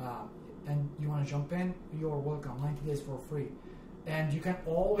 and you want to jump in, you're welcome. 90 days for free. And you can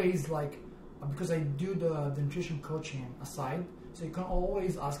always because I do the nutrition coaching aside, so you can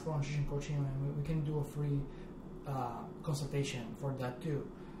always ask for nutrition coaching, and we can do a free consultation for that too,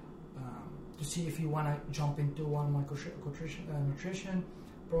 to see if you want to jump into one of my nutrition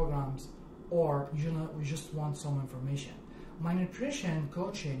programs, or you just want some information. My nutrition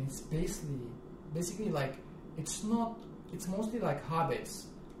coaching is basically like it's mostly like habits.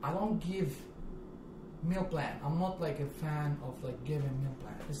 I don't give meal plan. I'm not like a fan of like giving meal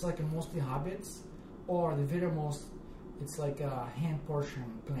plan. It's like mostly habits, or the very most it's like a hand portion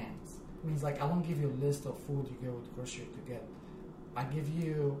plans. It means like I don't give you a list of food you go to the grocery to get. I give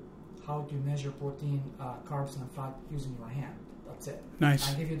you how to measure protein, carbs, and fat using your hand. That's it. Nice.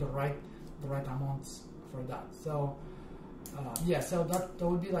 I give you the right amounts for that. So so that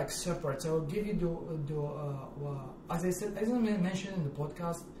would be like separate. So I'll give you as I mentioned in the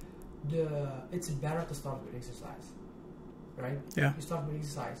podcast, it's better to start with exercise, right? Yeah. You start with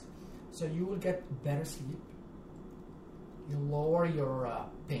exercise, so you will get better sleep. You lower your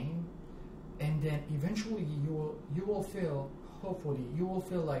pain, and then eventually you will feel. Hopefully, you will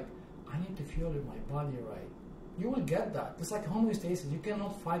feel like I need to fuel my body right. You will get that. It's like homeostasis. You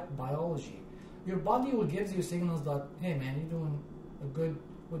cannot fight biology. Your body will give you signals that, hey man, you're doing a good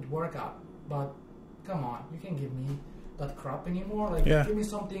workout. But come on, you can't give me that crap anymore. Like, Yeah. give me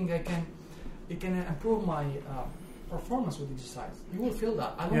something it can improve my performance with exercise. You will feel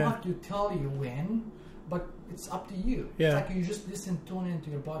that. I don't Yeah. have to tell you when, but it's up to you. Yeah. It's like you just tune into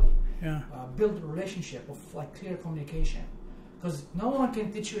your body. Yeah. Build a relationship of like clear communication, because no one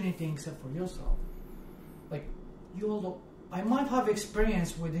can teach you anything except for yourself. Like, I might have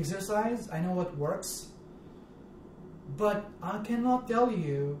experience with exercise, I know what works, but I cannot tell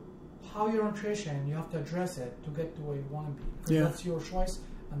you how your nutrition, you have to address it to get to where you want to be, because Yeah. that's your choice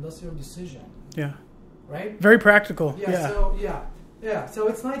and that's your decision, Yeah. right? Very practical. Yeah. So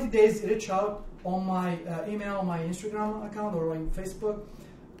it's 90 days. Reach out on my email, my Instagram account, or my Facebook.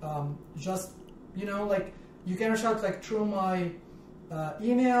 Just, like, you can reach out like through my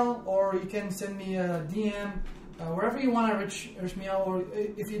email, or you can send me a DM, wherever you want to reach me out. Or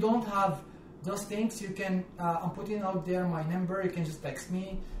if you don't have those things, you can. I'm putting out there my number. You can just text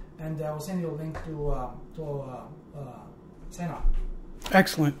me, and I will send you a link to sign up.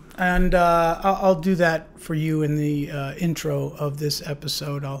 Excellent. And I'll do that for you in the intro of this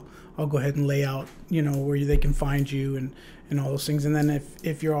episode. I'll go ahead and lay out, where they can find you and all those things. And then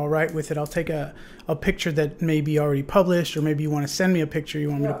if you're all right with it, I'll take a picture that may be already published, or maybe you want to send me a picture you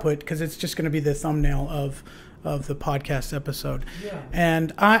want me to put, because it's just going to be the thumbnail of the podcast episode. Yeah.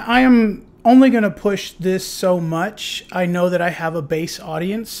 And I am only going to push this so much. I know that I have a base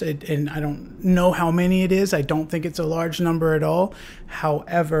audience, and I don't know how many it is. I don't think it's a large number at all.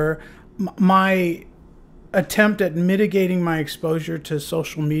 However, my attempt at mitigating my exposure to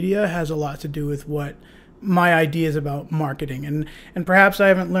social media has a lot to do with what my ideas about marketing. And perhaps I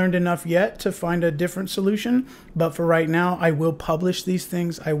haven't learned enough yet to find a different solution. But for right now, I will publish these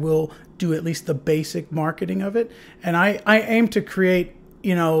things. I will do at least the basic marketing of it. And I aim to create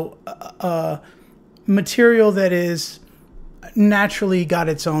material that is naturally got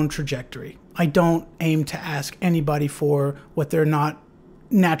its own trajectory. I don't aim to ask anybody for what they're not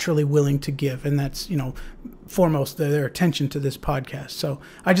naturally willing to give, and that's foremost their attention to this podcast. So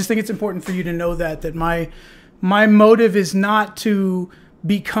I just think it's important for you to know that my motive is not to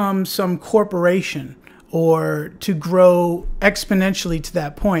become some corporation or to grow exponentially to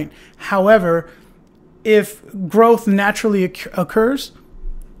that point. However, if growth naturally occurs,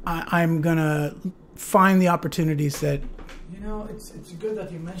 I'm going to find the opportunities that... It's good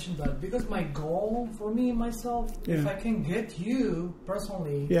that you mentioned that, because my goal for me, myself, if I can get you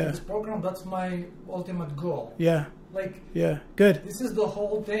personally to this program, that's my ultimate goal. Yeah. Like, good. This is the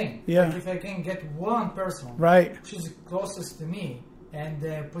whole thing. Yeah. Like, if I can get one person, right, which is closest to me, and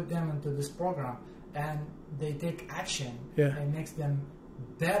put them into this program, and they take action, and makes them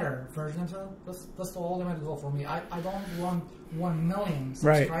better version of themselves, that's the ultimate goal for me. I don't want 1 million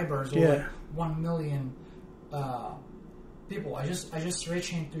subscribers or like 1 million people. I just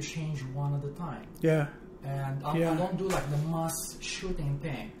reaching to change one at a time. Yeah. And I don't do like the mass shooting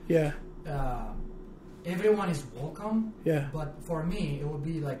thing. Yeah. Everyone is welcome. Yeah. But for me, it would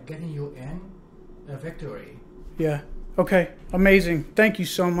be like getting you in a victory. Yeah. Okay. Amazing. Thank you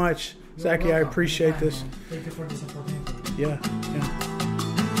so much, Zaki. I appreciate this. Man. Thank you for this opportunity. Yeah.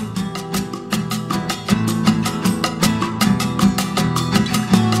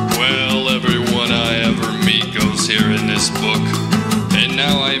 Well, everyone I ever meet goes here in this book. And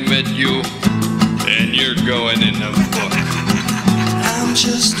now I met you, and you're going in the book. I'm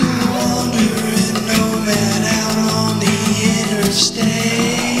just